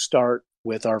start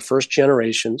with our first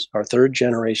generations, our third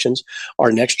generations,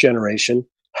 our next generation?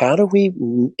 How do we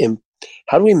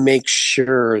make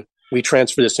sure we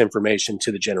transfer this information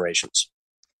to the generations?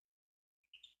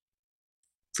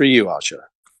 For you, Asha.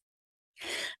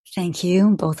 Thank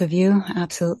you, both of you.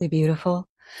 Absolutely beautiful.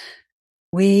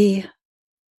 We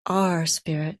are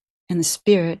spirit, and the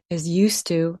spirit is used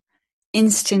to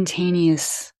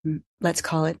instantaneous, let's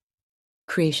call it,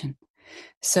 creation.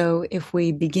 So if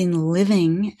we begin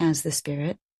living as the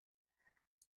spirit,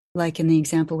 like in the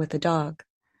example with the dog,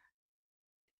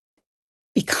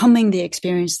 becoming the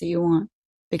experience that you want,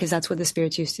 because that's what the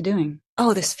spirit's used to doing.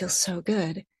 Oh, this feels so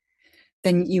good.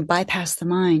 Then you bypass the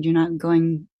mind. You're not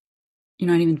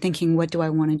even thinking, what do I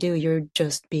want to do? You're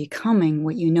just becoming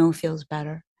what you know feels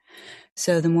better.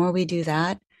 So the more we do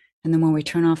that, and the more we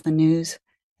turn off the news,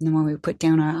 and the more we put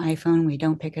down our iPhone, we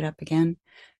don't pick it up again,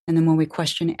 and the more we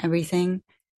question everything,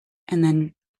 and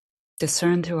then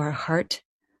discern through our heart,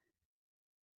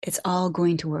 it's all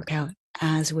going to work out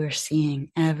as we're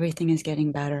seeing. Everything is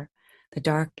getting better. The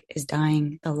dark is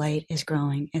dying. The light is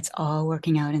growing. It's all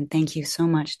working out. And thank you so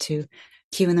much to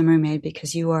Q and the Mermaid,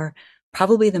 because you are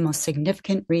probably the most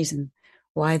significant reason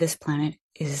why this planet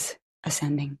is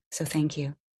ascending. So thank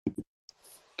you.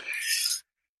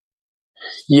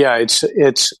 Yeah, it's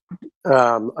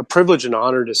a privilege and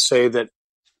honor to say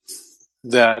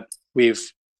that we've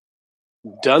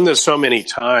done this so many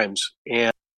times,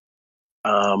 and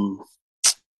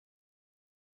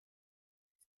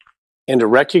to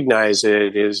recognize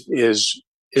it is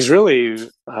really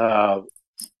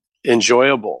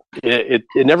enjoyable. It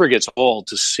never gets old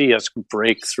to see us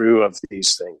break through of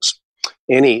these things,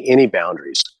 any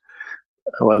boundaries,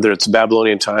 whether it's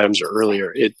Babylonian times or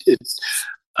earlier. It's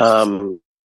been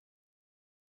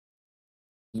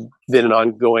an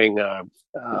ongoing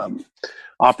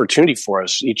opportunity for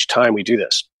us each time we do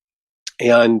this,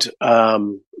 and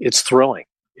it's thrilling.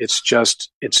 It's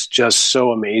just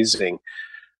so amazing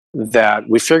that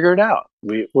we figure it out.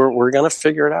 We're going to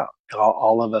figure it out,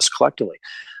 all of us collectively.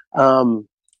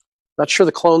 Not sure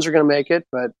the clones are going to make it,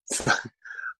 but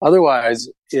otherwise,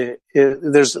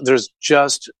 there's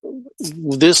just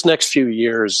this next few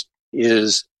years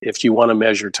is, if you want to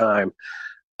measure time,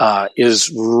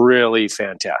 is really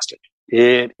fantastic.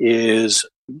 It is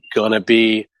going to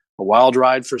be a wild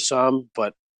ride for some,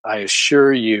 but I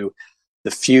assure you,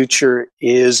 the future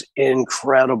is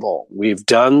incredible. We've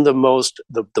done the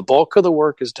bulk of the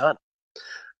work is done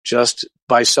just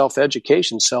by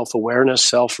self-education, self-awareness,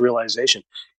 self-realization.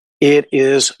 It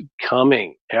is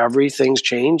coming. Everything's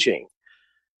changing.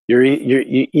 You're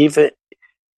even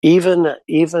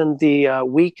the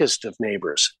weakest of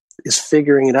neighbors is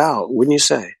figuring it out, wouldn't you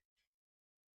say?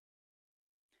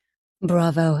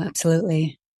 Bravo,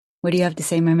 absolutely. What do you have to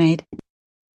say, Mermaid?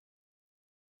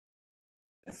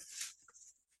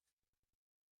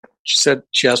 She said,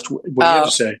 just what do you have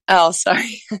to say? Oh,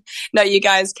 sorry. No, you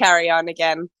guys carry on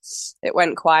again. It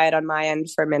went quiet on my end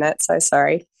for a minute, so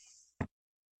sorry.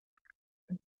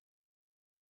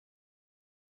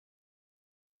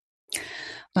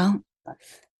 Well,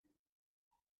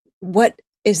 what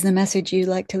is the message you'd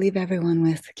like to leave everyone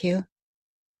with, Q?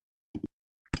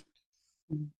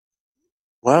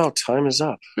 Wow, time is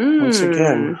up. Once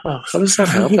again. Oh, how does that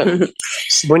happen?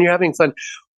 When you're having fun.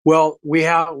 Well, we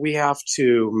have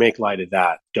to make light of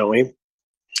that, don't we?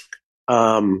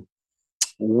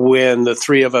 When the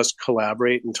three of us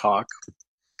collaborate and talk,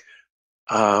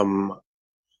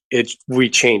 we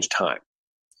change time.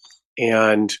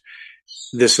 And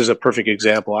this is a perfect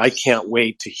example. I can't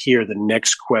wait to hear the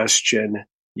next question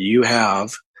you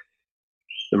have.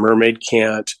 The mermaid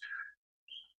can't.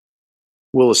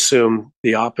 We'll assume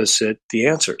the opposite, the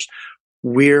answers.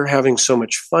 We're having so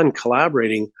much fun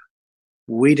collaborating.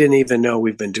 We didn't even know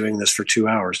we've been doing this for 2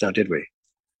 hours now, did we?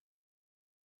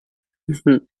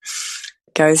 It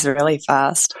goes really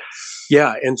fast.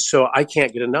 Yeah, and so I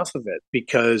can't get enough of it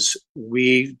because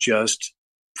we just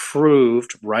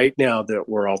proved right now that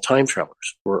we're all time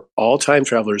travelers. We're all time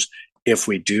travelers if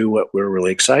we do what we're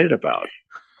really excited about.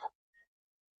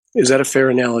 Is that a fair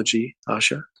analogy,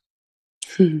 Asha?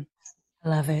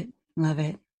 Love it. Love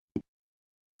it.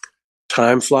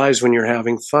 Time flies when you're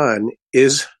having fun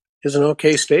is an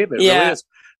okay statement. Yeah. It really is,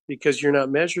 because you're not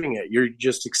measuring it. You're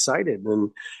just excited.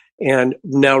 And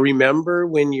now remember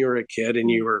when you were a kid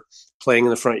and you were playing in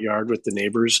the front yard with the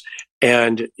neighbors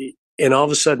and all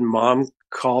of a sudden mom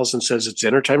calls and says it's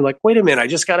dinner time. Like, wait a minute, I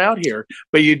just got out here,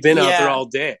 but you'd been out there all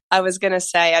day. I was going to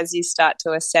say, as you start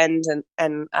to ascend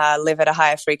and live at a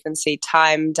higher frequency,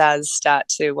 time does start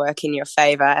to work in your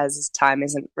favor, as time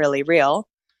isn't really real.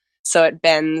 So it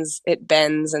bends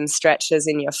and stretches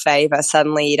in your favor.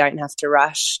 Suddenly you don't have to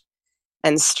rush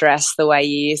and stress the way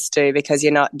you used to because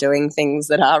you're not doing things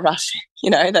that are rushing,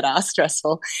 that are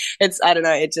stressful. It's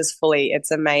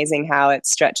amazing how it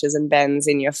stretches and bends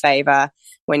in your favor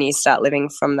when you start living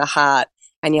from the heart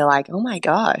and you're like, oh my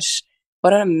gosh,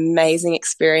 what an amazing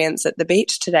experience at the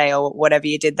beach today, or whatever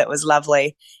you did that was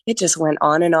lovely. It just went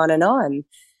on and on and on.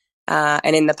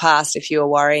 And in the past, if you were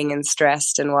worrying and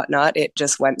stressed and whatnot, it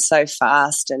just went so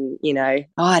fast and,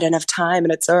 I don't have time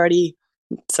and it's already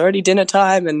dinner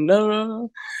time and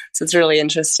no. So it's really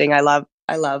interesting. I love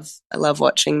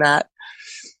watching that.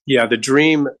 Yeah, the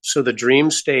dream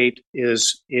state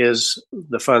is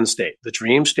the fun state. The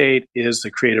dream state is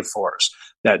the creative force.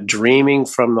 That dreaming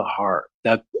from the heart.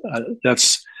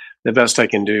 That's the best I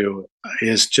can do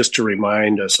is just to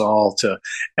remind us all to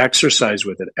exercise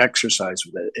with it,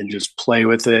 and just play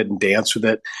with it and dance with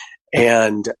it,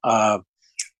 and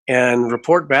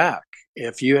report back.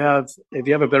 If you have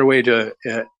a better way to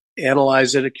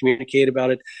analyze it, communicate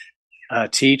about it,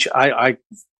 teach, I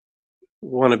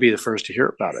want to be the first to hear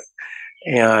about it.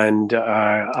 And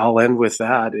I'll end with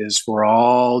that: is we're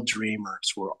all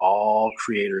dreamers, we're all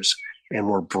creators, and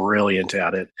we're brilliant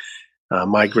at it.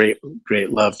 My great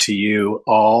love to you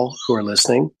all who are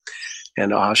listening.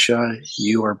 And Asha,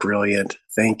 you are brilliant.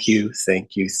 Thank you.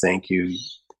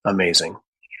 Amazing.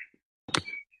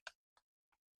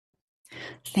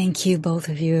 Thank you, both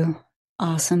of you.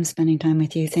 Awesome spending time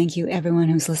with you. Thank you, everyone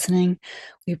who's listening.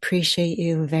 We appreciate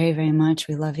you very, very much.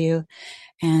 We love you.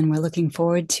 And we're looking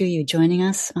forward to you joining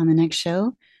us on the next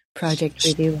show, Project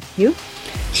Review with you.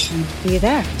 And see you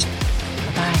there.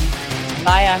 Bye-bye.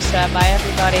 Bye, Asha. Bye,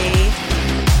 everybody.